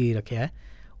ਮੁਕੱਦਮਾ ਤੁਸੀਂ ਰੱਖਿਆ ਹੈ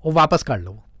ਉਹ ਵਾਪਸ ਕਰ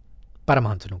ਲਓ।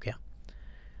 ਪਰਮਹੰਸ ਨੂੰ ਕਿਹਾ।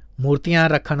 ਮੂਰਤੀਆਂ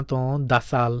ਰੱਖਣ ਤੋਂ 10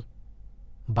 ਸਾਲ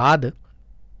ਬਾਅਦ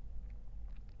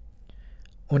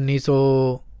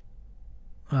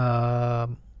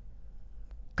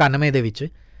 1991 ਦੇ ਵਿੱਚ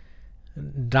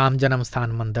ਰਾਮ ਜਨਮ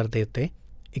ਸਥਾਨ ਮੰਦਰ ਦੇ ਉੱਤੇ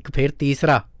ਇੱਕ ਫਿਰ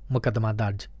ਤੀਸਰਾ ਮੁਕੱਦਮਾ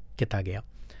ਦਰਜ ਕੀਤਾ ਗਿਆ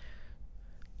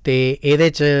ਅਤੇ ਇਹਦੇ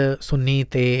 'ਚ ਸੁੰਨੀ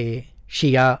ਅਤੇ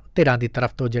ਸ਼ੀਆ ਧਿਰਾਂ ਦੀ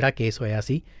ਤਰਫ ਤੋਂ ਜਿਹੜਾ ਕੇਸ ਹੋਇਆ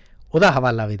ਸੀ, ਉਹਦਾ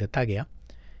ਹਵਾਲਾ ਵੀ ਦਿੱਤਾ ਗਿਆ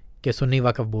ਕਿ ਸੁੰਨੀ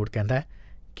ਵਕਫ ਬੋਰਡ ਕਹਿੰਦਾ ਹੈ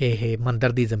ਕਿ ਇਹ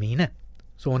ਮੰਦਰ ਦੀ ਜ਼ਮੀਨ ਹੈ,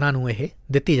 ਸੋ ਉਹਨਾਂ ਨੂੰ ਇਹ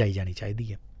ਦਿੱਤੀ ਜਾਣੀ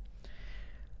ਚਾਹੀਦੀ ਹੈ।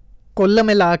 ਕੁੱਲ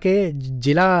ਮਿਲਾ ਕੇ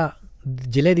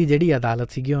ਜ਼ਿਲ੍ਹੇ ਦੀ ਜਿਹੜੀ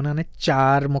ਅਦਾਲਤ ਸੀਗੀ, ਉਹਨਾਂ ਨੇ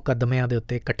 4 ਮੁਕੱਦਮਿਆਂ ਦੇ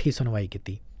ਉੱਤੇ ਇਕੱਠੀ ਸੁਣਵਾਈ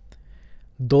ਕੀਤੀ।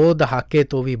 2 ਦਹਾਕੇ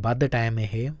ਤੋਂ ਵੀ ਵੱਧ ਟਾਈਮ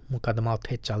ਇਹ ਮੁਕੱਦਮਾ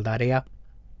ਉੱਥੇ ਚੱਲਦਾ ਰਿਹਾ।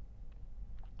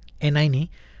 ਇੰਨਾ ਹੀ ਨਹੀਂ,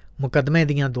 ਮੁਕੱਦਮੇ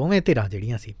ਦੀਆਂ ਦੋਵੇਂ ਧਿਰਾਂ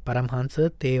ਜਿਹੜੀਆਂ ਸੀ, ਪਰਮਹੰਸ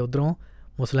ਅਤੇ ਉੱਧਰੋਂ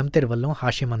ਮੁਸਲਿਮ ਧਿਰ ਵੱਲੋਂ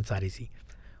ਹਾਸ਼ਿਮ ਅੰਸਾਰੀ ਸੀ,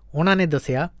 ਉਹਨਾਂ ਨੇ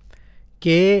ਦੱਸਿਆ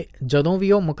ਕਿ ਜਦੋਂ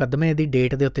ਵੀ ਉਹ ਮੁਕੱਦਮੇ ਦੀ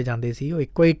ਡੇਟ ਦੇ ਉੱਤੇ ਜਾਂਦੇ ਸੀ, ਉਹ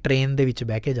ਇੱਕੋ ਹੀ ਟ੍ਰੇਨ ਦੇ ਵਿੱਚ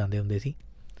ਬਹਿ ਕੇ ਜਾਂਦੇ ਹੁੰਦੇ ਸੀ।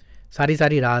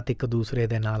 ਸਾਰੀ ਰਾਤ ਇੱਕ ਦੂਸਰੇ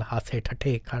ਦੇ ਨਾਲ ਹਾਸੇ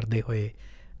ਠੱਠੇ ਕਰਦੇ ਹੋਏ,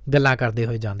 ਗੱਲਾਂ ਕਰਦੇ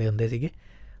ਹੋਏ ਜਾਂਦੇ ਹੁੰਦੇ ਸੀਗੇ।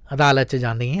 ਅਦਾਲਤ 'ਚ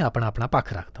ਜਾਂਦੇ ਹੀ ਆਪਣਾ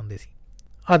ਪੱਖ ਰੱਖ ਦਿੰਦੇ ਸੀ।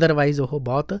 ਅਦਰਵਾਈਜ਼ ਉਹ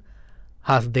ਬਹੁਤ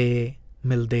ਹੱਸਦੇ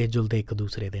ਮਿਲਦੇ ਜੁਲਦੇ ਇੱਕ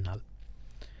ਦੂਸਰੇ ਦੇ ਨਾਲ।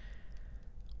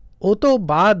 ਉਹ ਤੋਂ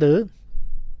ਬਾਅਦ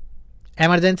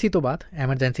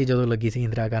ਐਮਰਜੈਂਸੀ ਜਦੋਂ ਲੱਗੀ ਸੀ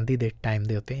ਇੰਦਰਾ ਗਾਂਧੀ ਦੇ ਟਾਈਮ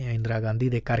ਦੇ ਉੱਤੇ, ਇੰਦਰਾ ਗਾਂਧੀ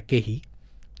ਦੇ ਕਰਕੇ ਹੀ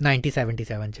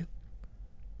 1977 'ਚ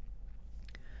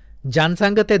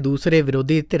ਜਨਸੰਘ ਅਤੇ ਦੂਸਰੇ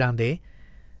ਵਿਰੋਧੀ ਧਿਰਾਂ ਦੇ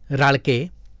ਰਲ ਕੇ,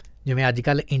 ਜਿਵੇਂ ਅੱਜ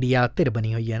ਕੱਲ੍ਹ ਇੰਡੀਆ ਧਿਰ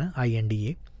ਬਣੀ ਹੋਈ ਹੈ ਨਾ,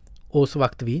 INDA, ਉਸ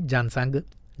ਵਕਤ ਵੀ ਜਨਸੰਘ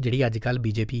ਜਿਹੜੀ ਅੱਜ ਕੱਲ੍ਹ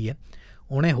BJP ਹੈ,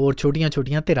 ਉਹਨੇ ਹੋਰ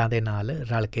ਛੋਟੀਆਂ ਧਿਰਾਂ ਦੇ ਨਾਲ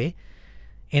ਰਲ ਕੇ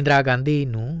ਇੰਦਰਾ ਗਾਂਧੀ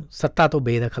ਨੂੰ ਸੱਤਾ ਤੋਂ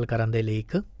ਬੇਦਖਲ ਕਰਨ ਦੇ ਲਈ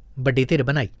ਇੱਕ ਵੱਡੀ ਧਿਰ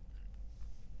ਬਣਾਈ।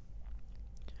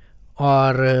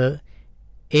 ਔਰ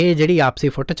ਇਹ ਜਿਹੜੀ ਆਪਸੀ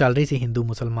ਫੁੱਟ ਚੱਲ ਰਹੀ ਸੀ ਹਿੰਦੂ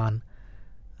ਮੁਸਲਮਾਨ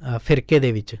ਫਿਰਕੇ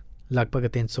ਦੇ ਵਿੱਚ ਲਗਭਗ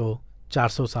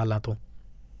 300-400 ਸਾਲਾਂ ਤੋਂ,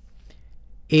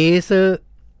 ਇਸ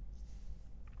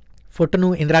ਫੁੱਟ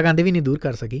ਨੂੰ ਇੰਦਰਾ ਗਾਂਧੀ ਵੀ ਨਹੀਂ ਦੂਰ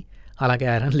ਕਰ ਸਕੀ। ਹਾਲਾਂਕਿ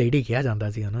ਆਇਰਨ ਲੇਡੀ ਕਿਹਾ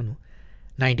ਜਾਂਦਾ ਸੀ ਉਹਨਾਂ ਨੂੰ।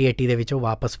 1980 ਦੇ ਵਿੱਚ ਉਹ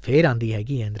ਵਾਪਸ ਫੇਰ ਆਉਂਦੀ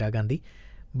ਹੈਗੀ ਹੈ Indira Gandhi,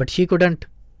 but she couldn't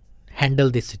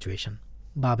handle this situation.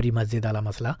 Babri Masjid ਵਾਲਾ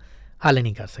ਮਸਲਾ ਹੱਲ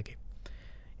ਨਹੀਂ ਕਰ ਸਕੇ।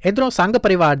 ਇੱਧਰੋਂ ਸੰਘ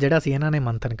ਪਰਿਵਾਰ ਜਿਹੜਾ ਸੀ, ਇਹਨਾਂ ਨੇ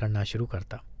ਮੰਥਨ ਕਰਨਾ ਸ਼ੁਰੂ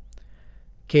ਕਰਤਾ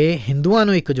ਕਿ ਹਿੰਦੂਆਂ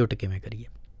ਨੂੰ ਇਕਜੁੱਟ ਕਿਵੇਂ ਕਰੀਏ।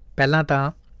 ਪਹਿਲਾਂ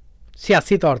ਤਾਂ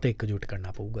ਸਿਆਸੀ ਤੌਰ 'ਤੇ ਇਕਜੁੱਟ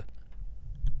ਕਰਨਾ ਪਊਗਾ।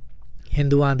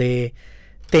 ਹਿੰਦੂਆਂ ਦੇ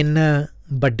 3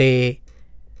 ਵੱਡੇ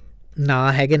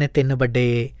ਨਾਂ ਹੈਗੇ ਨੇ, 3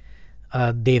 ਵੱਡੇ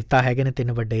ਦੇਵਤਾ ਹੈਗੇ ਨੇ,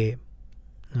 3 ਵੱਡੇ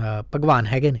ਭਗਵਾਨ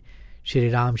ਹੈਗੇ ਨੇ।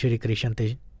 ਸ਼੍ਰੀ ਰਾਮ, ਸ਼੍ਰੀ ਕ੍ਰਿਸ਼ਨ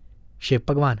ਅਤੇ ਸ਼ਿਵ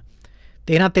ਭਗਵਾਨ।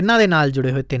 ਅਤੇ ਇਹਨਾਂ ਤਿੰਨਾਂ ਦੇ ਨਾਲ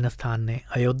ਜੁੜੇ ਹੋਏ 3 ਸਥਾਨ ਨੇ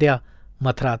ਅਯੋਧਿਆ,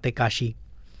 ਮਥੁਰਾ ਅਤੇ ਕਾਸ਼ੀ।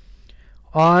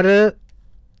 ਔਰ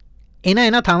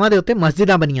ਇਹਨਾਂ ਥਾਵਾਂ ਦੇ ਉੱਤੇ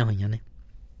ਮਸਜਿਦਾਂ ਬਣੀਆਂ ਹੋਈਆਂ ਨੇ।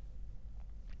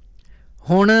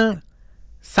 ਹੁਣ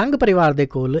ਸੰਘ ਪਰਿਵਾਰ ਦੇ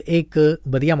ਕੋਲ ਇੱਕ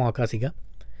ਵਧੀਆ ਮੌਕਾ ਸੀਗਾ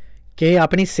ਕਿ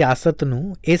ਆਪਣੀ ਸਿਆਸਤ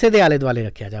ਨੂੰ ਇਸੇ ਦੇ ਆਲੇ ਦੁਆਲੇ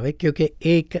ਰੱਖਿਆ ਜਾਵੇ, ਕਿਉਂਕਿ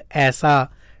ਇਹ ਇੱਕ ਐਸਾ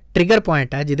ਟ੍ਰਿਗਰ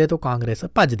ਪੁਆਇੰਟ ਹੈ ਜਿਹਦੇ ਤੋਂ ਕਾਂਗਰਸ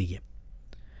ਭੱਜਦੀ ਹੈ।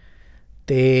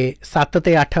 ਅਤੇ 7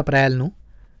 ਅਤੇ 8 ਅਪ੍ਰੈਲ ਨੂੰ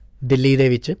ਦਿੱਲੀ ਦੇ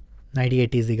ਵਿੱਚ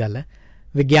 1980s ਦੀ ਗੱਲ ਹੈ,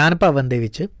 ਵਿਗਿਆਨ ਭਵਨ ਦੇ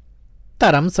ਵਿੱਚ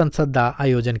ਧਰਮ ਸੰਸਦ ਦਾ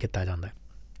ਆਯੋਜਨ ਕੀਤਾ ਜਾਂਦਾ ਹੈ।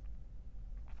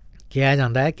 ਕਿਹਾ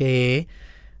ਜਾਂਦਾ ਹੈ ਕਿ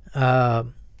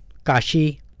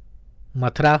ਕਾਸ਼ੀ,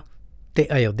 ਮਥੁਰਾ ਅਤੇ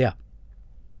ਅਯੋਧਿਆ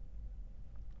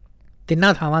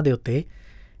ਤਿੰਨਾਂ ਥਾਵਾਂ ਦੇ ਉੱਤੇ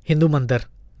ਹਿੰਦੂ ਮੰਦਰ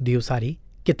ਦੀ ਉਸਾਰੀ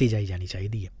ਕੀਤੀ ਜਾਣੀ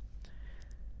ਚਾਹੀਦੀ ਹੈ।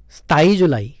 27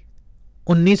 ਜੁਲਾਈ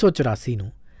 1984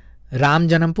 ਨੂੰ ਰਾਮ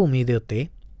ਜਨਮ ਭੂਮੀ ਦੇ ਉੱਤੇ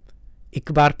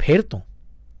ਇੱਕ ਵਾਰ ਫਿਰ ਤੋਂ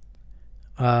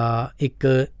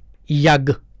ਇੱਕ ਯੱਗ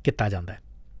ਕੀਤਾ ਜਾਂਦਾ ਹੈ,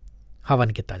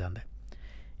 ਹਵਨ ਕੀਤਾ ਜਾਂਦਾ ਹੈ।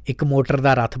 ਇੱਕ ਮੋਟਰ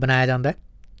ਦਾ ਰੱਥ ਬਣਾਇਆ ਜਾਂਦਾ ਹੈ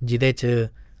ਜਿਹਦੇ 'ਚ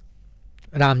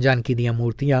ਰਾਮ ਜਾਨਕੀ ਦੀਆਂ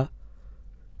ਮੂਰਤੀਆਂ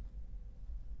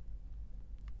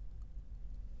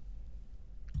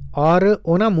ਔਰ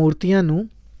ਉਹਨਾਂ ਮੂਰਤੀਆਂ ਨੂੰ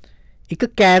ਇੱਕ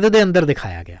ਕੈਦ ਦੇ ਅੰਦਰ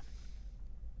ਦਿਖਾਇਆ ਗਿਆ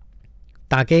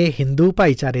ਤਾਂ ਕਿ ਹਿੰਦੂ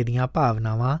ਭਾਈਚਾਰੇ ਦੀਆਂ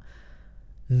ਭਾਵਨਾਵਾਂ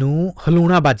ਨੂੰ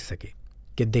ਹਲੂਣਾ ਵੱਜ ਸਕੇ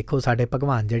ਕਿ ਦੇਖੋ ਸਾਡੇ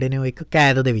ਭਗਵਾਨ ਜਿਹੜੇ ਨੇ ਉਹ ਇੱਕ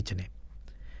ਕੈਦ ਦੇ ਵਿੱਚ ਨੇ।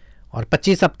 ਔਰ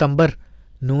 25 ਸਤੰਬਰ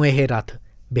ਨੂੰ ਇਹ ਰੱਥ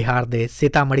ਬਿਹਾਰ ਦੇ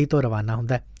ਸੀਤਾਮੜੀ ਤੋਂ ਰਵਾਨਾ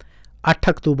ਹੁੰਦਾ ਹੈ।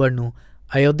 8 ਅਕਤੂਬਰ ਨੂੰ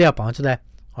ਅਯੋਧਿਆ ਪਹੁੰਚਦਾ ਹੈ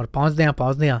ਔਰ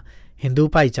ਪਹੁੰਚਦਿਆਂ ਹਿੰਦੂ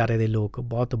ਭਾਈਚਾਰੇ ਦੇ ਲੋਕ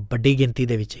ਬਹੁਤ ਵੱਡੀ ਗਿਣਤੀ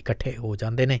ਦੇ ਵਿੱਚ ਇਕੱਠੇ ਹੋ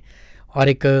ਜਾਂਦੇ ਨੇ ਔਰ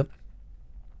ਇੱਕ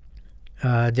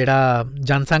ਜਿਹੜਾ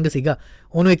ਜਨਸੰਘ ਸੀਗਾ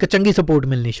ਉਹਨੂੰ ਇੱਕ ਚੰਗੀ ਸਪੋਰਟ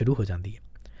ਮਿਲਣੀ ਸ਼ੁਰੂ ਹੋ ਜਾਂਦੀ ਹੈ।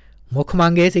 ਮੁੱਖ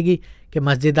ਮੰਗ ਇਹ ਸੀਗੀ ਕਿ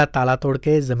ਮਸਜਿਦ ਦਾ ਤਾਲਾ ਤੋੜ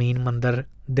ਕੇ ਜ਼ਮੀਨ ਮੰਦਰ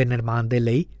ਦੇ ਨਿਰਮਾਣ ਦੇ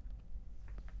ਲਈ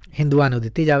ਹਿੰਦੂਆਂ ਨੂੰ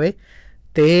ਦਿੱਤੀ ਜਾਵੇ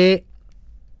ਅਤੇ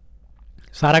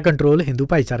ਸਾਰਾ ਕੰਟਰੋਲ ਹਿੰਦੂ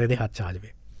ਭਾਈਚਾਰੇ ਦੇ ਹੱਥ 'ਚ ਆ ਜਾਵੇ।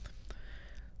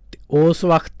 ਅਤੇ ਉਸ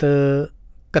ਵਕਤ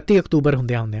 31 ਅਕਤੂਬਰ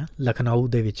ਹੁੰਦਿਆਂ ਲਖਨਊ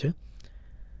ਦੇ ਵਿੱਚ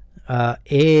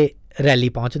ਇਹ ਰੈਲੀ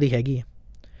ਪਹੁੰਚਦੀ ਹੈਗੀ ਹੈ।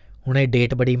 ਹੁਣ ਇਹ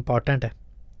ਡੇਟ ਬੜੀ ਇੰਪੋਰਟੈਂਟ ਹੈ।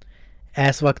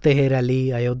 ਇਸ ਵਕਤ ਇਹ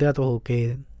ਰੈਲੀ ਅਯੋਧਿਆ ਤੋਂ ਹੋ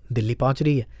ਕੇ ਦਿੱਲੀ ਪਹੁੰਚ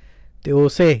ਰਹੀ ਹੈ ਅਤੇ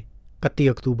ਉਸੇ 31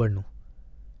 ਅਕਤੂਬਰ ਨੂੰ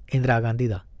ਇੰਦਰਾ ਗਾਂਧੀ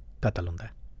ਦਾ ਕਤਲ ਹੁੰਦਾ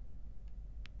ਹੈ।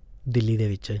 ਦਿੱਲੀ ਦੇ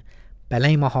ਵਿੱਚ ਪਹਿਲਾਂ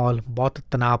ਹੀ ਮਾਹੌਲ ਬਹੁਤ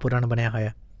ਤਣਾਅਪੂਰਨ ਬਣਿਆ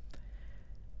ਹੋਇਆ।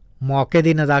 ਮੌਕੇ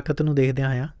ਦੀ ਨਜ਼ਾਕਤ ਨੂੰ ਦੇਖਦਿਆਂ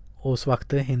ਹੋਇਆਂ ਉਸ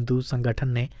ਵਕਤ ਹਿੰਦੂ ਸੰਗਠਨ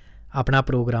ਨੇ ਆਪਣਾ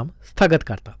ਪ੍ਰੋਗਰਾਮ ਸਥਗਿਤ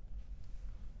ਕਰਤਾ।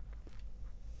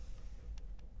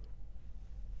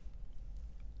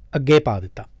 ਅੱਗੇ ਪਾ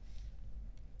ਦਿੱਤਾ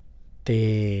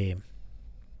ਅਤੇ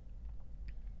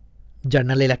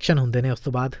ਜਨਰਲ ਇਲੈਕਸ਼ਨ ਹੁੰਦੇ ਨੇ। ਉਸ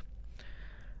ਤੋਂ ਬਾਅਦ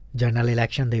ਜਨਰਲ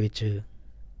ਇਲੈਕਸ਼ਨ ਦੇ ਵਿੱਚ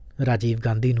ਰਾਜੀਵ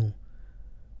ਗਾਂਧੀ ਨੂੰ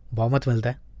ਬਹੁਮਤ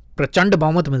ਮਿਲਦਾ, ਪ੍ਰਚੰਡ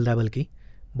ਬਹੁਮਤ ਮਿਲਦਾ, ਬਲਕਿ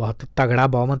ਬਹੁਤ ਤਗੜਾ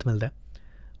ਬਹੁਮਤ ਮਿਲਦਾ।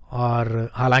 ਔਰ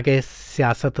ਹਾਲਾਂਕਿ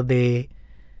ਸਿਆਸਤ ਦੇ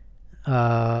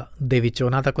ਵਿੱਚ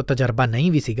ਉਹਨਾਂ ਦਾ ਕੋਈ ਤਜਰਬਾ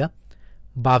ਨਹੀਂ ਵੀ ਸੀਗਾ,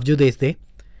 ਬਾਵਜੂਦ ਇਸ ਦੇ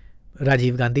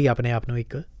ਰਾਜੀਵ ਗਾਂਧੀ ਆਪਣੇ ਆਪ ਨੂੰ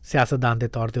ਇੱਕ ਸਿਆਸਤਦਾਨ ਦੇ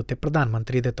ਤੌਰ ਦੇ ਉੱਤੇ, ਪ੍ਰਧਾਨ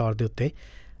ਮੰਤਰੀ ਦੇ ਤੌਰ ਦੇ ਉੱਤੇ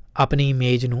ਆਪਣੀ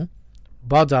ਇਮੇਜ ਨੂੰ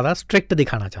ਬਹੁਤ ਜ਼ਿਆਦਾ ਸਟ੍ਰਿਕਟ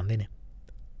ਦਿਖਾਉਣਾ ਚਾਹੁੰਦੇ ਨੇ।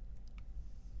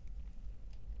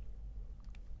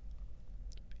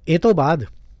 ਇਹ ਤੋਂ ਬਾਅਦ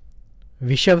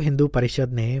ਵਿਸ਼ਵ ਹਿੰਦੂ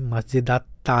ਪਰਿਸ਼ਦ ਨੇ ਮਸਜਿਦ ਦਾ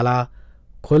ਤਾਲਾ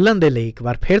ਖੋਲ੍ਹਣ ਦੇ ਲਈ ਇੱਕ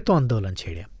ਵਾਰ ਫਿਰ ਤੋਂ ਅੰਦੋਲਨ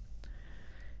ਛੇੜਿਆ।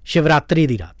 ਸ਼ਿਵਰਾਤਰੀ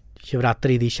ਦੀ ਰਾਤ,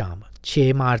 ਸ਼ਿਵਰਾਤਰੀ ਦੀ ਸ਼ਾਮ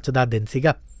 6 ਮਾਰਚ ਦਾ ਦਿਨ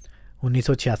ਸੀਗਾ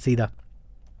 1986 ਦਾ।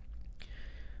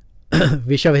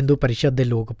 ਵਿਸ਼ਵ ਹਿੰਦੂ ਪਰਿਸ਼ਦ ਦੇ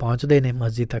ਲੋਕ ਪਹੁੰਚਦੇ ਨੇ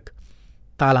ਮਸਜਿਦ ਤੱਕ,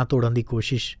 ਤਾਲਾ ਤੋੜਨ ਦੀ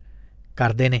ਕੋਸ਼ਿਸ਼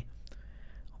ਕਰਦੇ ਨੇ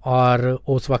ਔਰ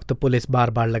ਉਸ ਵਕਤ ਪੁਲਿਸ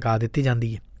ਬਾਰ-ਬਾਰ ਲਗਾ ਦਿੱਤੀ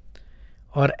ਜਾਂਦੀ ਹੈ।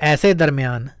 ਔਰ ਐਸੇ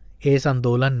ਦਰਮਿਆਨ ਇਸ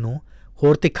ਅੰਦੋਲਨ ਨੂੰ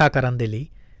ਹੋਰ ਤਿੱਖਾ ਕਰਨ ਦੇ ਲਈ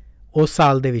ਉਸ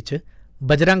ਸਾਲ ਦੇ ਵਿੱਚ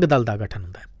ਬਜਰੰਗ ਦਲ ਦਾ ਗਠਨ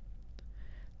ਹੁੰਦਾ ਹੈ।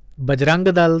 ਬਜਰੰਗ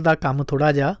ਦਲ ਦਾ ਕੰਮ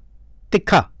ਥੋੜ੍ਹਾ ਜਿਹਾ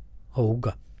ਤਿੱਖਾ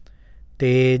ਹੋਊਗਾ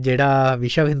ਅਤੇ ਜਿਹੜਾ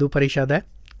ਵਿਸ਼ਵ ਹਿੰਦੂ ਪਰਿਸ਼ਦ ਹੈ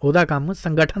ਉਹਦਾ ਕੰਮ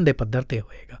ਸੰਗਠਨ ਦੇ ਪੱਧਰ 'ਤੇ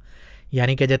ਹੋਏਗਾ।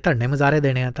 ਯਾਨੀ ਕਿ ਜੇ ਧਰਨੇ ਮੁਜ਼ਾਹਰੇ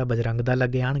ਦੇਣੇ ਆ ਤਾਂ ਬਜਰੰਗ ਦਲ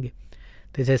ਅੱਗੇ ਆਉਣਗੇ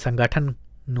ਅਤੇ ਜੇ ਸੰਗਠਨ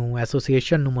ਨੂੰ,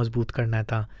 ਐਸੋਸੀਏਸ਼ਨ ਨੂੰ ਮਜ਼ਬੂਤ ਕਰਨਾ ਹੈ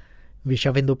ਤਾਂ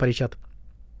ਵਿਸ਼ਵ ਹਿੰਦੂ ਪਰਿਸ਼ਦ।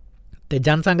 ਅਤੇ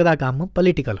ਜਨਸੰਘ ਦਾ ਕੰਮ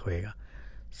ਪੋਲੀਟੀਕਲ ਹੋਏਗਾ,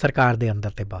 ਸਰਕਾਰ ਦੇ ਅੰਦਰ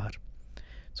ਅਤੇ ਬਾਹਰ।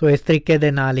 ਸੋ ਇਸ ਤਰੀਕੇ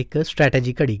ਦੇ ਨਾਲ ਇੱਕ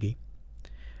ਸਟ੍ਰੈਟਜੀ ਘੜੀ ਗਈ।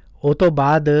 ਉਹ ਤੋਂ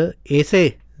ਬਾਅਦ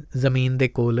ਇਸੇ ਜ਼ਮੀਨ ਦੇ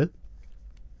ਕੋਲ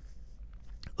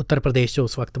ਉੱਤਰ ਪ੍ਰਦੇਸ਼ 'ਚ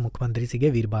ਉਸ ਵਕਤ ਮੁੱਖ ਮੰਤਰੀ ਸੀਗੇ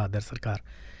ਵੀਰ ਬਹਾਦਰ ਸਰਕਾਰ।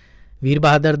 ਵੀਰ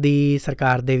ਬਹਾਦਰ ਦੀ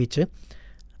ਸਰਕਾਰ ਦੇ ਵਿੱਚ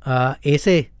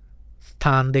ਇਸੇ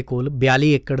ਸਥਾਨ ਦੇ ਕੋਲ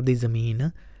 42 ਏਕੜ ਦੀ ਜ਼ਮੀਨ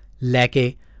ਲੈ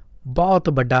ਕੇ ਬਹੁਤ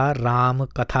ਵੱਡਾ ਰਾਮ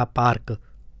ਕਥਾ ਪਾਰਕ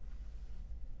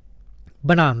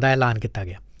ਬਣਾਉਣ ਦਾ ਐਲਾਨ ਕੀਤਾ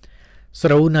ਗਿਆ।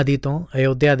 ਸਰਊ ਨਦੀ ਤੋਂ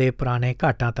ਅਯੋਧਿਆ ਦੇ ਪੁਰਾਣੇ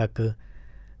ਘਾਟਾਂ ਤੱਕ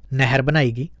ਨਹਿਰ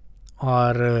ਬਣਾਈ ਗਈ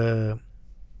ਔਰ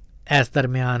ਇਸ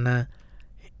ਦਰਮਿਆਨ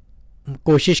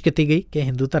ਕੋਸ਼ਿਸ਼ ਕੀਤੀ ਗਈ ਕਿ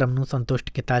ਹਿੰਦੂ ਧਰਮ ਨੂੰ ਸੰਤੁਸ਼ਟ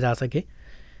ਕੀਤਾ ਜਾ ਸਕੇ,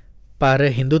 ਪਰ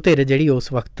ਹਿੰਦੂ ਧਿਰ ਜਿਹੜੀ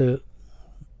ਉਸ ਵਕਤ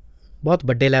ਬਹੁਤ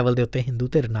ਵੱਡੇ ਲੈਵਲ ਦੇ ਉੱਤੇ ਹਿੰਦੂ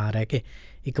ਧਿਰ ਨਾ ਰਹਿ ਕੇ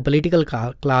ਇੱਕ ਪੋਲੀਟੀਕਲ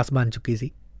ਕਲਾਸ ਬਣ ਚੁੱਕੀ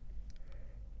ਸੀ,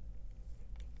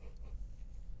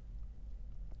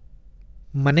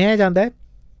 ਮੰਨਿਆ ਜਾਂਦਾ ਹੈ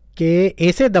ਕਿ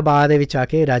ਇਸੇ ਦਬਾਅ ਦੇ ਵਿੱਚ ਆ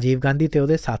ਕੇ ਰਾਜੀਵ ਗਾਂਧੀ ਤੇ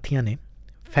ਉਹਦੇ ਸਾਥੀਆਂ ਨੇ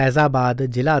ਫੈਜ਼ਾਬਾਦ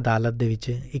ਜ਼ਿਲ੍ਹਾ ਅਦਾਲਤ ਦੇ ਵਿੱਚ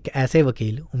ਇੱਕ ਐਸੇ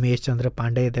ਵਕੀਲ ਉਮੇਸ਼ ਚੰਦਰ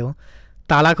ਪਾਂਡੇ ਤੋਂ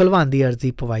ਤਾਲਾ ਖੁਲਵਾਉਣ ਦੀ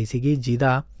ਅਰਜ਼ੀ ਪਵਾਈ ਸੀਗੀ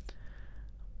ਜਿਹਦਾ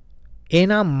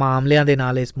ਇਹਨਾਂ ਮਾਮਲਿਆਂ ਦੇ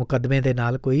ਨਾਲ, ਇਸ ਮੁਕੱਦਮੇ ਦੇ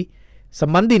ਨਾਲ ਕੋਈ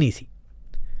ਸੰਬੰਧ ਹੀ ਨਹੀਂ ਸੀ।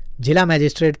 ਜ਼ਿਲ੍ਹਾ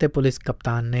ਮੈਜਿਸਟ੍ਰੇਟ ਤੇ ਪੁਲਿਸ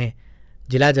ਕਪਤਾਨ ਨੇ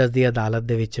ਜ਼ਿਲ੍ਹਾ ਜੱਜ ਦੀ ਅਦਾਲਤ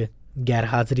ਦੇ ਵਿੱਚ ਗੈਰ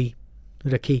ਹਾਜ਼ਰੀ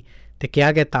ਰੱਖੀ ਤੇ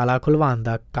ਕਿਹਾ ਕਿ ਤਾਲਾ ਖੁਲਵਾਉਣ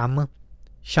ਦਾ ਕੰਮ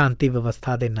ਸ਼ਾਂਤੀ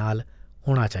ਵਿਵਸਥਾ ਦੇ ਨਾਲ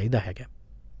ਹੋਣਾ ਚਾਹੀਦਾ ਹੈਗਾ।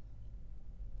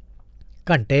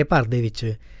 ਘੰਟੇ ਭਰ ਦੇ ਵਿੱਚ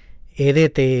ਇਹਦੇ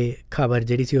 'ਤੇ ਖਬਰ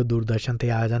ਜਿਹੜੀ ਸੀ ਉਹ ਦੂਰਦਰਸ਼ਨ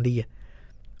 'ਤੇ ਆ ਜਾਂਦੀ ਹੈ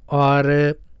ਔਰ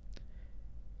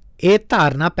ਇਹ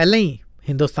ਧਾਰਨਾ ਪਹਿਲਾਂ ਹੀ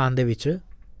ਹਿੰਦੁਸਤਾਨ ਦੇ ਵਿੱਚ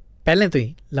ਪਹਿਲੇ ਤੋਂ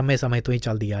ਹੀ ਲੰਮੇ ਸਮੇਂ ਤੋਂ ਹੀ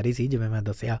ਚੱਲਦੀ ਆ ਰਹੀ ਸੀ। ਜਿਵੇਂ ਮੈਂ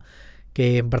ਦੱਸਿਆ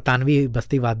ਕਿ ਬਰਤਾਨਵੀ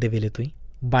ਬਸਤੀਵਾਦ ਦੇ ਵੇਲੇ ਤੋਂ ਹੀ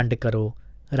ਵੰਡ ਕਰੋ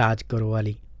ਰਾਜ ਕਰੋ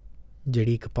ਵਾਲੀ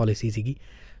ਜਿਹੜੀ ਇੱਕ ਪੋਲਿਸੀ ਸੀਗੀ।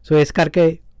 ਸੋ ਇਸ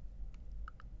ਕਰਕੇ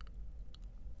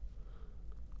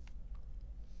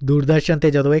ਦੂਰਦਰਸ਼ਨ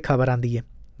 'ਤੇ ਜਦੋਂ ਇਹ ਖਬਰ ਆਉਂਦੀ ਹੈ,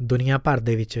 ਦੁਨੀਆ ਭਰ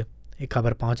ਦੇ ਵਿੱਚ ਇਹ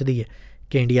ਖਬਰ ਪਹੁੰਚਦੀ ਹੈ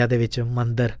ਕਿ ਇੰਡੀਆ ਦੇ ਵਿੱਚ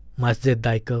ਮੰਦਰ ਮਸਜਿਦ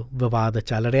ਦਾ ਇੱਕ ਵਿਵਾਦ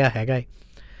ਚੱਲ ਰਿਹਾ ਹੈਗਾ ਹੈ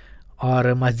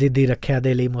ਔਰ ਮਸਜਿਦ ਦੀ ਰੱਖਿਆ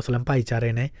ਦੇ ਲਈ ਮੁਸਲਿਮ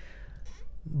ਭਾਈਚਾਰੇ ਨੇ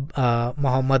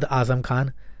ਮੁਹੰਮਦ ਆਜ਼ਮ ਖਾਨ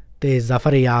ਅਤੇ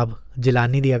ਜ਼ਫਰ ਯਾਬ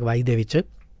ਜਿਲਾਨੀ ਦੀ ਅਗਵਾਈ ਦੇ ਵਿੱਚ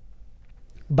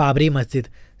ਬਾਬਰੀ ਮਸਜਿਦ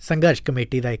ਸੰਘਰਸ਼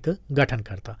ਕਮੇਟੀ ਦਾ ਇੱਕ ਗਠਨ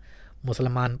ਕਰਤਾ।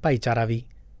 ਮੁਸਲਮਾਨ ਭਾਈਚਾਰਾ ਵੀ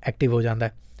ਐਕਟਿਵ ਹੋ ਜਾਂਦਾ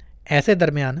ਹੈ। ਐਸੇ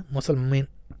ਦਰਮਿਆਨ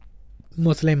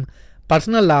ਮੁਸਲਿਮ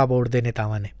ਪਰਸਨਲ ਲਾਅ ਬੋਰਡ ਦੇ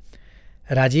ਨੇਤਾਵਾਂ ਨੇ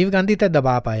ਰਾਜੀਵ ਗਾਂਧੀ 'ਤੇ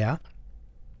ਦਬਾਅ ਪਾਇਆ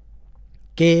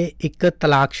ਕਿ ਇੱਕ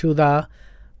ਤਲਾਕਸ਼ੁਦਾ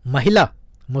ਮਹਿਲਾ,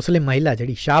 ਮੁਸਲਿਮ ਮਹਿਲਾ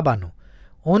ਜਿਹੜੀ ਸ਼ਾਹਬਾਨੋ,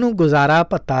 ਉਹਨੂੰ ਗੁਜ਼ਾਰਾ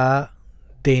ਭੱਤਾ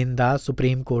ਦੇਣ ਦਾ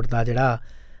ਸੁਪਰੀਮ ਕੋਰਟ ਦਾ ਜਿਹੜਾ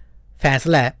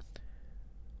ਫੈਸਲਾ ਹੈ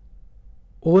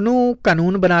ਉਹਨੂੰ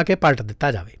ਕਾਨੂੰਨ ਬਣਾ ਕੇ ਪਲਟ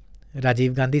ਦਿੱਤਾ ਜਾਵੇ।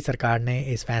 ਰਾਜੀਵ ਗਾਂਧੀ ਸਰਕਾਰ ਨੇ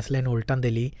ਇਸ ਫੈਸਲੇ ਨੂੰ ਉਲਟਣ ਦੇ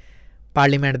ਲਈ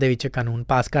ਪਾਰਲੀਮੈਂਟ ਦੇ ਵਿੱਚ ਕਾਨੂੰਨ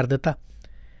ਪਾਸ ਕਰ ਦਿੱਤਾ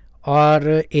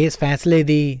ਔਰ ਇਸ ਫੈਸਲੇ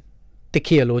ਦੀ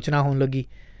ਤਿੱਖੀ ਆਲੋਚਨਾ ਹੋਣ ਲੱਗੀ।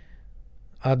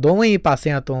 ਦੋਵੇਂ ਹੀ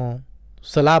ਪਾਸਿਆਂ ਤੋਂ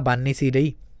ਸਲਾਹ ਬਣ ਨਹੀਂ ਸੀ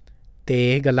ਰਹੀ ਅਤੇ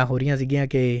ਇਹ ਗੱਲਾਂ ਹੋ ਰਹੀਆਂ ਸੀਗੀਆਂ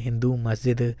ਕਿ ਹਿੰਦੂ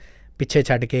ਮਸਜਿਦ ਪਿੱਛੇ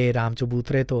ਛੱਡ ਕੇ ਰਾਮ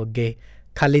ਚਬੂਤਰੇ ਤੋਂ ਅੱਗੇ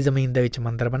ਖਾਲੀ ਜ਼ਮੀਨ ਦੇ ਵਿੱਚ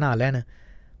ਮੰਦਰ ਬਣਾ ਲੈਣ,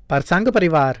 ਪਰ ਸੰਘ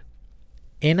ਪਰਿਵਾਰ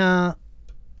ਇਹਨਾਂ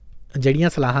ਜਿਹੜੀਆਂ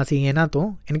ਸਲਾਹਾਂ ਸੀ ਇਹਨਾਂ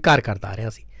ਤੋਂ ਇਨਕਾਰ ਕਰਦਾ ਆ ਰਿਹਾ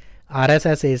ਸੀ।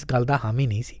 RSS ਇਸ ਗੱਲ ਦਾ ਹਾਮੀ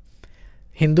ਨਹੀਂ ਸੀ।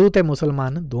 ਹਿੰਦੂ ਅਤੇ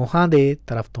ਮੁਸਲਮਾਨ ਦੋਹਾਂ ਦੇ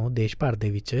ਤਰਫ ਤੋਂ ਦੇਸ਼ ਭਰ ਦੇ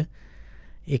ਵਿੱਚ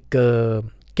ਇੱਕ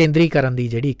ਕੇਂਦਰੀਕਰਨ ਦੀ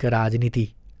ਜਿਹੜੀ ਇੱਕ ਰਾਜਨੀਤੀ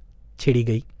ਛਿੜੀ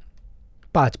ਗਈ।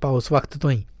 ਭਾਜਪਾ ਉਸ ਵਕਤ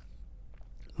ਤੋਂ ਹੀ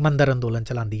ਮੰਦਰ ਅੰਦੋਲਨ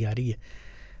ਚਲਾਉਂਦੀ ਆ ਰਹੀ ਹੈ।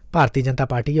 ਭਾਰਤੀ ਜਨਤਾ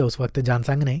ਪਾਰਟੀ ਉਸ ਵਕਤ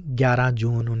ਜਨਸੰਘ ਨੇ 11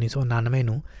 ਜੂਨ 1999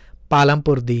 ਨੂੰ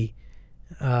ਪਾਲਮਪੁਰ ਦੀ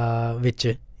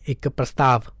ਵਿੱਚ ਇੱਕ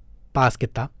ਪ੍ਰਸਤਾਵ ਪਾਸ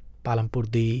ਕੀਤਾ, ਪਾਲਮਪੁਰ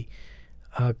ਦੀ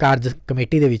ਕਾਰਜ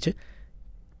ਕਮੇਟੀ ਦੇ ਵਿੱਚ,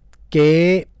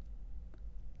 ਕਿ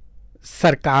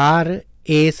ਸਰਕਾਰ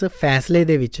ਇਸ ਫੈਸਲੇ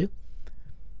ਦੇ ਵਿੱਚ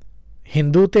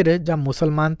ਹਿੰਦੂ ਧਿਰ ਜਾਂ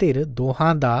ਮੁਸਲਮਾਨ ਧਿਰ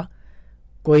ਦੋਹਾਂ ਦਾ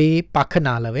ਕੋਈ ਪੱਖ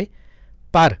ਨਾ ਲਵੇ,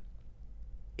 ਪਰ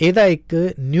ਇਹਦਾ ਇੱਕ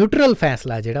ਨਿਊਟਰਲ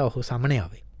ਫੈਸਲਾ ਜਿਹੜਾ ਉਹ ਸਾਹਮਣੇ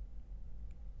ਆਵੇ।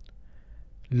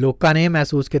 ਲੋਕਾਂ ਨੇ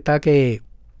ਮਹਿਸੂਸ ਕੀਤਾ ਕਿ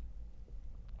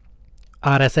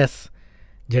RSS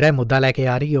ਜਿਹੜਾ ਮੁੱਦਾ ਲੈ ਕੇ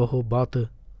ਆ ਰਹੀ ਉਹ ਬਹੁਤ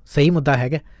ਸਹੀ ਮੁੱਦਾ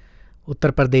ਹੈਗਾ।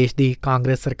 ਉੱਤਰ ਪ੍ਰਦੇਸ਼ ਦੀ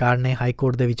ਕਾਂਗਰਸ ਸਰਕਾਰ ਨੇ ਹਾਈ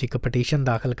ਕੋਰਟ ਦੇ ਵਿੱਚ ਇੱਕ ਪਟੀਸ਼ਨ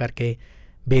ਦਾਖਲ ਕਰਕੇ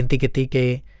ਬੇਨਤੀ ਕੀਤੀ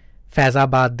ਕਿ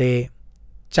ਫੈਜ਼ਾਬਾਦ ਦੇ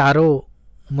ਚਾਰੋਂ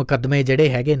ਮੁਕੱਦਮੇ ਜਿਹੜੇ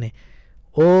ਹੈਗੇ ਨੇ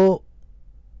ਉਹ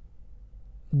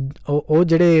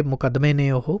ਜਿਹੜੇ ਮੁਕੱਦਮੇ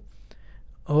ਨੇ ਉਹ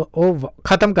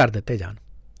ਖ਼ਤਮ ਕਰ ਦਿੱਤੇ ਜਾਣ,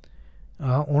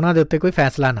 ਉਹਨਾਂ ਦੇ ਉੱਤੇ ਕੋਈ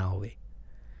ਫੈਸਲਾ ਨਾ ਹੋਵੇ।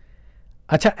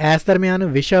 ਅੱਛਾ, ਇਸ ਦਰਮਿਆਨ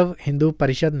ਵਿਸ਼ਵ ਹਿੰਦੂ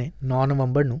ਪਰਿਸ਼ਦ ਨੇ 9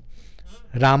 ਨਵੰਬਰ ਨੂੰ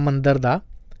ਰਾਮ ਮੰਦਰ ਦਾ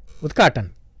ਉਦਘਾਟਨ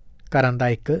ਕਰਨ ਦਾ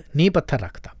ਇੱਕ ਨੀਂਹ ਪੱਥਰ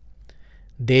ਰੱਖਤਾ।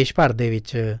 ਦੇਸ਼ ਭਰ ਦੇ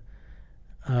ਵਿੱਚ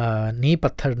ਨੀਂਹ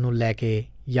ਪੱਥਰ ਨੂੰ ਲੈ ਕੇ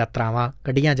ਯਾਤਰਾਵਾਂ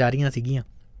ਕੱਢੀਆਂ ਜਾ ਰਹੀਆਂ ਸੀਗੀਆਂ।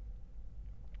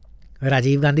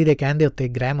 ਰਾਜੀਵ ਗਾਂਧੀ ਦੇ ਕਹਿਣ ਦੇ ਉੱਤੇ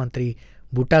ਗ੍ਰਹਿ ਮੰਤਰੀ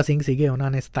ਬੂਟਾ ਸਿੰਘ ਸੀਗੇ,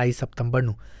 ਉਹਨਾਂ ਨੇ 27 ਸਤੰਬਰ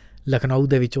ਨੂੰ ਲਖਨਊ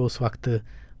ਦੇ ਵਿੱਚ ਉਸ ਵਕਤ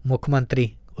ਮੁੱਖ ਮੰਤਰੀ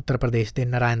ਉੱਤਰ ਪ੍ਰਦੇਸ਼ ਦੇ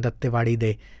ਨਾਰਾਇਣ ਦੱਤ ਤਿਵਾੜੀ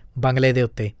ਦੇ ਬੰਗਲੇ ਦੇ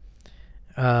ਉੱਤੇ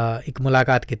ਇੱਕ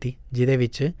ਮੁਲਾਕਾਤ ਕੀਤੀ, ਜਿਹਦੇ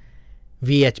ਵਿੱਚ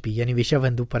VHP ਯਾਨੀ ਵਿਸ਼ਵ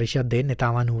ਹਿੰਦੂ ਪਰਿਸ਼ਦ ਦੇ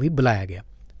ਨੇਤਾਵਾਂ ਨੂੰ ਵੀ ਬੁਲਾਇਆ ਗਿਆ।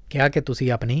 ਕਿਹਾ ਕਿ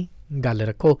ਤੁਸੀਂ ਆਪਣੀ ਗੱਲ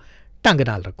ਰੱਖੋ, ਢੰਗ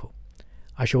ਨਾਲ ਰੱਖੋ।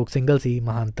 ਅਸ਼ੋਕ ਸਿੰਘਲ ਸੀ,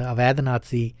 ਮਹੰਤ ਅਵੈਧਨਾਥ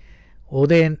ਸੀ,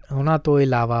 ਉਹਨਾਂ ਤੋਂ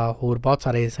ਇਲਾਵਾ ਹੋਰ ਬਹੁਤ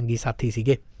ਸਾਰੇ ਸੰਗੀ ਸਾਥੀ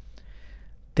ਸੀਗੇ,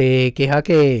 ਅਤੇ ਕਿਹਾ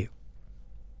ਕਿ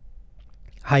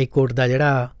ਹਾਈ ਕੋਰਟ ਦਾ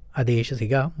ਜਿਹੜਾ ਆਦੇਸ਼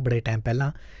ਸੀਗਾ ਬੜੇ ਟਾਈਮ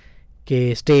ਪਹਿਲਾਂ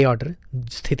ਕਿ ਸਟੇ ਆਰਡਰ,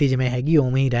 ਸਥਿਤੀ ਜਿਵੇਂ ਹੈਗੀ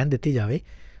ਉਵੇਂ ਹੀ ਰਹਿਣ ਦਿੱਤੀ ਜਾਵੇ,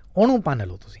 ਉਹਨੂੰ ਭੰਨ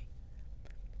ਲਓ ਤੁਸੀਂ।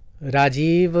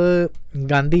 ਰਾਜੀਵ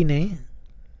ਗਾਂਧੀ ਨੇ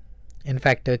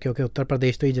ਇਨਫੈਕਟ, ਕਿਉਂਕਿ ਉੱਤਰ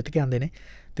ਪ੍ਰਦੇਸ਼ ਤੋਂ ਹੀ ਜਿੱਤ ਕੇ ਆਉਂਦੇ ਨੇ,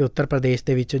 ਅਤੇ ਉੱਤਰ ਪ੍ਰਦੇਸ਼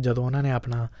ਦੇ ਵਿੱਚ ਜਦੋਂ ਉਹਨਾਂ ਨੇ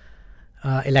ਆਪਣਾ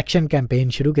ਇਲੈਕਸ਼ਨ ਕੈਂਪੇਨ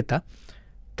ਸ਼ੁਰੂ ਕੀਤਾ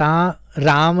ਤਾਂ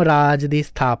ਰਾਮ ਰਾਜ ਦੀ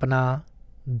ਸਥਾਪਨਾ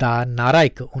ਦਾ ਨਾਅਰਾ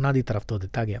ਇੱਕ ਉਹਨਾਂ ਦੀ ਤਰਫ ਤੋਂ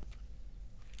ਦਿੱਤਾ ਗਿਆ।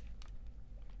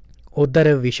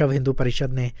 ਉੱਧਰ ਵਿਸ਼ਵ ਹਿੰਦੂ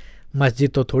ਪਰਿਸ਼ਦ ਨੇ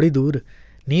ਮਸਜਿਦ ਤੋਂ ਥੋੜ੍ਹੀ ਦੂਰ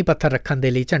ਨੀਂਹ ਪੱਥਰ ਰੱਖਣ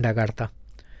ਦੇ ਲਈ ਝੰਡਾ ਗੱਡਤਾ।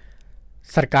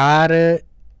 ਸਰਕਾਰ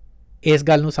ਇਸ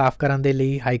ਗੱਲ ਨੂੰ ਸਾਫ਼ ਕਰਨ ਦੇ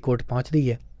ਲਈ ਹਾਈ ਕੋਰਟ ਪਹੁੰਚਦੀ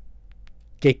ਹੈ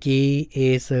ਕਿ ਕੀ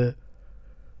ਇਸ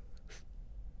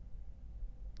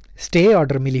ਸਟੇ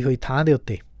ਆਰਡਰ ਮਿਲੀ ਹੋਈ ਥਾਂ ਦੇ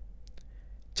ਉੱਤੇ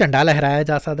ਝੰਡਾ ਲਹਿਰਾਇਆ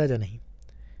ਜਾ ਸਕਦਾ ਜਾਂ ਨਹੀਂ।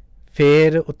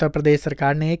 ਫਿਰ ਉੱਤਰ ਪ੍ਰਦੇਸ਼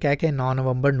ਸਰਕਾਰ ਨੇ ਇਹ ਕਹਿ ਕੇ 9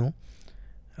 ਨਵੰਬਰ ਨੂੰ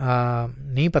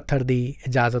ਨੀਂਹ ਪੱਥਰ ਦੀ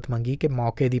ਇਜਾਜ਼ਤ ਮੰਗੀ ਕਿ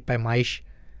ਮੌਕੇ ਦੀ ਪੈਮਾਇਸ਼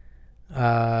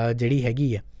ਜਿਹੜੀ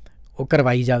ਹੈਗੀ ਹੈ ਉਹ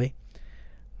ਕਰਵਾਈ ਜਾਵੇ।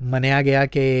 ਮੰਨਿਆ ਗਿਆ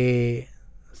ਕਿ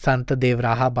ਸੰਤ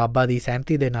ਦੇਵਰਾਹਾ ਬਾਬਾ ਦੀ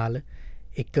ਸਹਿਮਤੀ ਦੇ ਨਾਲ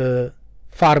ਇੱਕ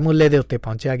ਫਾਰਮੂਲੇ ਦੇ ਉੱਤੇ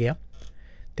ਪਹੁੰਚਿਆ ਗਿਆ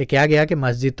ਅਤੇ ਕਿਹਾ ਗਿਆ ਕਿ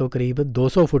ਮਸਜਿਦ ਤੋਂ ਕਰੀਬ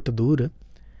 200 ਫੁੱਟ ਦੂਰ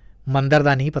ਮੰਦਰ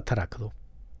ਦਾ ਨੀਂਹ ਪੱਥਰ ਰੱਖ ਦਿਓ।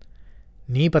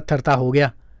 ਨੀਂਹ ਪੱਥਰ ਤਾਂ ਹੋ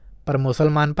ਗਿਆ, ਪਰ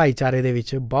ਮੁਸਲਮਾਨ ਭਾਈਚਾਰੇ ਦੇ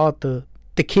ਵਿੱਚ ਬਹੁਤ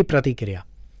ਤਿੱਖੀ ਪ੍ਰਤੀਕਿਰਿਆ,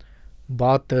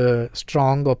 ਬਹੁਤ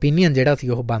ਸਟਰੋਂਗ ਓਪੀਨੀਅਨ ਜਿਹੜਾ ਸੀ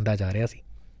ਉਹ ਬਣਦਾ ਜਾ ਰਿਹਾ ਸੀ।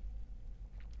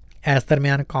 ਇਸ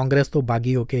ਦਰਮਿਆਨ ਕਾਂਗਰਸ ਤੋਂ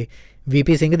ਬਾਗੀ ਹੋ ਕੇ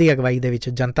VP ਸਿੰਘ ਦੀ ਅਗਵਾਈ ਦੇ ਵਿੱਚ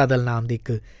ਜਨਤਾ ਦਲ ਨਾਮ ਦੀ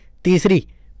ਇੱਕ ਤੀਸਰੀ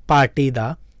ਪਾਰਟੀ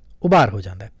ਦਾ ਉਭਾਰ ਹੋ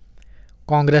ਜਾਂਦਾ ਹੈ।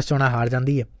 ਕਾਂਗਰਸ ਚੋਣਾਂ ਹਾਰ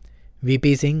ਜਾਂਦੀ ਹੈ।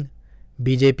 VP ਸਿੰਘ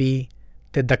BJP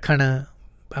ਅਤੇ ਦੱਖਣ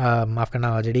ਮਾਫ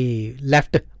ਕਰਨਾ ਜਿਹੜੀ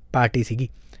ਲੈਫਟ ਪਾਰਟੀ ਸੀਗੀ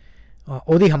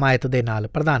ਉਹਦੀ ਹਮਾਇਤ ਦੇ ਨਾਲ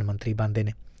ਪ੍ਰਧਾਨ ਮੰਤਰੀ ਬਣਦੇ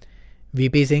ਨੇ।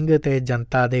 VP ਸਿੰਘ ਅਤੇ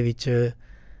ਜਨਤਾ ਦੇ ਵਿੱਚ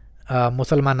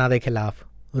ਮੁਸਲਮਾਨਾਂ ਦੇ ਖਿਲਾਫ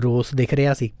ਰੋਸ ਦਿਖ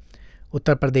ਰਿਹਾ ਸੀ।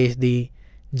 ਉੱਤਰ ਪ੍ਰਦੇਸ਼ ਦੀ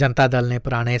ਜਨਤਾ ਦਲ ਨੇ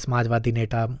ਪੁਰਾਣੇ ਸਮਾਜਵਾਦੀ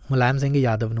ਨੇਤਾ ਮੁਲਾਇਮ ਸਿੰਘ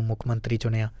ਯਾਦਵ ਨੂੰ ਮੁੱਖ ਮੰਤਰੀ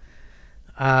ਚੁਣਿਆ,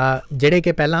 ਜਿਹੜੇ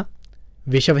ਕਿ ਪਹਿਲਾਂ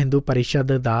ਵਿਸ਼ਵ ਹਿੰਦੂ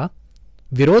ਪਰਿਸ਼ਦ ਦਾ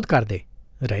ਵਿਰੋਧ ਕਰਦੇ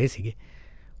ਰਹੇ ਸੀਗੇ।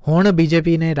 ਹੁਣ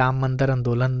BJP ਨੇ ਰਾਮ ਮੰਦਰ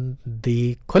ਅੰਦੋਲਨ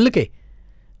ਦੀ ਖੁੱਲ੍ਹ ਕੇ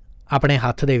ਆਪਣੇ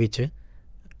ਹੱਥ ਦੇ ਵਿੱਚ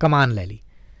ਕਮਾਨ ਲੈ ਲਈ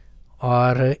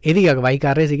ਔਰ ਇਹਦੀ ਅਗਵਾਈ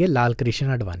ਕਰ ਰਹੇ ਸੀਗੇ ਲਾਲ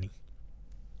ਕ੍ਰਿਸ਼ਨ ਅਡਵਾਨੀ।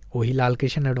 ਉਹੀ ਲਾਲ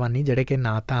ਕ੍ਰਿਸ਼ਨ ਅਡਵਾਨੀ ਜਿਹੜੇ ਕਿ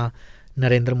ਨਾ ਤਾਂ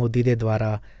ਨਰਿੰਦਰ ਮੋਦੀ ਦੇ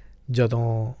ਦੁਆਰਾ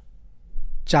ਜਦੋਂ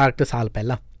 4 ਸਾਲ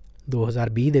ਪਹਿਲਾਂ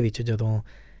 2020 ਦੇ ਵਿੱਚ ਜਦੋਂ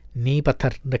ਨੀਂਹ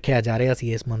ਪੱਥਰ ਰੱਖਿਆ ਜਾ ਰਿਹਾ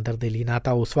ਸੀ ਇਸ ਮੰਦਰ ਦੇ ਲਈ, ਨਾ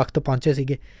ਤਾਂ ਉਸ ਵਕਤ ਪਹੁੰਚੇ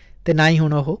ਸੀਗੇ ਅਤੇ ਨਾ ਹੀ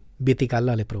ਹੁਣ ਉਹ ਬੀਤੀ ਕੱਲ੍ਹ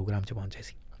ਵਾਲੇ ਪ੍ਰੋਗਰਾਮ 'ਚ ਪਹੁੰਚੇ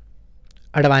ਸੀ।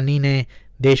 ਅਡਵਾਨੀ ਨੇ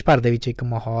ਦੇਸ਼ ਭਰ ਦੇ ਵਿੱਚ ਇੱਕ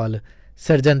ਮਾਹੌਲ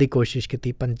ਸਿਰਜਣ ਦੀ ਕੋਸ਼ਿਸ਼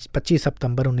ਕੀਤੀ। 25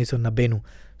 ਸਤੰਬਰ 1990 ਨੂੰ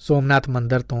ਸੋਮਨਾਥ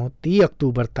ਮੰਦਰ ਤੋਂ 30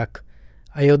 ਅਕਤੂਬਰ ਤੱਕ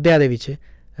ਅਯੋਧਿਆ ਦੇ ਵਿੱਚ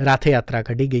ਰੱਥ ਯਾਤਰਾ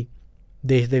ਕੱਢੀ ਗਈ।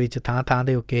 ਦੇਸ਼ ਦੇ ਵਿੱਚ ਥਾਂ ਥਾਂ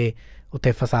ਦੇ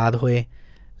ਉੱਤੇ ਫਸਾਦ ਹੋਏ।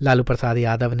 ਲਾਲੂ ਪ੍ਰਸਾਦ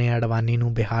ਯਾਦਵ ਨੇ ਅਡਵਾਨੀ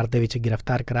ਨੂੰ ਬਿਹਾਰ ਦੇ ਵਿੱਚ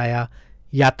ਗ੍ਰਿਫਤਾਰ ਕਰਾਇਆ,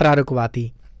 ਯਾਤਰਾ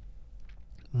ਰੁਕਵਾਤੀ।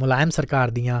 ਮੁਲਾਇਮ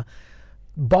ਸਰਕਾਰ ਦੀਆਂ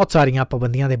ਬਹੁਤ ਸਾਰੀਆਂ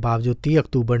ਪਾਬੰਦੀਆਂ ਦੇ ਬਾਵਜੂਦ 30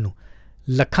 ਅਕਤੂਬਰ ਨੂੰ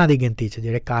ਲੱਖਾਂ ਦੀ ਗਿਣਤੀ 'ਚ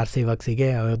ਜਿਹੜੇ ਕਾਰ ਸੇਵਕ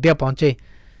ਸੀਗੇ ਅਯੋਧਿਆ ਪਹੁੰਚੇ।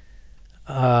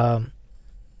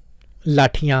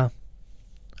 ਲਾਠੀਆਂ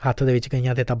ਹੱਥ ਦੇ ਵਿੱਚ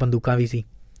ਕਈਆਂ 'ਤੇ ਤਾਂ ਬੰਦੂਕਾਂ ਵੀ ਸੀ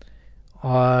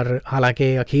ਔਰ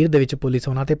ਹਾਲਾਂਕਿ ਅਖੀਰ ਦੇ ਵਿੱਚ ਪੁਲਿਸ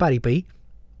ਉਹਨਾਂ 'ਤੇ ਭਾਰੀ ਪਈ,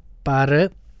 ਪਰ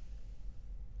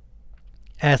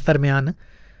ਇਸ ਦਰਮਿਆਨ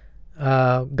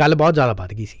ਗੱਲ ਬਹੁਤ ਜ਼ਿਆਦਾ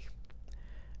ਵੱਧ ਗਈ ਸੀ।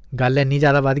 ਗੱਲ ਇੰਨੀ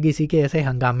ਜ਼ਿਆਦਾ ਵੱਧ ਗਈ ਸੀ ਕਿ ਇਸੇ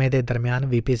ਹੰਗਾਮੇ ਦੇ ਦਰਮਿਆਨ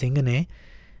VP ਸਿੰਘ ਨੇ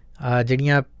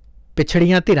ਜਿਹੜੀਆਂ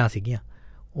ਪਿਛੜੀਆਂ ਧਿਰਾਂ ਸੀਗੀਆਂ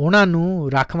ਉਹਨਾਂ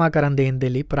ਨੂੰ ਰਾਖਵਾਂ ਕਰਨ ਦੇਣ ਦੇ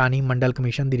ਲਈ ਪੁਰਾਣੀ ਮੰਡਲ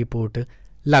ਕਮਿਸ਼ਨ ਦੀ ਰਿਪੋਰਟ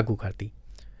ਲਾਗੂ ਕਰਤੀ।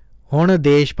 ਹੁਣ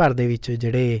ਦੇਸ਼ ਭਰ ਦੇ ਵਿੱਚ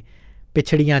ਜਿਹੜੇ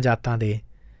ਪਿਛੜੀਆਂ ਜਾਤਾਂ ਦੇ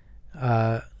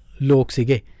ਲੋਕ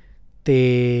ਸੀਗੇ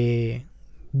ਅਤੇ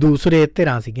ਦੂਸਰੇ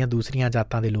ਧਿਰਾਂ ਸੀਗੀਆਂ, ਦੂਸਰੀਆਂ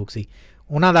ਜਾਤਾਂ ਦੇ ਲੋਕ ਸੀ,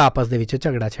 ਉਹਨਾਂ ਦਾ ਆਪਸ ਦੇ ਵਿੱਚ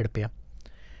ਝਗੜਾ ਛਿੜ ਪਿਆ।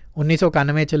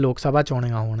 1991 'ਚ ਲੋਕ ਸਭਾ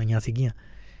ਚੋਣਾਂ ਹੋਣੀਆਂ ਸੀਗੀਆਂ,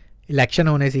 ਇਲੈਕਸ਼ਨ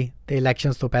ਹੋਣੇ ਸੀ ਅਤੇ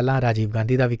ਇਲੈਕਸ਼ਨਸ ਤੋਂ ਪਹਿਲਾਂ ਰਾਜੀਵ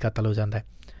ਗਾਂਧੀ ਦਾ ਵੀ ਕਤਲ ਹੋ ਜਾਂਦਾ ਹੈ।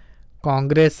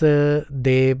 ਕਾਂਗਰਸ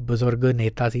ਦੇ ਬਜ਼ੁਰਗ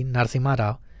ਨੇਤਾ ਸੀ ਨਰਸਿਮਹਾ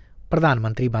ਰਾਓ, ਪ੍ਰਧਾਨ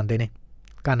ਮੰਤਰੀ ਬਣਦੇ ਨੇ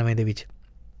 91 ਦੇ ਵਿੱਚ।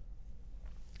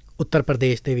 ਉੱਤਰ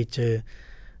ਪ੍ਰਦੇਸ਼ ਦੇ ਵਿੱਚ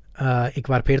ਇੱਕ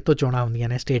ਵਾਰ ਫਿਰ ਤੋਂ ਚੋਣਾਂ ਹੁੰਦੀਆਂ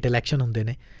ਨੇ, ਸਟੇਟ ਇਲੈਕਸ਼ਨ ਹੁੰਦੇ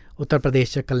ਨੇ। ਉੱਤਰ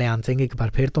ਪ੍ਰਦੇਸ਼ 'ਚ ਕਲਿਆਣ ਸਿੰਘ ਇੱਕ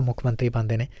ਵਾਰ ਫਿਰ ਤੋਂ ਮੁੱਖ ਮੰਤਰੀ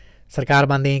ਬਣਦੇ ਨੇ। ਸਰਕਾਰ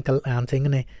ਬਣਦੀ ਕਲਿਆਣ ਸਿੰਘ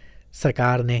ਨੇ,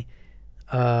 ਸਰਕਾਰ ਨੇ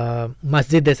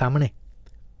ਮਸਜਿਦ ਦੇ ਸਾਹਮਣੇ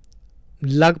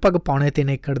ਲਗਭਗ 3.25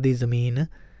 ਏਕੜ ਦੀ ਜ਼ਮੀਨ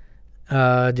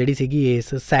ਜਿਹੜੀ ਸੀਗੀ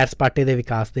ਇਸ ਸੈਰ ਸਪਾਟੇ ਦੇ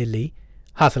ਵਿਕਾਸ ਦੇ ਲਈ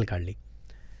ਹਾਸਲ ਕਰ ਲਈ।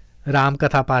 ਰਾਮ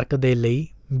ਕਥਾ ਪਾਰਕ ਦੇ ਲਈ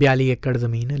 42 ਏਕੜ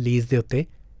ਜ਼ਮੀਨ ਲੀਜ਼ ਦੇ ਉੱਤੇ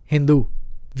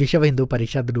ਵਿਸ਼ਵ ਹਿੰਦੂ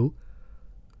ਪਰਿਸ਼ਦ ਨੂੰ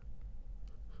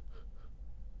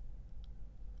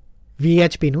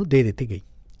VHP ਨੂੰ ਦੇ ਦਿੱਤੀ ਗਈ।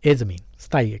 ਇਹ ਜ਼ਮੀਨ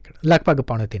 27 ਏਕੜ ਲਗਭਗ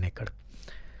 3.25 ਏਕੜ।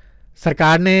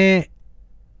 ਸਰਕਾਰ ਨੇ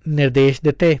ਨਿਰਦੇਸ਼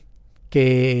ਦਿੱਤੇ ਕਿ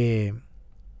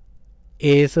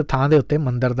ਇਸ ਥਾਂ ਦੇ ਉੱਤੇ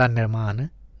ਮੰਦਰ ਦਾ ਨਿਰਮਾਣ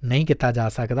ਨਹੀਂ ਕੀਤਾ ਜਾ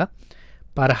ਸਕਦਾ,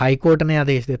 ਪਰ ਹਾਈ ਕੋਰਟ ਨੇ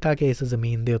ਆਦੇਸ਼ ਦਿੱਤਾ ਕਿ ਇਸ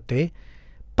ਜ਼ਮੀਨ ਦੇ ਉੱਤੇ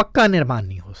ਪੱਕਾ ਨਿਰਮਾਣ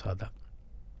ਨਹੀਂ ਹੋ ਸਕਦਾ।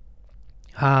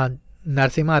 ਹਾਂ,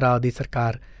 ਨਰਸਿਮਹਾ ਰਾਓ ਦੀ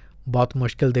ਸਰਕਾਰ ਬਹੁਤ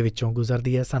ਮੁਸ਼ਕਿਲ ਦੇ ਵਿੱਚੋਂ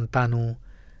ਗੁਜ਼ਰਦੀ ਹੈ। ਸੰਤਾਂ ਨੂੰ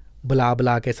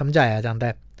ਬੁਲਾ ਕੇ ਸਮਝਾਇਆ ਜਾਂਦਾ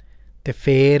ਹੈ ਅਤੇ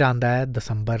ਫਿਰ ਆਉਂਦਾ ਹੈ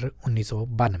ਦਸੰਬਰ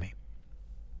 1992,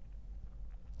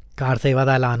 ਕਾਰ ਸੇਵਾ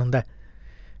ਦਾ ਐਲਾਨ ਹੁੰਦਾ।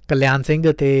 ਕਲਿਆਣ ਸਿੰਘ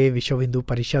ਅਤੇ ਵਿਸ਼ਵ ਹਿੰਦੂ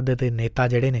ਪਰਿਸ਼ਦ ਦੇ ਨੇਤਾ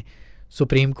ਜਿਹੜੇ ਨੇ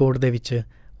ਸੁਪਰੀਮ ਕੋਰਟ ਦੇ ਵਿੱਚ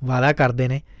ਵਾਅਦਾ ਕਰਦੇ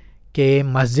ਨੇ ਕਿ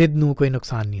ਮਸਜਿਦ ਨੂੰ ਕੋਈ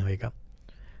ਨੁਕਸਾਨ ਨਹੀਂ ਹੋਏਗਾ।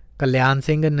 ਕਲਿਆਣ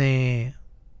ਸਿੰਘ ਨੇ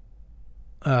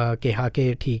ਕਿਹਾ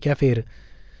ਕਿ ਠੀਕ ਹੈ, ਫਿਰ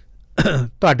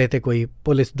ਤੁਹਾਡੇ 'ਤੇ ਕੋਈ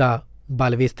ਪੁਲਿਸ ਦਾ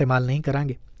ਬਲ ਵੀ ਇਸਤੇਮਾਲ ਨਹੀਂ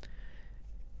ਕਰਾਂਗੇ।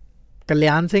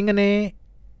 ਕਲਿਆਣ ਸਿੰਘ ਨੇ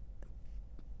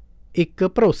ਇੱਕ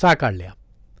ਭਰੋਸਾ ਕਰ ਲਿਆ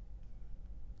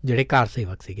ਜਿਹੜੇ ਕਾਰ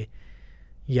ਸੇਵਕ ਸੀਗੇ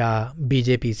ਜਾਂ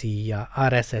BJP ਸੀ ਜਾਂ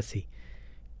RSS ਸੀ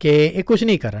ਕਿ ਇਹ ਕੁਛ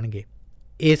ਨਹੀਂ ਕਰਨਗੇ।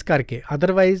 ਇਸ ਕਰਕੇ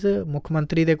ਅਦਰਵਾਈਜ਼ ਮੁੱਖ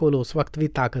ਮੰਤਰੀ ਦੇ ਕੋਲ ਉਸ ਵਕਤ ਵੀ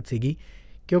ਤਾਕਤ ਸੀਗੀ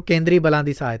ਕਿ ਉਹ ਕੇਂਦਰੀ ਬਲਾਂ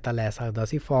ਦੀ ਸਹਾਇਤਾ ਲੈ ਸਕਦਾ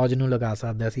ਸੀ, ਫੌਜ ਨੂੰ ਲਗਾ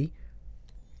ਸਕਦਾ ਸੀ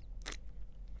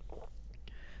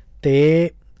ਅਤੇ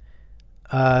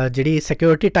ਜਿਹੜੀ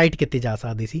ਸਿਕਿਉਰਿਟੀ ਟਾਈਟ ਕੀਤੀ ਜਾ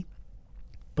ਸਕਦੀ ਸੀ।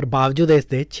 ਪਰ ਬਾਵਜੂਦ ਇਸ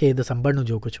ਦੇ 6 ਦਸੰਬਰ ਨੂੰ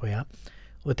ਜੋ ਕੁਛ ਹੋਇਆ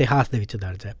ਉਹ ਇਤਿਹਾਸ ਦੇ ਵਿੱਚ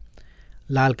ਦਰਜ ਹੈ।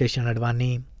 ਲਾਲ ਕ੍ਰਿਸ਼ਨ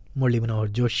ਅਡਵਾਨੀ, ਮੁਰਲੀ ਮਨੋਹਰ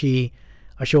ਜੋਸ਼ੀ,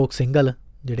 ਅਸ਼ੋਕ ਸਿੰਘਲ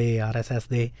ਜਿਹੜੇ RSS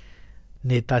ਦੇ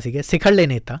ਨੇਤਾ ਸੀਗੇ, ਸਿਖਰਲੇ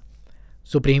ਨੇਤਾ,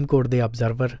 ਸੁਪਰੀਮ ਕੋਰਟ ਦੇ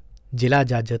ਅਬਜ਼ਰਵਰ, ਜ਼ਿਲ੍ਹਾ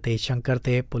ਜੱਜ ਅਤੇ ਸ਼ੰਕਰ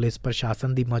ਅਤੇ ਪੁਲਿਸ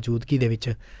ਪ੍ਰਸ਼ਾਸਨ ਦੀ ਮੌਜੂਦਗੀ ਦੇ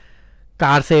ਵਿੱਚ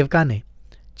ਕਾਰ ਸੇਵਕਾਂ ਨੇ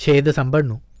 6 ਦਸੰਬਰ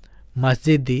ਨੂੰ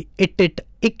ਮਸਜਿਦ ਦੀ ਇੱਕ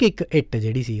ਇੱਕ ਇੱਟ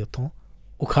ਜਿਹੜੀ ਸੀ ਉੱਥੋਂ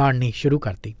ਉਖਾੜਨੀ ਸ਼ੁਰੂ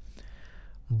ਕਰਤੀ।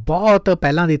 ਬਹੁਤ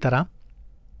ਪਹਿਲਾਂ ਦੀ ਤਰ੍ਹਾਂ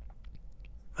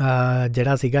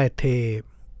ਜਿਹੜਾ ਸੀਗਾ ਇੱਥੇ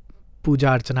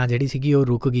ਪੂਜਾ ਅਰਚਨਾ ਜਿਹੜੀ ਸੀਗੀ ਉਹ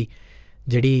ਰੁਕ ਗਈ।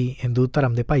 ਜਿਹੜੀ ਹਿੰਦੂ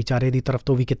ਧਰਮ ਦੇ ਭਾਈਚਾਰੇ ਦੀ ਤਰਫ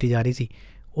ਤੋਂ ਵੀ ਕੀਤੀ ਜਾ ਰਹੀ ਸੀ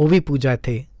ਉਹ ਵੀ ਪੂਜਾ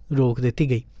ਇੱਥੇ ਰੋਕ ਦਿੱਤੀ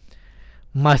ਗਈ।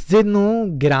 ਮਸਜਿਦ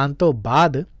ਨੂੰ ਗਿਰਾਉਣ ਤੋਂ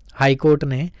ਬਾਅਦ ਹਾਈ ਕੋਰਟ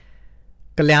ਨੇ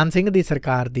ਕਲਿਆਣ ਸਿੰਘ ਦੀ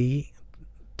ਸਰਕਾਰ ਦੀ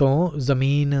ਤੋਂ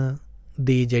ਜ਼ਮੀਨ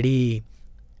ਦੀ ਜਿਹੜੀ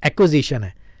ਐਕੁਜ਼ੀਸ਼ਨ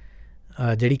ਹੈ,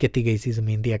 ਜਿਹੜੀ ਕੀਤੀ ਗਈ ਸੀ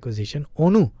ਜ਼ਮੀਨ ਦੀ ਐਕੁਜ਼ੀਸ਼ਨ,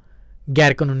 ਉਹਨੂੰ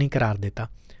ਗੈਰ ਕਾਨੂੰਨੀ ਕਰਾਰ ਦਿੱਤਾ।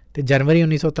 ਅਤੇ ਜਨਵਰੀ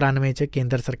 1993 'ਚ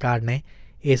ਕੇਂਦਰ ਸਰਕਾਰ ਨੇ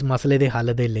ਇਸ ਮਸਲੇ ਦੇ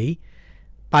ਹੱਲ ਦੇ ਲਈ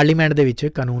ਪਾਰਲੀਮੈਂਟ ਦੇ ਵਿੱਚ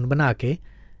ਕਾਨੂੰਨ ਬਣਾ ਕੇ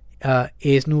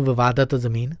ਇਸ ਨੂੰ ਵਿਵਾਦਤ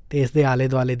ਜ਼ਮੀਨ ਅਤੇ ਇਸ ਦੇ ਆਲੇ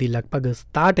ਦੁਆਲੇ ਦੀ ਲਗਭਗ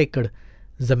 67 ਏਕੜ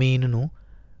ਜ਼ਮੀਨ ਨੂੰ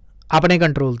ਆਪਣੇ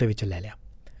ਕੰਟਰੋਲ ਦੇ ਵਿੱਚ ਲੈ ਲਿਆ।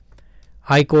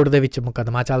 ਹਾਈ ਕੋਰਟ ਦੇ ਵਿੱਚ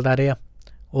ਮੁਕੱਦਮਾ ਚੱਲਦਾ ਰਿਹਾ।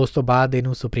 ਉਸ ਤੋਂ ਬਾਅਦ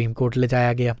ਇਹਨੂੰ ਸੁਪਰੀਮ ਕੋਰਟ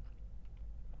ਲਿਜਾਇਆ ਗਿਆ।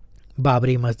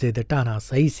 ਬਾਬਰੀ ਮਸਜਿਦ ਢਾਣਾ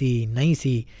ਸਹੀ ਸੀ ਨਹੀਂ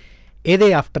ਸੀ,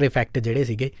 ਇਹਦੇ ਆਫਟਰ ਇਫੈਕਟ ਜਿਹੜੇ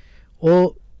ਸੀਗੇ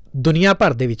ਉਹ ਦੁਨੀਆ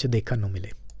ਭਰ ਦੇ ਵਿੱਚ ਦੇਖਣ ਨੂੰ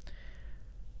ਮਿਲੇ।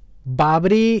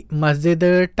 ਬਾਬਰੀ ਮਸਜਿਦ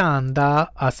ਢਾਣ ਦਾ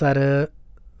ਅਸਰ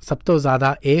ਸਭ ਤੋਂ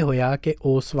ਜ਼ਿਆਦਾ ਇਹ ਹੋਇਆ ਕਿ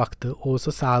ਉਸ ਵਕਤ, ਉਸ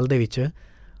ਸਾਲ ਦੇ ਵਿੱਚ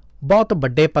ਬਹੁਤ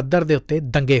ਵੱਡੇ ਪੱਧਰ ਦੇ ਉੱਤੇ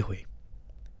ਦੰਗੇ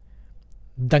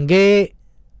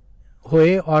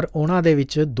ਹੋਏ ਔਰ ਉਹਨਾਂ ਦੇ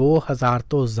ਵਿੱਚ 2000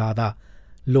 ਤੋਂ ਜ਼ਿਆਦਾ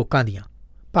ਲੋਕਾਂ ਦੀਆਂ,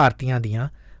 ਭਾਰਤੀਆਂ ਦੀਆਂ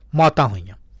ਮੌਤਾਂ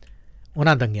ਹੋਈਆਂ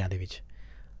ਉਹਨਾਂ ਦੰਗਿਆਂ ਦੇ ਵਿੱਚ।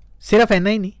 ਸਿਰਫ ਇੰਨਾ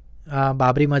ਹੀ ਨਹੀਂ,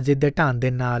 ਬਾਬਰੀ ਮਸਜਿਦ ਦੇ ਢਾਣ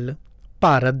ਦੇ ਨਾਲ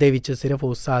ਭਾਰਤ ਦੇ ਵਿੱਚ ਸਿਰਫ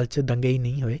ਉਸ ਸਾਲ 'ਚ ਦੰਗੇ ਹੀ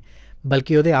ਨਹੀਂ ਹੋਏ,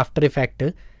 ਬਲਕਿ ਉਹਦੇ ਆਫਟਰ ਇਫੈਕਟ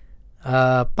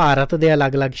ਭਾਰਤ ਦੇ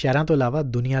ਅਲੱਗ-ਅਲੱਗ ਸ਼ਹਿਰਾਂ ਤੋਂ ਇਲਾਵਾ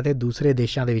ਦੁਨੀਆ ਦੇ ਦੂਸਰੇ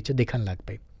ਦੇਸ਼ਾਂ ਦੇ ਵਿੱਚ ਦਿਖਣ ਲੱਗ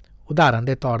ਪਏ। ਉਦਾਹਰਨ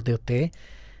ਦੇ ਤੌਰ ਦੇ ਉੱਤੇ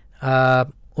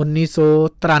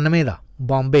 1993 ਦਾ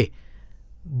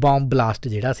ਬੰਬ ਬਲਾਸਟ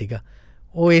ਜਿਹੜਾ ਸੀਗਾ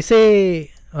ਉਹ ਇਸੇ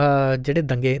ਜਿਹੜੇ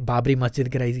ਦੰਗੇ ਬਾਬਰੀ ਮਸਜਿਦ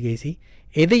ਗਿਰਾਈ ਗਈ ਸੀ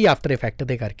ਇਹਦੇ ਹੀ ਆਫਟਰ ਇਫੈਕਟ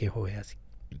ਦੇ ਕਰਕੇ ਹੋਇਆ ਸੀ।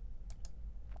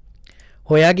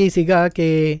 ਹੋਇਆ ਕੀ ਸੀਗਾ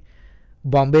ਕਿ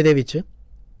ਬੰਬੇ ਦੇ ਵਿੱਚ,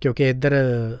 ਕਿਉਂਕਿ ਇੱਧਰ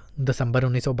ਦਸੰਬਰ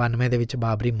 1992 ਦੇ ਵਿੱਚ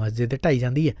ਬਾਬਰੀ ਮਸਜਿਦ ਢਾਈ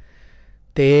ਜਾਂਦੀ ਹੈ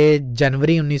ਅਤੇ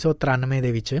ਜਨਵਰੀ 1993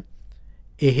 ਦੇ ਵਿੱਚ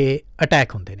ਇਹ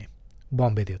ਅਟੈਕ ਹੁੰਦੇ ਨੇ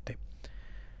ਬੰਬੇ ਦੇ ਉੱਤੇ।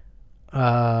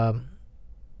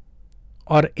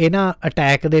 ਔਰ ਇਹਨਾਂ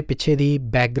ਅਟੈਕ ਦੇ ਪਿੱਛੇ ਦੀ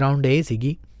ਬੈਕਗਰਾਊਂਡ ਇਹ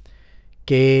ਸੀਗੀ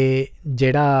ਕਿ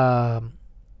ਜਿਹੜਾ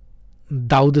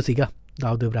ਦਾਊਦ ਸੀਗਾ,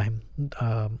 ਦਾਊਦ ਇਬਰਾਹਿਮ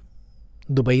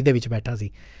ਦੁਬਈ ਦੇ ਵਿੱਚ ਬੈਠਾ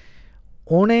ਸੀ,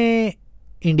 ਉਹਨੇ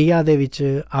ਇੰਡੀਆ ਦੇ ਵਿੱਚ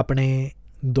ਆਪਣੇ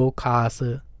 2 ਖਾਸ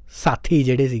ਸਾਥੀ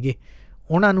ਜਿਹੜੇ ਸੀਗੇ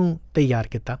ਉਹਨਾਂ ਨੂੰ ਤਿਆਰ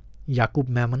ਕੀਤਾ, ਯਾਕੂਬ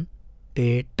ਮੈਮਨ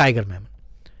ਅਤੇ ਟਾਈਗਰ ਮੈਮਨ।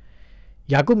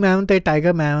 ਯਾਕੂਬ ਮੈਮਨ ਅਤੇ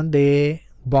ਟਾਈਗਰ ਮੈਮਨ ਦੇ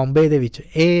ਬੰਬੇ ਦੇ ਵਿੱਚ,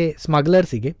 ਇਹ ਸਮਗਲਰ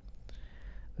ਸੀਗੇ,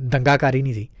 ਦੰਗਾਕਾਰੀ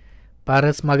ਨਹੀਂ ਸੀ,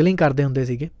 ਪਰ ਸਮਗਲਿੰਗ ਕਰਦੇ ਹੁੰਦੇ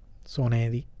ਸੀਗੇ ਸੋਨੇ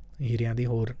ਦੀ, ਹੀਰਿਆਂ ਦੀ,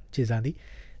 ਹੋਰ ਚੀਜ਼ਾਂ ਦੀ।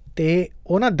 ਅਤੇ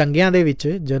ਉਹਨਾਂ ਦੰਗਿਆਂ ਦੇ ਵਿੱਚ,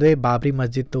 ਜਦੋਂ ਬਾਬਰੀ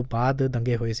ਮਸਜਿਦ ਤੋਂ ਬਾਅਦ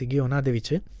ਦੰਗੇ ਹੋਏ ਸੀਗੇ, ਉਹਨਾਂ ਦੇ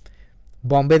ਵਿੱਚ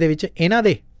ਬੰਬੇ ਦੇ ਵਿੱਚ ਇਹਨਾਂ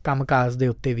ਦੇ ਕੰਮਕਾਜ ਦੇ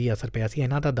ਉੱਤੇ ਵੀ ਅਸਰ ਪਿਆ ਸੀ।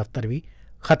 ਇਹਨਾਂ ਦਾ ਦਫ਼ਤਰ ਵੀ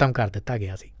ਖ਼ਤਮ ਕਰ ਦਿੱਤਾ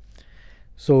ਗਿਆ ਸੀ।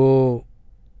 ਸੋ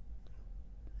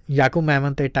ਯਾਕੂਬ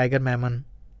ਮੈਮਨ ਅਤੇ ਟਾਈਗਰ ਮੈਮਨ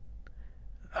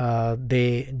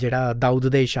ਦੇ ਜਿਹੜਾ ਦਾਊਦ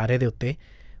ਦੇ ਇਸ਼ਾਰੇ ਦੇ ਉੱਤੇ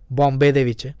ਬੰਬੇ ਦੇ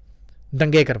ਵਿੱਚ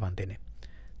ਦੰਗੇ ਕਰਵਾਉਂਦੇ ਨੇ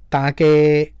ਤਾਂ ਕਿ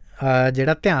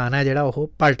ਜਿਹੜਾ ਧਿਆਨ ਹੈ ਜਿਹੜਾ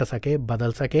ਉਹ ਪਲਟ ਸਕੇ,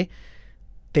 ਬਦਲ ਸਕੇ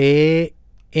ਅਤੇ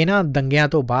ਇਹਨਾਂ ਦੰਗਿਆਂ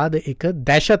ਤੋਂ ਬਾਅਦ ਇੱਕ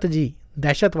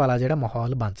ਦਹਿਸ਼ਤ ਵਾਲਾ ਜਿਹੜਾ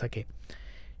ਮਾਹੌਲ ਬਣ ਸਕੇ।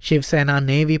 ਸ਼ਿਵ ਸੈਨਾ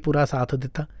ਨੇ ਵੀ ਪੂਰਾ ਸਾਥ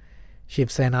ਦਿੱਤਾ। ਸ਼ਿਵ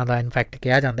ਸੈਨਾ ਦਾ ਇਨਫੈਕਟ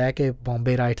ਕਿਹਾ ਜਾਂਦਾ ਹੈ ਕਿ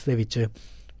ਬੰਬੇ ਰਾਈਟਸ ਦੇ ਵਿੱਚ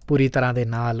ਪੂਰੀ ਤਰ੍ਹਾਂ ਦੇ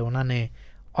ਨਾਲ ਉਹਨਾਂ ਨੇ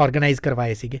ਔਰਗਨਾਈਜ਼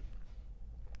ਕਰਵਾਏ ਸੀਗੇ।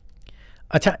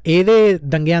 ਅੱਛਾ, ਇਹਦੇ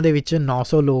ਦੰਗਿਆਂ ਦੇ ਵਿੱਚ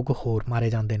 900 ਲੋਕ ਹੋਰ ਮਾਰੇ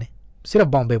ਜਾਂਦੇ ਨੇ ਸਿਰਫ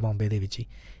ਬੰਬੇ ਦੇ ਵਿੱਚ ਹੀ।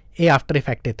 ਇਹ ਆਫਟਰ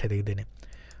ਇਫੈਕਟ ਇੱਥੇ ਦਿਖਦੇ ਨੇ।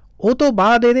 ਉਹ ਤੋਂ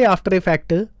ਬਾਅਦ ਇਹਦੇ ਆਫਟਰ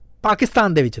ਇਫੈਕਟ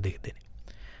ਪਾਕਿਸਤਾਨ ਦੇ ਵਿੱਚ ਦਿਖਦੇ ਨੇ।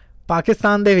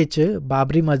 ਪਾਕਿਸਤਾਨ ਦੇ ਵਿੱਚ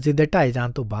ਬਾਬਰੀ ਮਸਜਿਦ ਦੇ ਢਾਏ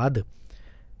ਜਾਣ ਤੋਂ ਬਾਅਦ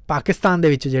ਪਾਕਿਸਤਾਨ ਦੇ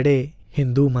ਵਿੱਚ ਜਿਹੜੇ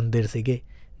ਹਿੰਦੂ ਮੰਦਿਰ ਸੀਗੇ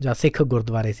ਜਾਂ ਸਿੱਖ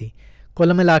ਗੁਰਦੁਆਰੇ ਸੀ,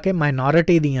 ਕੁੱਲ ਮਿਲਾ ਕੇ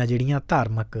ਮਾਈਨੋਰਿਟੀ ਦੀਆਂ ਜਿਹੜੀਆਂ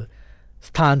ਧਾਰਮਿਕ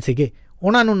ਸਥਾਨ ਸੀਗੇ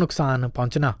ਉਹਨਾਂ ਨੂੰ ਨੁਕਸਾਨ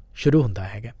ਪਹੁੰਚਣਾ ਸ਼ੁਰੂ ਹੁੰਦਾ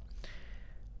ਹੈਗਾ।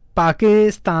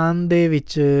 ਪਾਕਿਸਤਾਨ ਦੇ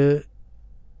ਵਿੱਚ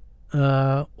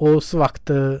ਉਸ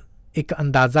ਵਕਤ ਇੱਕ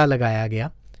ਅੰਦਾਜ਼ਾ ਲਗਾਇਆ ਗਿਆ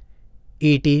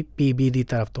ETPB ਦੀ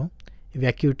ਤਰਫ ਤੋਂ,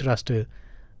 ਵੈਕਿਊ ਟਰਸਟ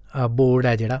ਬੋਰਡ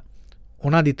ਹੈ ਜਿਹੜਾ,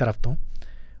 ਉਹਨਾਂ ਦੀ ਤਰਫ ਤੋਂ।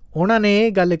 ਉਹਨਾਂ ਨੇ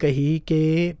ਇਹ ਗੱਲ ਕਹੀ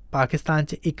ਕਿ ਪਾਕਿਸਤਾਨ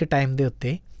 'ਚ ਇੱਕ ਟਾਈਮ ਦੇ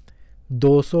ਉੱਤੇ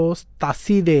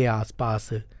 287 ਦੇ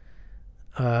ਆਸ-ਪਾਸ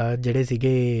ਜਿਹੜੇ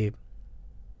ਸੀਗੇ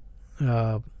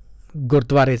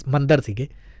ਗੁਰਦੁਆਰੇ, ਮੰਦਰ ਸੀਗੇ,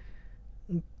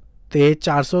 ਤੇ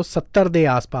 470 ਦੇ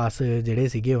ਆਸ-ਪਾਸ ਜਿਹੜੇ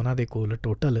ਸੀਗੇ ਉਹਨਾਂ ਦੇ ਕੋਲ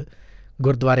ਟੋਟਲ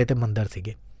ਗੁਰਦੁਆਰੇ ਤੇ ਮੰਦਰ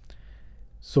ਸੀਗੇ।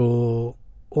 ਸੋ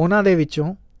ਉਹਨਾਂ ਦੇ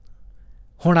ਵਿੱਚੋਂ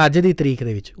ਹੁਣ ਅੱਜ ਦੀ ਤਰੀਕ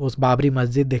ਦੇ ਵਿੱਚ ਉਸ ਬਾਬਰੀ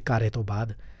ਮਸਜਿਦ ਦੇ ਕਾਰੇ ਤੋਂ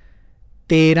ਬਾਅਦ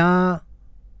 13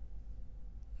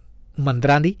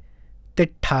 ਮੰਦਰਾਂ ਦੀ ਤੇ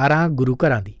 18 ਗੁਰੂ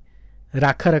ਘਰਾਂ ਦੀ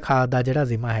ਰੱਖ ਰਖਾਅ ਦਾ ਜਿਹੜਾ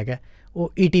ਜ਼ਿੰਮਾ ਹੈਗਾ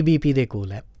ਉਹ ETBP ਦੇ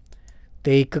ਕੋਲ ਹੈ।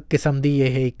 ਤੇ ਇੱਕ ਕਿਸਮ ਦੀ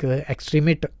ਇਹ ਇੱਕ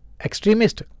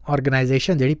ਐਕਸਟ੍ਰੀਮਿਸਟ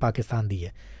ਆਰਗੇਨਾਈਜੇਸ਼ਨ ਜਿਹੜੀ ਪਾਕਿਸਤਾਨ ਦੀ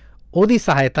ਹੈ ਉਹਦੀ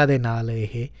ਸਹਾਇਤਾ ਦੇ ਨਾਲ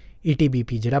ਇਹ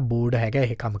ETBP ਜਿਹੜਾ ਬੋਰਡ ਹੈਗਾ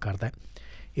ਇਹ ਕੰਮ ਕਰਦਾ।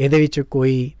 ਇਹਦੇ ਵਿੱਚ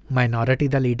ਕੋਈ ਮਾਈਨੋਰਿਟੀ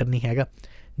ਦਾ ਲੀਡਰ ਨਹੀਂ ਹੈਗਾ।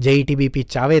 ਜੇ ETBP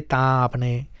ਚਾਹਵੇ ਤਾਂ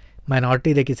ਆਪਣੇ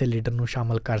ਮਾਈਨੋਰਿਟੀ ਦੇ ਕਿਸੇ ਲੀਡਰ ਨੂੰ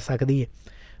ਸ਼ਾਮਲ ਕਰ ਸਕਦੀ ਹੈ,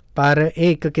 ਪਰ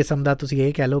ਇਹ ਇੱਕ ਕਿਸਮ ਦਾ ਤੁਸੀਂ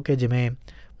ਇਹ ਕਹਿ ਲਓ ਕਿ ਜਿਵੇਂ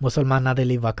ਮੁਸਲਮਾਨਾਂ ਦੇ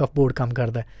ਲਈ ਵਕਫ ਬੋਰਡ ਕੰਮ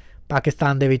ਕਰਦਾ,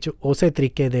 ਪਾਕਿਸਤਾਨ ਦੇ ਵਿੱਚ ਉਸੇ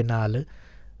ਤਰੀਕੇ ਦੇ ਨਾਲ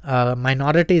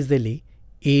ਮਾਈਨੋਰਿਟੀਜ਼ ਦੇ ਲਈ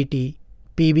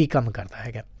ETPB ਕੰਮ ਕਰਦਾ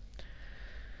ਹੈਗਾ।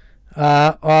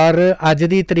 ਔਰ ਅੱਜ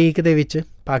ਦੀ ਤਰੀਕ ਦੇ ਵਿੱਚ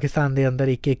ਪਾਕਿਸਤਾਨ ਦੇ ਅੰਦਰ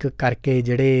ਇੱਕ ਇੱਕ ਕਰਕੇ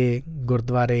ਜਿਹੜੇ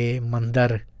ਗੁਰਦੁਆਰੇ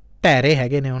ਮੰਦਰ ਢਹਿ ਰਹੇ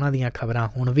ਹੈਗੇ ਨੇ ਉਹਨਾਂ ਦੀਆਂ ਖਬਰਾਂ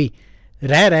ਹੁਣ ਵੀ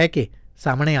ਰਹਿ ਕੇ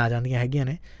ਸਾਹਮਣੇ ਆ ਜਾਂਦੀਆਂ ਹੈਗੀਆਂ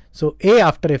ਨੇ। ਸੋ ਇਹ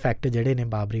ਆਫਟਰ ਇਫੈਕਟ ਜਿਹੜੇ ਨੇ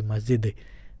ਬਾਬਰੀ ਮਸਜਿਦ ਦੇ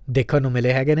ਦੇਖਣ ਨੂੰ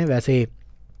ਮਿਲੇ ਹੈਗੇ ਨੇ। ਵੈਸੇ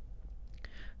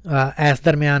ਇਸ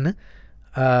ਦਰਮਿਆਨ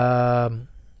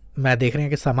ਮੈਂ ਦੇਖ ਰਿਹਾ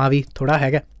ਕਿ ਸਮਾਂ ਵੀ ਥੋੜ੍ਹਾ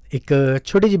ਹੈਗਾ, ਇੱਕ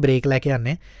ਛੋਟੀ ਜਿਹੀ ਬ੍ਰੇਕ ਲੈ ਕੇ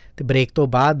ਆਉਂਦੇ ਅਤੇ ਬ੍ਰੇਕ ਤੋਂ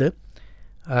ਬਾਅਦ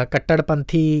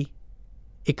ਕੱਟੜਪੰਥੀ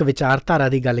ਇੱਕ ਵਿਚਾਰਧਾਰਾ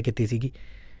ਦੀ ਗੱਲ ਕੀਤੀ ਸੀਗੀ।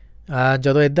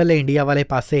 ਜਦੋਂ ਇੱਧਰਲੇ ਇੰਡੀਆ ਵਾਲੇ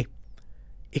ਪਾਸੇ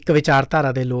ਇੱਕ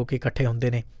ਵਿਚਾਰਧਾਰਾ ਦੇ ਲੋਕ ਇਕੱਠੇ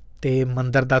ਹੁੰਦੇ ਨੇ ਅਤੇ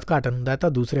ਮੰਦਰ ਦਾ ਉਦਘਾਟਨ ਹੁੰਦਾ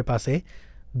ਤਾਂ ਦੂਸਰੇ ਪਾਸੇ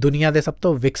ਦੁਨੀਆ ਦੇ ਸਭ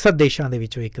ਤੋਂ ਵਿਕਸਿਤ ਦੇਸ਼ਾਂ ਦੇ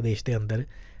ਵਿੱਚੋਂ ਇੱਕ ਦੇਸ਼ ਦੇ ਅੰਦਰ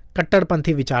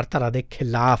ਕੱਟੜਪੰਥੀ ਵਿਚਾਰਧਾਰਾ ਦੇ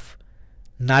ਖਿਲਾਫ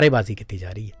ਨਾਅਰੇਬਾਜ਼ੀ ਕੀਤੀ ਜਾ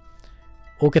ਰਹੀ ਹੈ।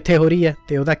 ਉਹ ਕਿੱਥੇ ਹੋ ਰਹੀ ਹੈ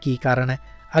ਅਤੇ ਉਹਦਾ ਕੀ ਕਾਰਨ ਹੈ,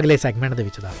 ਅਗਲੇ ਸੈਗਮੈਂਟ ਦੇ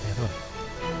ਵਿੱਚ ਦੱਸਦੇ ਹਾਂ ਤੁਹਾਨੂੰ।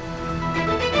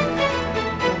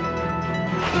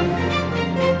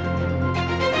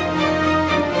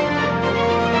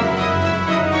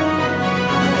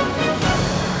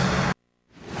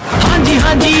 ਹਾਂਜੀ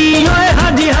ਹਾਂਜੀ ਓਏ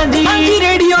ਹਾਂਜੀ ਹਾਂਜੀ ਹਾਂਜੀ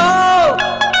ਰੇਡੀਓ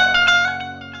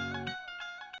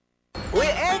ਓਏ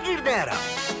ਇਹ ਕਿਹੜਾ ਰਾ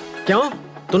ਕਿਉਂ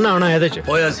ਤੂੰ ਨਾ ਆਉਣਾ ਇਹਦੇ ਚ?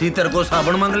 ਓਏ ਅਸੀਂ ਤੇਰੇ ਕੋ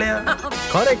ਸਾਬਣ ਮੰਗ ਲਿਆ।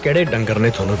 ਖਰੇ ਕਿਹੜੇ ਡੰਗਰ ਨੇ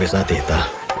ਤੁਹਾਨੂੰ ਵੀਜ਼ਾ ਦੇਤਾ?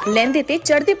 ਲਹਿੰਦੇ ਤੇ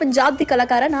ਚੜ੍ਹਦੇ ਪੰਜਾਬ ਦੇ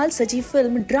ਕਲਾਕਾਰਾਂ ਨਾਲ ਸਜੀ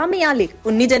ਫਿਲਮ ਡਰਾਮੇ ਵਾਲੇ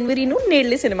 19 ਜਨਵਰੀ ਨੂੰ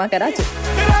ਨੇੜਲੇ ਸਿਨੇਮਾ ਘਰਾਂ 'ਚ।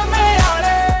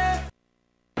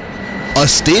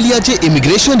 ਆਸਟ੍ਰੇਲੀਆ 'ਚ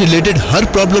ਇਮੀਗ੍ਰੇਸ਼ਨ ਰਿਲੇਟਡ ਹਰ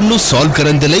ਪ੍ਰੋਬਲਮ ਨੂੰ ਸੋਲਵ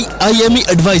ਕਰਨ ਦੇ ਲਈ IME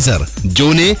ਐਡਵਾਈਜ਼ਰ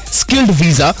ਜੋ ਨੇ ਸਕਿਲਡ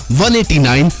ਵੀਜ਼ਾ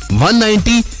 189,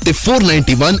 190 ਤੇ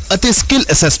 491 ਅਤੇ ਸਕਿਲ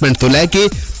ਅਸੈਸਮੈਂਟ ਤੋਂ ਲੈ ਕੇ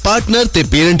ਪਾਰਟਨਰ ਤੇ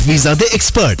ਪੇਰੈਂਟ ਵੀਜ਼ਾ ਦੇ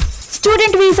ਐਕਸਪਰਟ।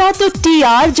 ਸਟੂਡੈਂਟ ਵੀਜ਼ਾ ਤੋਂ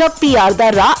TR ਜਾਂ PR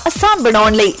ਦਾ ਰਾਹ ਆਸਾਨ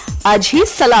ਬਣਾਉਣ ਲਈ ਅੱਜ ਹੀ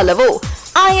ਸਲਾਹ ਲਵੋ।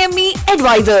 IME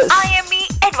advisors.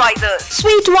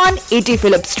 Suite 1, 80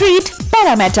 Phillip Street,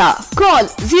 Parramatta. Call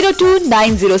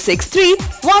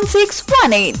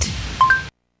 0290631618.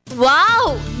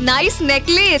 Wow nice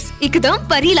necklace एकदम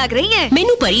परी लग रही है।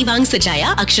 मैनू परी वांग सजाया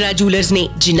अक्षरा जूलर्स ने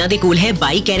जिन्ना दे कोल है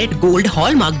 22 carat gold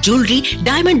hallmark jewellery,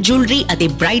 diamond jewellery अते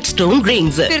ब्राइट स्टोन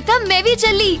रिंग्स। फिर तो मैं भी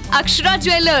चली अक्षरा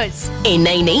ज्वेलर्स।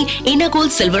 इन्ना ही नहीं इन्हां कोल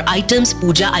सिल्वर आइटम्स,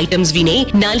 पूजा आइटम्स भी ने,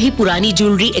 नाल ही पुरानी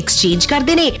ज्वेलरी एक्सचेंज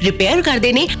करदे ने, रिपेयर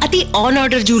करदे ने अते ऑन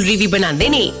ऑर्डर ज्वेलरी भी बनांदे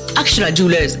ने। Akshara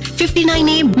jewellers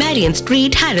 59A Marion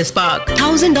street, Harris park.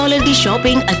 $1000 दी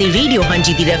शॉपिंग अते रेडियो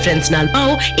हांजी दी रेफरेंस नाल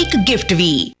पाओ एक गिफ्ट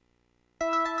भी।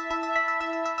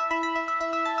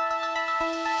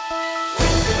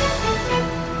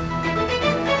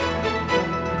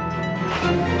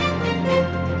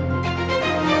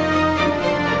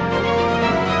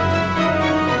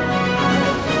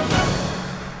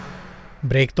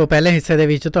 ਬ੍ਰੇਕ ਤੋਂ ਪਹਿਲੇ ਹਿੱਸੇ ਦੇ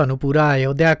ਵਿੱਚ ਤੁਹਾਨੂੰ ਪੂਰਾ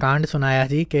ਅਯੋਧਿਆ ਕਾਂਡ ਸੁਣਾਇਆ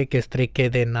ਜੀ ਕਿ ਕਿਸ ਤਰੀਕੇ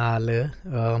ਦੇ ਨਾਲ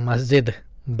ਮਸਜਿਦ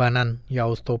ਬਣਨ ਜਾਂ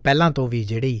ਉਸ ਤੋਂ ਪਹਿਲਾਂ ਤੋਂ ਵੀ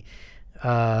ਜਿਹੜੀ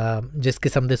ਜਿਸ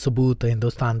ਕਿਸਮ ਦੇ ਸਬੂਤ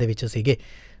ਹਿੰਦੁਸਤਾਨ ਦੇ ਵਿੱਚ ਸੀਗੇ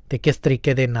ਅਤੇ ਕਿਸ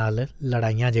ਤਰੀਕੇ ਦੇ ਨਾਲ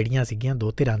ਲੜਾਈਆਂ ਜਿਹੜੀਆਂ ਸੀਗੀਆਂ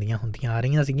ਦੋ ਧਿਰਾਂ ਦੀਆਂ ਹੁੰਦੀਆਂ ਆ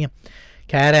ਰਹੀਆਂ ਸੀਗੀਆਂ।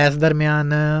 ਖੈਰ ਇਸ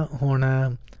ਦਰਮਿਆਨ ਹੁਣ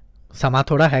ਸਮਾਂ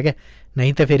ਥੋੜ੍ਹਾ ਹੈਗਾ,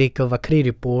 ਨਹੀਂ ਤਾਂ ਫਿਰ ਇੱਕ ਵੱਖਰੀ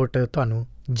ਰਿਪੋਰਟ ਤੁਹਾਨੂੰ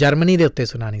ਜਰਮਨੀ ਦੇ ਉੱਤੇ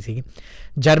ਸੁਣਾਉਣੀ ਸੀਗੀ।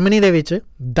 ਜਰਮਨੀ ਦੇ ਵਿੱਚ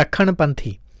ਦੱਖਣ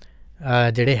ਪੰਥੀ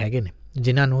ਜਿਹੜੇ ਹੈਗੇ ਨੇ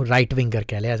ਜਿਨ੍ਹਾਂ ਨੂੰ ਰਾਈਟ ਵਿੰਗਰ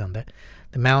ਕਹਿ ਲਿਆ ਜਾਂਦਾ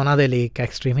ਅਤੇ ਮੈਂ ਉਹਨਾਂ ਦੇ ਲਈ ਇੱਕ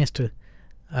ਐਕਸਟ੍ਰੀਮਿਸਟ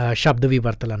ਸ਼ਬਦ ਵੀ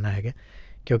ਵਰਤ ਲੈਂਦਾ ਹੈਗਾ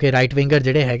ਕਿਉਂਕਿ ਰਾਈਟ ਵਿੰਗਰ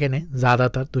ਜਿਹੜੇ ਹੈਗੇ ਨੇ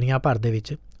ਜ਼ਿਆਦਾਤਰ ਦੁਨੀਆ ਭਰ ਦੇ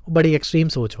ਵਿੱਚ ਉਹ ਬੜੀ ਐਕਸਟ੍ਰੀਮ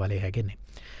ਸੋਚ ਵਾਲੇ ਹੈਗੇ ਨੇ।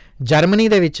 ਜਰਮਨੀ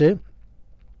ਦੇ ਵਿੱਚ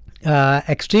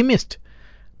ਐਕਸਟ੍ਰੀਮਿਸਟ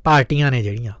ਪਾਰਟੀਆਂ ਨੇ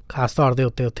ਜਿਹੜੀਆਂ ਖਾਸ ਤੌਰ ਦੇ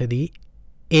ਉੱਤੇ ਉੱਥੇ ਦੀ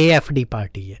AFD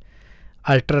ਪਾਰਟੀ ਹੈ,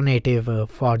 ਅਲਟਰਨੇਟਿਵ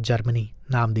ਫਾਰ ਜਰਮਨੀ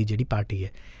ਨਾਮ ਦੀ ਜਿਹੜੀ ਪਾਰਟੀ ਹੈ।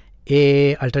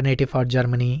 ਇਹ ਅਲਟਰਨੇਟਿਵ ਫਾਰ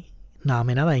ਜਰਮਨੀ ਨਾਮ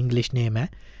ਇਹਨਾਂ ਦਾ ਇੰਗਲਿਸ਼ ਨੇਮ ਹੈ।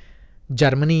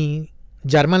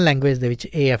 ਜਰਮਨ ਲੈਂਗੁਏਜ ਦੇ ਵਿੱਚ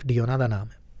AFD ਉਹਨਾਂ ਦਾ ਨਾਮ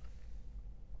ਹੈ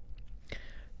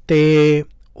ਅਤੇ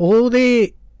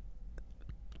ਉਹਦੇ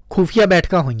ਖੂਫੀਆ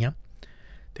ਬੈਠਕਾਂ ਹੋਈਆਂ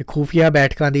ਅਤੇ ਖੂਫੀਆ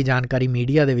ਬੈਠਕਾਂ ਦੀ ਜਾਣਕਾਰੀ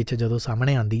ਮੀਡੀਆ ਦੇ ਵਿੱਚ ਜਦੋਂ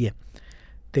ਸਾਹਮਣੇ ਆਉਂਦੀ ਹੈ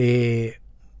ਅਤੇ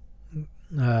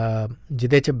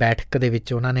ਜਿਹਦੇ 'ਚ ਬੈਠਕ ਦੇ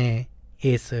ਵਿੱਚ ਉਹਨਾਂ ਨੇ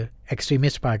ਇਸ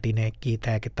ਐਕਸਟ੍ਰੀਮਿਸਟ ਪਾਰਟੀ ਨੇ ਕੀ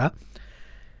ਤੈਅ ਕੀਤਾ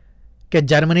ਕਿ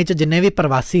ਜਰਮਨੀ 'ਚ ਜਿੰਨੇ ਵੀ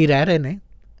ਪ੍ਰਵਾਸੀ ਰਹਿ ਰਹੇ ਨੇ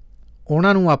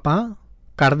ਉਹਨਾਂ ਨੂੰ ਆਪਾਂ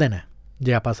ਕੱਢ ਦੇਣਾ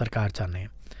ਜੇ ਆਪਾਂ ਸਰਕਾਰ ਚਾਹੁੰਦੇ ਹਾਂ,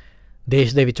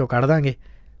 ਦੇਸ਼ ਦੇ ਵਿੱਚੋਂ ਕੱਢ ਦਾਂਗੇ।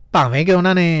 ਭਾਵੇਂ ਕਿ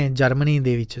ਉਹਨਾਂ ਨੇ ਜਰਮਨੀ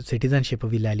ਦੇ ਵਿੱਚ ਸਿਟੀਜ਼ਨਸ਼ਿਪ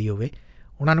ਵੀ ਲੈ ਲਈ ਹੋਵੇ,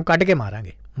 ਉਹਨਾਂ ਨੂੰ ਕੱਢ ਕੇ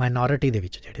ਮਾਰਾਂਗੇ, ਮਾਈਨੋਰਿਟੀ ਦੇ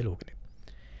ਵਿੱਚ ਜਿਹੜੇ ਲੋਕ ਨੇ।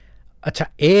 ਅੱਛਾ,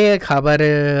 ਇਹ ਖਬਰ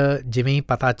ਜਿਵੇਂ ਹੀ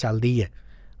ਪਤਾ ਚੱਲਦੀ ਹੈ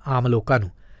ਆਮ ਲੋਕਾਂ ਨੂੰ,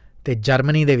 ਅਤੇ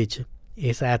ਜਰਮਨੀ ਦੇ ਵਿੱਚ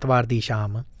ਇਸ ਐਤਵਾਰ ਦੀ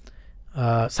ਸ਼ਾਮ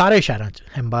ਸਾਰੇ ਸ਼ਹਿਰਾਂ 'ਚ,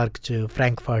 ਹੈਮਬਰਗ 'ਚ,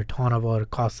 ਫਰੈਂਕਫਰਟ, ਹੌਨੋਵਰ,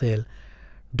 ਕਾਸੇਲ,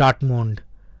 ਡਾਟਮੁੰਡ,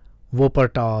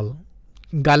 ਵੋਪਰਟਾਲ,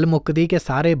 ਗੱਲ ਮੁੱਕਦੀ ਕਿ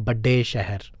ਸਾਰੇ ਵੱਡੇ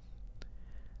ਸ਼ਹਿਰ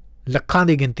ਲੱਖਾਂ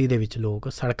ਦੀ ਗਿਣਤੀ ਦੇ ਵਿੱਚ ਲੋਕ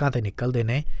ਸੜਕਾਂ 'ਤੇ ਨਿਕਲਦੇ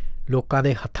ਨੇ। ਲੋਕਾਂ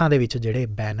ਦੇ ਹੱਥਾਂ ਦੇ ਵਿੱਚ ਜਿਹੜੇ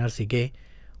ਬੈਨਰ ਸੀਗੇ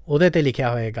ਉਹਦੇ 'ਤੇ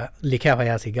ਲਿਖਿਆ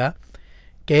ਹੋਇਆ ਸੀਗਾ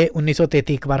ਕਿ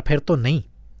 1933 ਇੱਕ ਵਾਰ ਫਿਰ ਤੋਂ ਨਹੀਂ,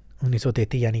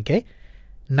 1933 ਯਾਨੀ ਕਿ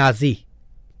ਨਾਜ਼ੀ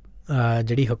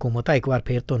ਜਿਹੜੀ ਹਕੂਮਤ ਆ ਇੱਕ ਵਾਰ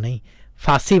ਫਿਰ ਤੋਂ ਨਹੀਂ,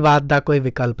 ਫਾਸੀਵਾਦ ਦਾ ਕੋਈ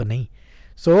ਵਿਕਲਪ ਨਹੀਂ।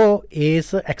 ਸੋ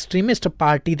ਇਸ ਐਕਸਟ੍ਰੀਮਿਸਟ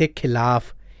ਪਾਰਟੀ ਦੇ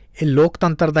ਖਿਲਾਫ ਇਹ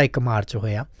ਲੋਕਤੰਤਰ ਦਾ ਇੱਕ ਮਾਰਚ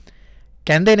ਹੋਇਆ।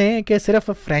 ਕਹਿੰਦੇ ਨੇ ਕਿ ਸਿਰਫ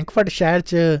ਫਰੈਂਕਫਰਟ ਸ਼ਹਿਰ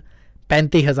 'ਚ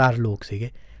 35,000 ਲੋਕ ਸੀਗੇ।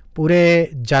 ਪੂਰੇ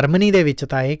ਜਰਮਨੀ ਦੇ ਵਿੱਚ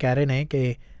ਤਾਂ ਇਹ ਕਹਿ ਰਹੇ ਨੇ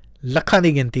ਕਿ ਲੱਖਾਂ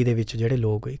ਦੀ ਗਿਣਤੀ ਦੇ ਵਿੱਚ ਜਿਹੜੇ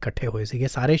ਲੋਕ ਇਕੱਠੇ ਹੋਏ ਸੀਗੇ,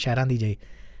 ਸਾਰੇ ਸ਼ਹਿਰਾਂ ਦੀ ਜੇ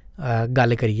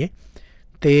ਗੱਲ ਕਰੀਏ।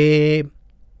 ਅਤੇ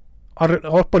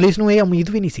ਔਰ ਪੁਲਿਸ ਨੂੰ ਇਹ ਉਮੀਦ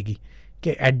ਵੀ ਨਹੀਂ ਸੀਗੀ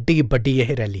ਕਿ ਐਡੀ ਵੱਡੀ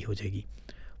ਇਹ ਰੈਲੀ ਹੋ ਜਾਏਗੀ।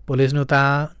 ਪੁਲਿਸ ਨੂੰ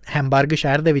ਤਾਂ ਹੈਮਬਰਗ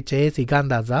ਸ਼ਹਿਰ ਦੇ ਵਿੱਚ ਇਹ ਸੀਗਾ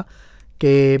ਅੰਦਾਜ਼ਾ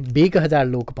ਕਿ 20,000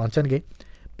 ਲੋਕ ਪਹੁੰਚਣਗੇ।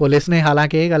 ਪੁਲਿਸ ਨੇ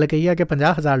ਹਾਲਾਂਕਿ ਇਹ ਗੱਲ ਕਹੀ ਆ ਕਿ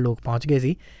 50,000 ਲੋਕ ਪਹੁੰਚ ਗਏ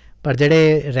ਸੀ, ਪਰ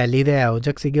ਜਿਹੜੇ ਰੈਲੀ ਦੇ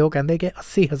ਆਯੋਜਕ ਸੀਗੇ ਉਹ ਕਹਿੰਦੇ ਕਿ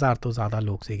 80,000 ਤੋਂ ਜ਼ਿਆਦਾ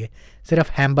ਲੋਕ ਸੀਗੇ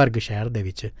ਸਿਰਫ ਹੈਮਬਰਗ ਸ਼ਹਿਰ ਦੇ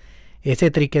ਵਿੱਚ। ਇਸੇ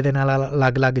ਤਰੀਕੇ ਦੇ ਨਾਲ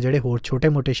ਅਲੱਗ-ਅਲੱਗ ਜਿਹੜੇ ਹੋਰ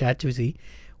ਛੋਟੇ-ਮੋਟੇ ਸ਼ਹਿਰ 'ਚ ਵੀ ਸੀ,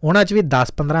 ਉਹਨਾਂ 'ਚ ਵੀ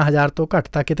 10-15,000 ਤੋਂ ਘੱਟ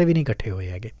ਤਾਂ ਕਿਤੇ ਵੀ ਨਹੀਂ ਇਕੱਠੇ ਹੋਏ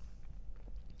ਹੈਗੇ।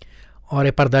 ਔਰ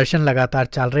ਇਹ ਪ੍ਰਦਰਸ਼ਨ ਲਗਾਤਾਰ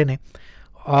ਚੱਲ ਰਹੇ ਨੇ।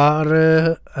 ਔਰ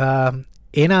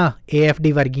ਇਹਨਾਂ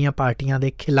AFD ਵਰਗੀਆਂ ਪਾਰਟੀਆਂ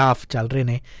ਦੇ ਖਿਲਾਫ ਚੱਲ ਰਹੇ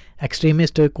ਨੇ,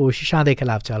 ਐਕਸਟ੍ਰੀਮਿਸਟ ਕੋਸ਼ਿਸ਼ਾਂ ਦੇ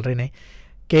ਖਿਲਾਫ ਚੱਲ ਰਹੇ ਨੇ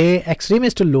ਕਿ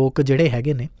ਐਕਸਟ੍ਰੀਮਿਸਟ ਲੋਕ ਜਿਹੜੇ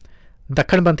ਹੈਗੇ ਨੇ,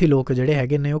 ਦੱਖਣਪੰਥੀ ਲੋਕ ਜਿਹੜੇ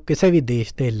ਹੈਗੇ ਨੇ, ਉਹ ਕਿਸੇ ਵੀ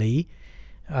ਦੇਸ਼ ਦੇ ਲਈ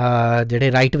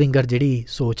ਜਿਹੜੇ ਰਾਈਟ ਵਿੰਗਰ ਜਿਹੜੀ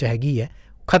ਸੋਚ ਹੈਗੀ ਹੈ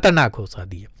ਖਤਰਨਾਕ ਹੋ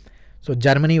ਸਕਦੀ ਹੈ। ਸੋ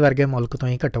ਜਰਮਨੀ ਵਰਗੇ ਮੁਲਕ ਤੋਂ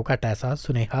ਹੀ ਘੱਟੋ ਘੱਟ ਐਸਾ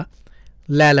ਸੁਨੇਹਾ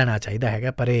ਲੈ ਲੈਣਾ ਚਾਹੀਦਾ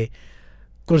ਹੈਗਾ। ਪਰ ਇਹ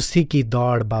ਕੁਰਸੀ ਕੀ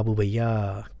ਦੌੜ ਬਾਬੂ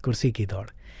ਭਈਆ, ਕੁਰਸੀ ਕੀ ਦੌੜ,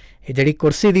 ਇਹ ਜਿਹੜੀ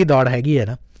ਕੁਰਸੀ ਦੀ ਦੌੜ ਹੈਗੀ ਹੈ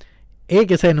ਨਾ, ਇਹ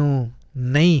ਕਿਸੇ ਨੂੰ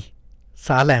ਨਹੀਂ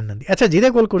ਸਾਹ ਲੈਣ ਦਿੰਦੀ। ਅੱਛਾ, ਜਿਹਦੇ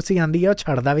ਕੋਲ ਕੁਰਸੀ ਆਉਂਦੀ ਹੈ ਉਹ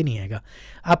ਛੱਡਦਾ ਵੀ ਨਹੀਂ ਹੈਗਾ।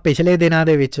 ਆਹ ਪਿਛਲੇ ਦਿਨਾਂ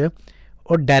ਦੇ ਵਿੱਚ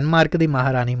ਉਹ ਡੈਨਮਾਰਕ ਦੀ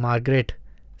ਮਹਾਰਾਣੀ ਮਾਰਗਰੇਟ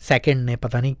ਸੈਕਿੰਡ ਨੇ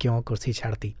ਪਤਾ ਨਹੀਂ ਕਿਉਂ ਕੁਰਸੀ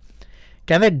ਛੱਡਤੀ।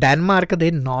 ਕਹਿੰਦੇ ਡੈਨਮਾਰਕ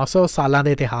ਦੇ 900 ਸਾਲਾਂ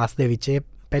ਦੇ ਇਤਿਹਾਸ ਦੇ ਵਿੱਚ ਇਹ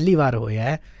ਪਹਿਲੀ ਵਾਰ ਹੋਇਆ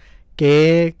ਹੈ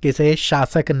ਕਿ ਕਿਸੇ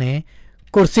ਸ਼ਾਸਕ ਨੇ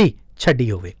ਕੁਰਸੀ ਛੱਡੀ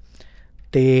ਹੋਵੇ।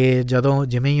 ਅਤੇ ਜਦੋਂ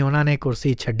ਜਿਵੇਂ ਹੀ ਉਹਨਾਂ ਨੇ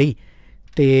ਕੁਰਸੀ ਛੱਡੀ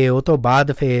ਅਤੇ ਉਹ ਤੋਂ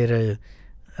ਬਾਅਦ ਫਿਰ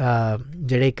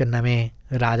ਜਿਹੜੇ ਇੱਕ ਨਵੇਂ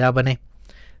ਰਾਜਾ ਬਣੇ,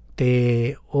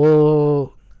 ਅਤੇ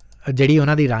ਉਹ ਜਿਹੜੀ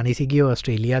ਉਹਨਾਂ ਦੀ ਰਾਣੀ ਸੀਗੀ ਉਹ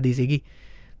ਆਸਟ੍ਰੇਲੀਆ ਦੀ ਸੀਗੀ,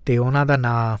 ਅਤੇ ਉਹਨਾਂ ਦਾ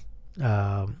ਨਾਂ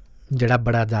ਜਿਹੜਾ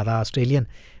ਬੜਾ ਜ਼ਿਆਦਾ ਆਸਟ੍ਰੇਲੀਅਨ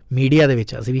ਮੀਡੀਆ ਦੇ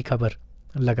ਵਿੱਚ ਅਸੀਂ ਵੀ ਖਬਰ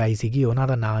ਲਗਾਈ ਸੀਗੀ, ਉਹਨਾਂ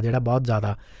ਦਾ ਨਾਂ ਜਿਹੜਾ ਬਹੁਤ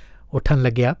ਜ਼ਿਆਦਾ ਉੱਠਣ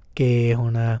ਲੱਗਿਆ ਕਿ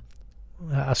ਹੁਣ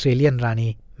ਆਸਟ੍ਰੇਲੀਅਨ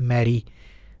ਰਾਣੀ ਮੈਰੀ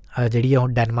ਜਿਹੜੀ ਉਹ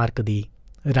ਡੈਨਮਾਰਕ ਦੀ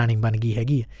ਰਾਣੀ ਬਣ ਗਈ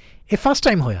ਹੈਗੀ ਹੈ। ਇਹ ਫਸਟ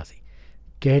ਟਾਈਮ ਹੋਇਆ ਸੀ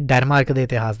ਕਿ ਡੈਨਮਾਰਕ ਦੇ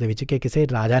ਇਤਿਹਾਸ ਦੇ ਵਿੱਚ ਕਿ ਕਿਸੇ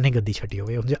ਰਾਜਾ ਨੇ ਗੱਦੀ ਛੱਡੀ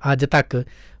ਹੋਵੇ। ਅੱਜ ਤੱਕ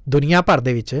ਦੁਨੀਆ ਭਰ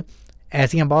ਦੇ ਵਿੱਚ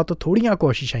ਐਸੀਆਂ ਬਹੁਤ ਥੋੜ੍ਹੀਆਂ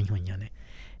ਕੋਸ਼ਿਸ਼ਾਂ ਹੀ ਹੋਈਆਂ ਨੇ।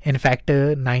 ਇਨਫੈਕਟ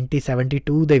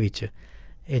 1972 ਦੇ ਵਿੱਚ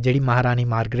ਇਹ ਜਿਹੜੀ ਮਹਾਰਾਣੀ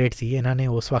ਮਾਰਗਰੇਟ ਸੀ, ਇਹਨਾਂ ਨੇ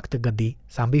ਉਸ ਵਕਤ ਗੱਦੀ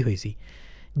ਸਾਂਭੀ ਹੋਈ ਸੀ।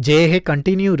 ਜੇ ਇਹ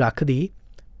ਕੰਟੀਨਿਊ ਰੱਖਦੀ,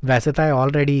 ਵੈਸੇ ਤਾਂ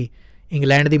ਆਲਰੇਡੀ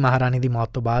ਇੰਗਲੈਂਡ ਦੀ ਮਹਾਰਾਣੀ ਦੀ ਮੌਤ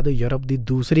ਤੋਂ ਬਾਅਦ ਯੂਰਪ ਦੀ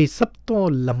ਦੂਸਰੀ ਸਭ ਤੋਂ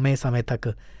ਲੰਮੇ ਸਮੇਂ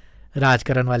ਤੱਕ ਰਾਜ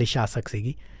ਕਰਨ ਵਾਲੀ ਸ਼ਾਸਕ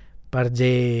ਸੀਗੀ, ਪਰ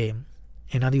ਜੇ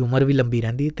ਇਹਨਾਂ ਦੀ ਉਮਰ ਵੀ ਲੰਬੀ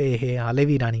ਰਹਿੰਦੀ ਅਤੇ ਇਹ ਹਾਲੇ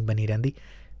ਵੀ ਰਾਣੀ ਬਣੀ ਰਹਿੰਦੀ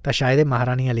ਤਾਂ ਸ਼ਾਇਦ ਇਹ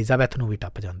ਮਹਾਰਾਣੀ ਐਲਿਜ਼ਾਬੈਥ ਨੂੰ ਵੀ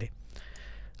ਟੱਪ ਜਾਂਦੇ।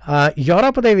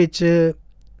 ਯੂਰਪ ਦੇ ਵਿੱਚ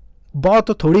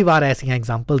ਬਹੁਤ ਥੋੜ੍ਹੀ ਵਾਰ ਐਸੀਆਂ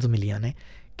ਐਗਜ਼ਾਮਪਲਸ ਮਿਲੀਆਂ ਨੇ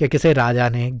ਕਿ ਕਿਸੇ ਰਾਜਾ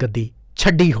ਨੇ ਗੱਦੀ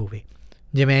ਛੱਡੀ ਹੋਵੇ।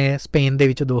 ਜਿਵੇਂ ਸਪੇਨ ਦੇ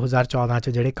ਵਿੱਚ 2014 'ਚ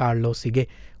ਜਿਹੜੇ ਕਾਰਲੋਸ ਸੀਗੇ,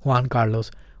 ਹੁਆਨ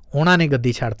ਕਾਰਲੋਸ, ਉਹਨਾਂ ਨੇ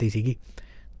ਗੱਦੀ ਛੱਡਤੀ ਸੀਗੀ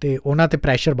ਅਤੇ ਉਹਨਾਂ 'ਤੇ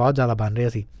ਪ੍ਰੈਸ਼ਰ ਬਹੁਤ ਜ਼ਿਆਦਾ ਬਣ ਰਿਹਾ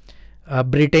ਸੀ।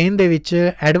 ਬ੍ਰਿਟੇਨ ਦੇ ਵਿੱਚ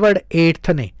ਐਡਵਰਡ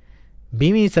 8th ਨੇ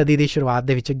 20ਵੀਂ ਸਦੀ ਦੀ ਸ਼ੁਰੂਆਤ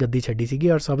ਦੇ ਵਿੱਚ ਗੱਦੀ ਛੱਡੀ ਸੀਗੀ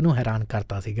ਔਰ ਸਭ ਨੂੰ ਹੈਰਾਨ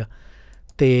ਕਰਤਾ ਸੀਗਾ,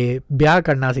 ਅਤੇ ਵਿਆਹ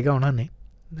ਕਰਨਾ ਸੀਗਾ ਉਹਨਾਂ ਨੇ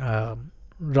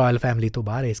ਰਾਇਲ ਫੈਮਿਲੀ ਤੋਂ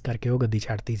ਬਾਹਰ, ਇਸ ਕਰਕੇ ਉਹ ਗੱਦੀ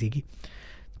ਛੱਡਤੀ ਸੀਗੀ।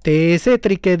 ਅਤੇ ਇਸੇ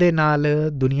ਤਰੀਕੇ ਦੇ ਨਾਲ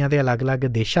ਦੁਨੀਆ ਦੇ ਅਲੱਗ-ਅਲੱਗ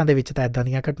ਦੇਸ਼ਾਂ ਦੇ ਵਿੱਚ ਤਾਂ ਇੱਦਾਂ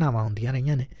ਦੀਆਂ ਘਟਨਾਵਾਂ ਹੁੰਦੀਆਂ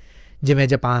ਰਹੀਆਂ ਨੇ। ਜਿਵੇਂ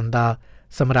ਜਾਪਾਨ ਦਾ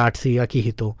ਸਮਰਾਟ ਸੀ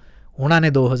ਅਕੀਹਿਤੋ, ਉਹਨਾਂ ਨੇ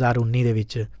 2019 ਦੇ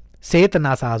ਵਿੱਚ ਸਿਹਤ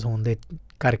ਨਾਸਾਜ਼ ਹੋਣ ਦੇ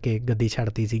ਕਰਕੇ ਗੱਦੀ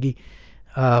ਛੱਡਤੀ ਸੀਗੀ।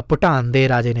 ਭੂਟਾਨ ਦੇ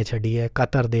ਰਾਜੇ ਨੇ ਛੱਡੀ ਹੈ,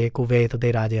 ਕਤਰ ਦੇ, ਕੁਵੈਤ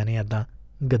ਦੇ ਰਾਜਿਆਂ ਨੇ ਇੱਦਾਂ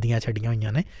ਗੱਦੀਆਂ ਛੱਡੀਆਂ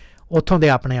ਹੋਈਆਂ ਨੇ। ਉੱਥੋਂ ਦੇ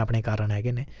ਆਪਣੇ ਆਪਣੇ ਕਾਰਨ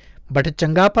ਹੈਗੇ ਨੇ, ਬਟ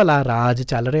ਚੰਗਾ ਭਲਾ ਰਾਜ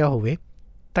ਚੱਲ ਰਿਹਾ ਹੋਵੇ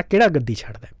ਤਾਂ ਕਿਹੜਾ ਗੱਦੀ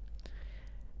ਛੱਡਦਾ।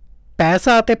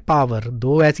 ਪੈਸਾ ਅਤੇ ਪਾਵਰ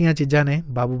ਦੋ ਐਸੀਆਂ ਚੀਜ਼ਾਂ ਨੇ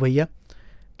ਬਾਬੂ ਭਈਆ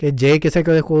ਕਿ ਜੇ ਕਿਸੇ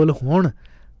ਕੋਲ ਹੋਣ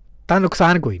ਤਾਂ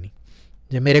ਨੁਕਸਾਨ ਕੋਈ ਨਹੀਂ।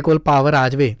 ਜੇ ਮੇਰੇ ਕੋਲ ਪਾਵਰ ਆ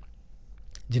ਜਾਵੇ,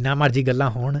 ਜਿੰਨਾ ਮਰਜ਼ੀ ਗੱਲਾਂ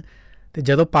ਹੋਣ, ਅਤੇ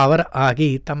ਜਦੋਂ ਪਾਵਰ ਆ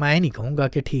ਗਈ ਤਾਂ ਮੈਂ ਇਹ ਨਹੀਂ ਕਹੂੰਗਾ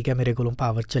ਕਿ ਠੀਕ ਹੈ ਮੇਰੇ ਕੋਲੋਂ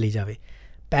ਪਾਵਰ ਚਲੀ ਜਾਵੇ।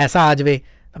 ਪੈਸਾ ਆ ਜਾਵੇ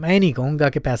ਤਾਂ ਮੈਂ ਇਹ ਨਹੀਂ ਕਹੂੰਗਾ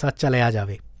ਕਿ ਪੈਸਾ ਚਲਿਆ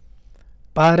ਜਾਵੇ।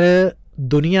 ਪਰ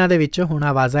ਦੁਨੀਆ ਦੇ ਵਿੱਚ ਹੁਣ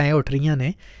ਆਵਾਜ਼ਾਂ ਇਹ ਉੱਠ ਰਹੀਆਂ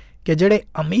ਨੇ ਕਿ ਜਿਹੜੇ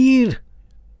ਅਮੀਰ,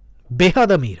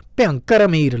 ਬੇਹੱਦ ਅਮੀਰ, ਭਿਅੰਕਰ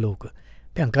ਅਮੀਰ ਲੋਕ,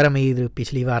 ਭਿਅੰਕਰ ਅਮੀਰ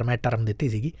ਪਿਛਲੀ ਵਾਰ ਮੈਂ ਟਰਮ ਦਿੱਤੀ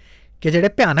ਸੀਗੀ ਕਿ ਜਿਹੜੇ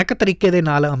ਭਿਆਨਕ ਤਰੀਕੇ ਦੇ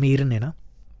ਨਾਲ ਅਮੀਰ ਨੇ ਨਾ,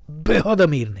 ਬਹੁਤ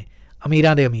ਅਮੀਰ ਨੇ,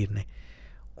 ਅਮੀਰਾਂ ਦੇ ਅਮੀਰ ਨੇ,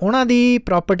 ਉਹਨਾਂ ਦੀ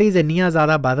ਪ੍ਰੋਪਰਟੀਜ਼ ਇੰਨੀਆਂ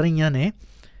ਜ਼ਿਆਦਾ ਵੱਧ ਰਹੀਆਂ ਨੇ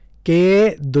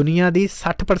ਕਿ ਦੁਨੀਆ ਦੀ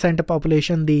 60%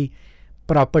 ਪਾਪੂਲੇਸ਼ਨ ਦੀ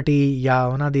ਪ੍ਰੋਪਰਟੀ ਜਾਂ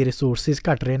ਉਹਨਾਂ ਦੀ ਰਿਸੋਰਸਿਸ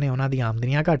ਘੱਟ ਰਹੇ ਨੇ, ਉਹਨਾਂ ਦੀਆਂ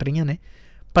ਆਮਦਨੀਆਂ ਘੱਟ ਰਹੀਆਂ ਨੇ,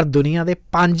 ਪਰ ਦੁਨੀਆ ਦੇ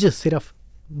 5 ਸਿਰਫ,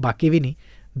 ਬਾਕੀ ਵੀ ਨਹੀਂ,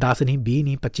 10 ਨਹੀਂ, 20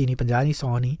 ਨਹੀਂ, 25 ਨਹੀਂ, 50 ਨਹੀਂ,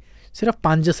 100 ਨਹੀਂ, ਸਿਰਫ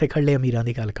 5 ਸਿਖਰਲੇ ਅਮੀਰਾਂ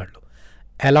ਦੀ ਗੱਲ ਕਰ ਲਓ।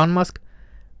 Allen Musk,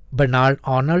 Bernard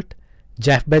Arnold,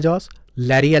 Jeff Bezos,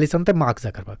 Larry Allison ਅਤੇ ਮਾਰਕ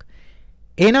ਜ਼ਕਰਬਰਗ।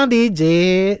 ਇਹਨਾਂ ਦੀ ਜੇ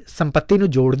ਸੰਪੱਤੀ ਨੂੰ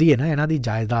ਜੋੜਦੀ ਹੈ ਨਾ, ਇਹਨਾਂ ਦੀ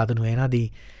ਜਾਇਦਾਦ ਨੂੰ, ਇਹਨਾਂ ਦੀ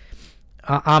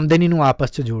ਆਮਦਨੀ ਨੂੰ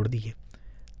ਆਪਸ 'ਚ ਜੋੜਦੀ ਹੈ,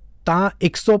 ਤਾਂ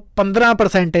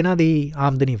 115% ਇਹਨਾਂ ਦੀ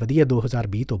ਆਮਦਨੀ ਵਧੀ ਹੈ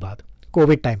 2020 ਤੋਂ ਬਾਅਦ,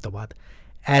 ਕੋਵਿਡ ਟਾਈਮ ਤੋਂ ਬਾਅਦ।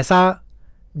 ਐਸਾ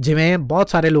ਜਿਵੇਂ ਬਹੁਤ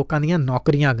ਸਾਰੇ ਲੋਕਾਂ ਦੀਆਂ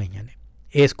ਨੌਕਰੀਆਂ ਗਈਆਂ ਨੇ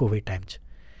ਇਸ ਕੋਵਿਡ ਟਾਈਮ 'ਚ।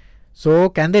 ਸੋ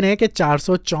ਕਹਿੰਦੇ ਨੇ ਕਿ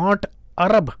 464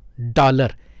 ਅਰਬ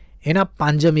ਡਾਲਰ ਇਹਨਾਂ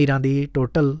 5 ਅਮੀਰਾਂ ਦੀ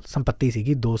ਟੋਟਲ ਸੰਪੱਤੀ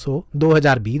ਸੀਗੀ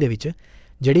 2020 ਦੇ ਵਿੱਚ,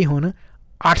 ਜਿਹੜੀ ਹੁਣ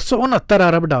 869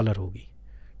 ਅਰਬ ਡਾਲਰ ਹੋ ਗਈ।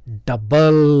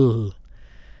 ਡਬਲ,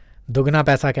 ਦੁਗਣਾ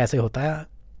ਪੈਸਾ ਕੈਸੇ ਹੋਤਾ ਹੈ?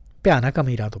 ਭਿਆਨਕ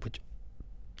ਅਮੀਰਾਂ ਤੋਂ ਪੁੱਛੋ।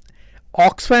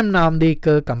 ਆਕਸਫੈਮ ਨਾਮ ਦੀ ਇੱਕ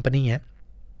ਕੰਪਨੀ ਹੈ,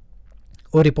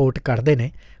 ਉਹ ਰਿਪੋਰਟ ਕਰਦੇ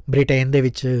ਨੇ, ਬ੍ਰਿਟੇਨ ਦੇ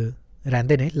ਵਿੱਚ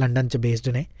ਰਹਿੰਦੇ ਨੇ, ਲੰਡਨ 'ਚ ਬੇਸਡ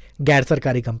ਨੇ, ਗੈਰ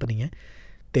ਸਰਕਾਰੀ ਕੰਪਨੀ ਹੈ,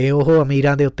 ਅਤੇ ਉਹ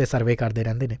ਅਮੀਰਾਂ ਦੇ ਉੱਤੇ ਸਰਵੇ ਕਰਦੇ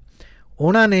ਰਹਿੰਦੇ ਨੇ।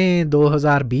 ਉਹਨਾਂ ਨੇ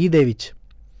 2020 ਦੇ ਵਿੱਚ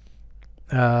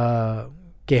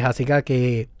ਕਿਹਾ ਸੀਗਾ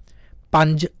ਕਿ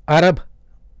 5 ਅਰਬ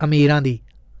ਅਮੀਰਾਂ ਦੀ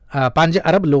 5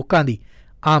 ਅਰਬ ਲੋਕਾਂ ਦੀ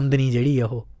ਆਮਦਨੀ ਜਿਹੜੀ ਹੈ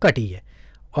ਉਹ ਘਟੀ ਹੈ,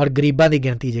 ਔਰ ਗਰੀਬਾਂ ਦੀ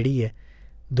ਗਿਣਤੀ ਜਿਹੜੀ ਹੈ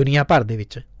ਦੁਨੀਆ ਭਰ ਦੇ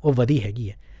ਵਿੱਚ ਉਹ ਵਧੀ ਹੈਗੀ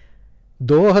ਹੈ।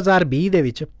 2020 ਦੇ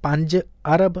ਵਿੱਚ 5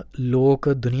 ਅਰਬ ਲੋਕ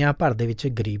ਦੁਨੀਆ ਭਰ ਦੇ ਵਿੱਚ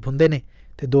ਗਰੀਬ ਹੁੰਦੇ ਨੇ,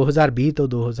 ਅਤੇ 2020 ਤੋਂ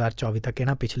 2024 ਤੱਕ,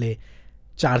 ਇਹਨਾਂ ਪਿਛਲੇ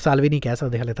 4 ਸਾਲ ਵੀ ਨਹੀਂ ਕਹਿ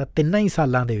ਸਕਦੇ, ਹਾਲੇ ਤਾਂ 3 ਹੀ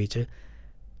ਸਾਲਾਂ ਦੇ ਵਿੱਚ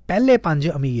ਪਹਿਲੇ 5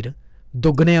 ਅਮੀਰ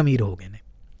ਦੁੱਗਣੇ ਅਮੀਰ ਹੋ ਗਏ ਨੇ।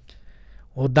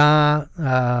 ਉੱਦਾਂ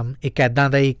ਇੱਕ ਇੱਦਾਂ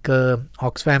ਦਾ ਇੱਕ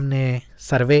ਆਕਸਫੈਮ ਨੇ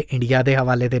ਸਰਵੇ ਇੰਡੀਆ ਦੇ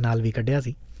ਹਵਾਲੇ ਦੇ ਨਾਲ ਵੀ ਕੱਢਿਆ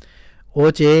ਸੀ।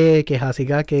 ਉਹ 'ਚ ਇਹ ਕਿਹਾ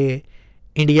ਸੀਗਾ ਕਿ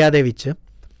ਇੰਡੀਆ ਦੇ ਵਿੱਚ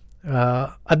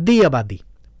ਅੱਧੀ ਆਬਾਦੀ,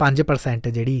 5%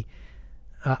 ਜਿਹੜੀ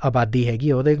ਆਬਾਦੀ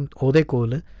ਹੈਗੀ ਉਹਦੇ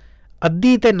ਕੋਲ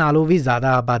ਅੱਧੀ ਤੇ ਨਾਲੋਂ ਵੀ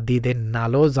ਜ਼ਿਆਦਾ ਆਬਾਦੀ ਦੇ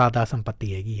ਨਾਲੋਂ ਜ਼ਿਆਦਾ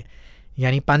ਸੰਪੱਤੀ ਹੈਗੀ ਹੈ।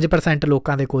 ਯਾਨੀ 5%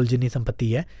 ਲੋਕਾਂ ਦੇ ਕੋਲ ਜਿੰਨੀ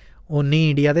ਸੰਪੱਤੀ ਹੈ, ਉਨੀ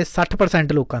ਇੰਡੀਆ ਦੇ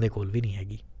 60% ਲੋਕਾਂ ਦੇ ਕੋਲ ਵੀ ਨਹੀਂ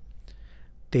ਹੈਗੀ।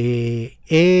 ਅਤੇ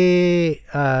ਇਹ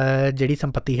ਜਿਹੜੀ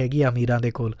ਸੰਪੱਤੀ ਹੈਗੀ ਅਮੀਰਾਂ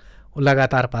ਦੇ ਕੋਲ, ਉਹ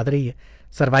ਲਗਾਤਾਰ ਵੱਧ ਰਹੀ ਹੈ।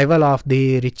 Survival of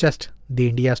the richest the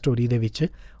India story ਦੇ ਵਿੱਚ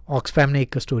ਆਕਸਫੈਮ ਨੇ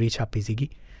ਇੱਕ ਸਟੋਰੀ ਛਾਪੀ ਸੀਗੀ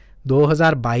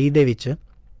 2022 ਦੇ ਵਿੱਚ।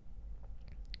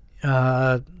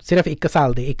 ਸਿਰਫ ਇੱਕ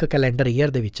ਸਾਲ ਦੇ, ਇੱਕ ਕੈਲੰਡਰ ਈਅਰ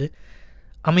ਦੇ ਵਿੱਚ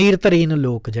ਅਮੀਰ ਤਰੀਨ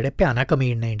ਲੋਕ ਜਿਹੜੇ ਭਿਆਨਕ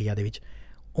ਅਮੀਰ ਨੇ ਇੰਡੀਆ ਦੇ ਵਿੱਚ,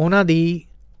 ਉਹਨਾਂ ਦੀ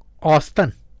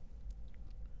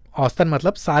ਔਸਤਨ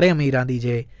ਮਤਲਬ ਸਾਰੇ ਅਮੀਰਾਂ ਦੀ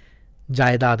ਜੇ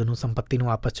ਜਾਇਦਾਦ ਨੂੰ, ਸੰਪੱਤੀ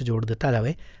ਨੂੰ ਆਪਸ 'ਚ ਜੋੜ ਦਿੱਤਾ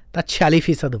ਜਾਵੇ ਤਾਂ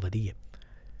 46% ਵਧੀ ਹੈ।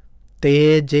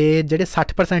 ਅਤੇ ਜੇ ਜਿਹੜੇ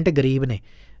 60% ਗਰੀਬ ਨੇ,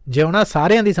 ਜੇ ਉਹਨਾਂ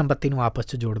ਸਾਰਿਆਂ ਦੀ ਸੰਪੱਤੀ ਨੂੰ ਆਪਸ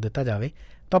 'ਚ ਜੋੜ ਦਿੱਤਾ ਜਾਵੇ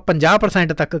ਤਾਂ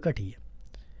 50% ਤੱਕ ਘਟੀ ਹੈ।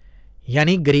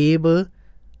 ਯਾਨੀ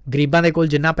ਗਰੀਬਾਂ ਦੇ ਕੋਲ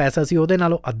ਜਿੰਨਾ ਪੈਸਾ ਸੀ ਉਹਦੇ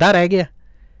ਨਾਲੋਂ ਅੱਧਾ ਰਹਿ ਗਿਆ,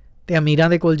 ਅਤੇ ਅਮੀਰਾਂ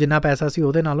ਦੇ ਕੋਲ ਜਿੰਨਾ ਪੈਸਾ ਸੀ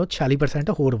ਉਹਦੇ ਨਾਲੋਂ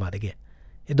 46% ਹੋਰ ਵੱਧ ਗਿਆ।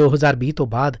 ਇਹ 2020 ਤੋਂ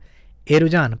ਬਾਅਦ ਇਹ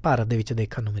ਰੁਝਾਨ ਭਾਰਤ ਦੇ ਵਿੱਚ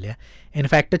ਦੇਖਣ ਨੂੰ ਮਿਲਿਆ।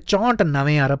 ਇਨਫੈਕਟ 64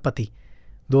 ਨਵੇਂ ਅਰਬਪਤੀ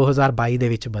 2022 ਦੇ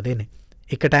ਵਿੱਚ ਵਧੇ ਨੇ।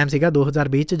 ਇੱਕ ਟਾਈਮ ਸੀਗਾ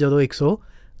 2020 'ਚ ਜਦੋਂ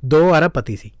 102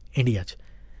 ਅਰਬਪਤੀ ਸੀ ਇੰਡੀਆ 'ਚ,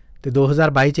 ਅਤੇ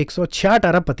 2022 'ਚ 166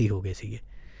 ਅਰਬਪਤੀ ਹੋ ਗਏ ਸੀਗੇ।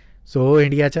 ਸੋ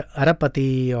ਇੰਡੀਆ 'ਚ ਅਰਬਪਤੀ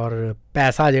ਔਰ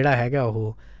ਪੈਸਾ ਜਿਹੜਾ ਹੈਗਾ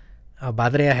ਉਹ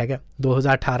ਵੱਧ ਰਿਹਾ ਹੈਗਾ।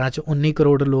 2018 'ਚ 19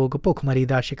 ਕਰੋੜ ਲੋਕ ਭੁੱਖਮਰੀ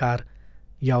ਦਾ ਸ਼ਿਕਾਰ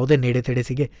ਜਾਂ ਉਹਦੇ ਨੇੜੇ ਤੇੜੇ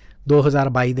ਸੀਗੇ।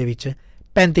 2022 ਦੇ ਵਿੱਚ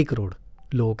 35 ਕਰੋੜ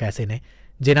ਲੋਕ ਐਸੇ ਨੇ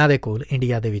ਜਿਨ੍ਹਾਂ ਦੇ ਕੋਲ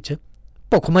ਇੰਡੀਆ ਦੇ ਵਿੱਚ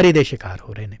ਭੁੱਖਮਰੀ ਦੇ ਸ਼ਿਕਾਰ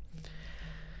ਹੋ ਰਹੇ ਨੇ।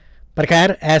 ਪਰ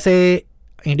ਖੈਰ, ਐਸੇ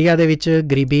ਇੰਡੀਆ ਦੇ ਵਿੱਚ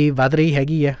ਗਰੀਬੀ ਵੱਧ ਰਹੀ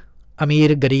ਹੈਗੀ ਹੈ,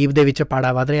 ਅਮੀਰ ਗਰੀਬ ਦੇ ਵਿੱਚ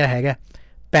ਪਾੜਾ ਵੱਧ ਰਿਹਾ ਹੈਗਾ।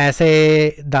 ਪੈਸੇ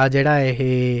ਦਾ ਜਿਹੜਾ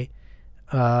ਇਹ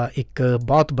ਇੱਕ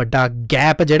ਬਹੁਤ ਵੱਡਾ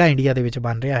ਗੈਪ ਜਿਹੜਾ ਇੰਡੀਆ ਦੇ ਵਿੱਚ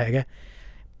ਬਣ ਰਿਹਾ ਹੈਗਾ,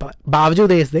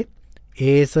 ਬਾਵਜੂਦ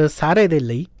ਇਸ ਸਾਰੇ ਦੇ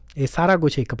ਲਈ ਇਹ ਸਾਰਾ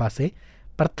ਕੁਛ ਇੱਕ ਪਾਸੇ,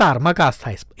 ਪਰ ਧਾਰਮਿਕ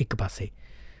ਆਸਥਾ ਇੱਕ ਪਾਸੇ।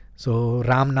 ਸੋ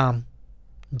ਰਾਮ ਨਾਮ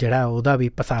ਜਿਹੜਾ ਉਹਦਾ ਵੀ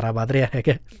ਪਸਾਰਾ ਵੱਧ ਰਿਹਾ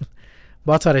ਹੈਗਾ।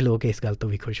 ਬਹੁਤ ਸਾਰੇ ਲੋਕ ਇਸ ਗੱਲ ਤੋਂ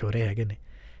ਵੀ ਖੁਸ਼ ਹੋ ਰਹੇ ਹੈਗੇ ਨੇ।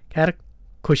 ਖੈਰ,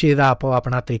 ਖੁਸ਼ੀ ਦਾ ਆਪੋ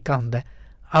ਆਪਣਾ ਤਰੀਕਾ ਹੁੰਦਾ,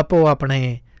 ਆਪੋ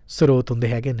ਆਪਣੇ ਸਰੋਤ ਹੁੰਦੇ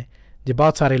ਹੈਗੇ ਨੇ। ਜੇ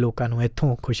ਬਹੁਤ ਸਾਰੇ ਲੋਕਾਂ ਨੂੰ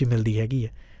ਇੱਥੋਂ ਖੁਸ਼ੀ ਮਿਲਦੀ ਹੈਗੀ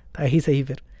ਹੈ ਤਾਂ ਇਹੀ ਸਹੀ।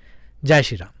 ਫਿਰ ਜੈ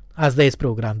ਸ਼੍ਰੀ ਰਾਮ। ਅੱਜ ਦੇ ਇਸ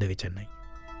ਪ੍ਰੋਗਰਾਮ ਦੇ ਵਿੱਚ ਇੰਨਾ ਹੀ।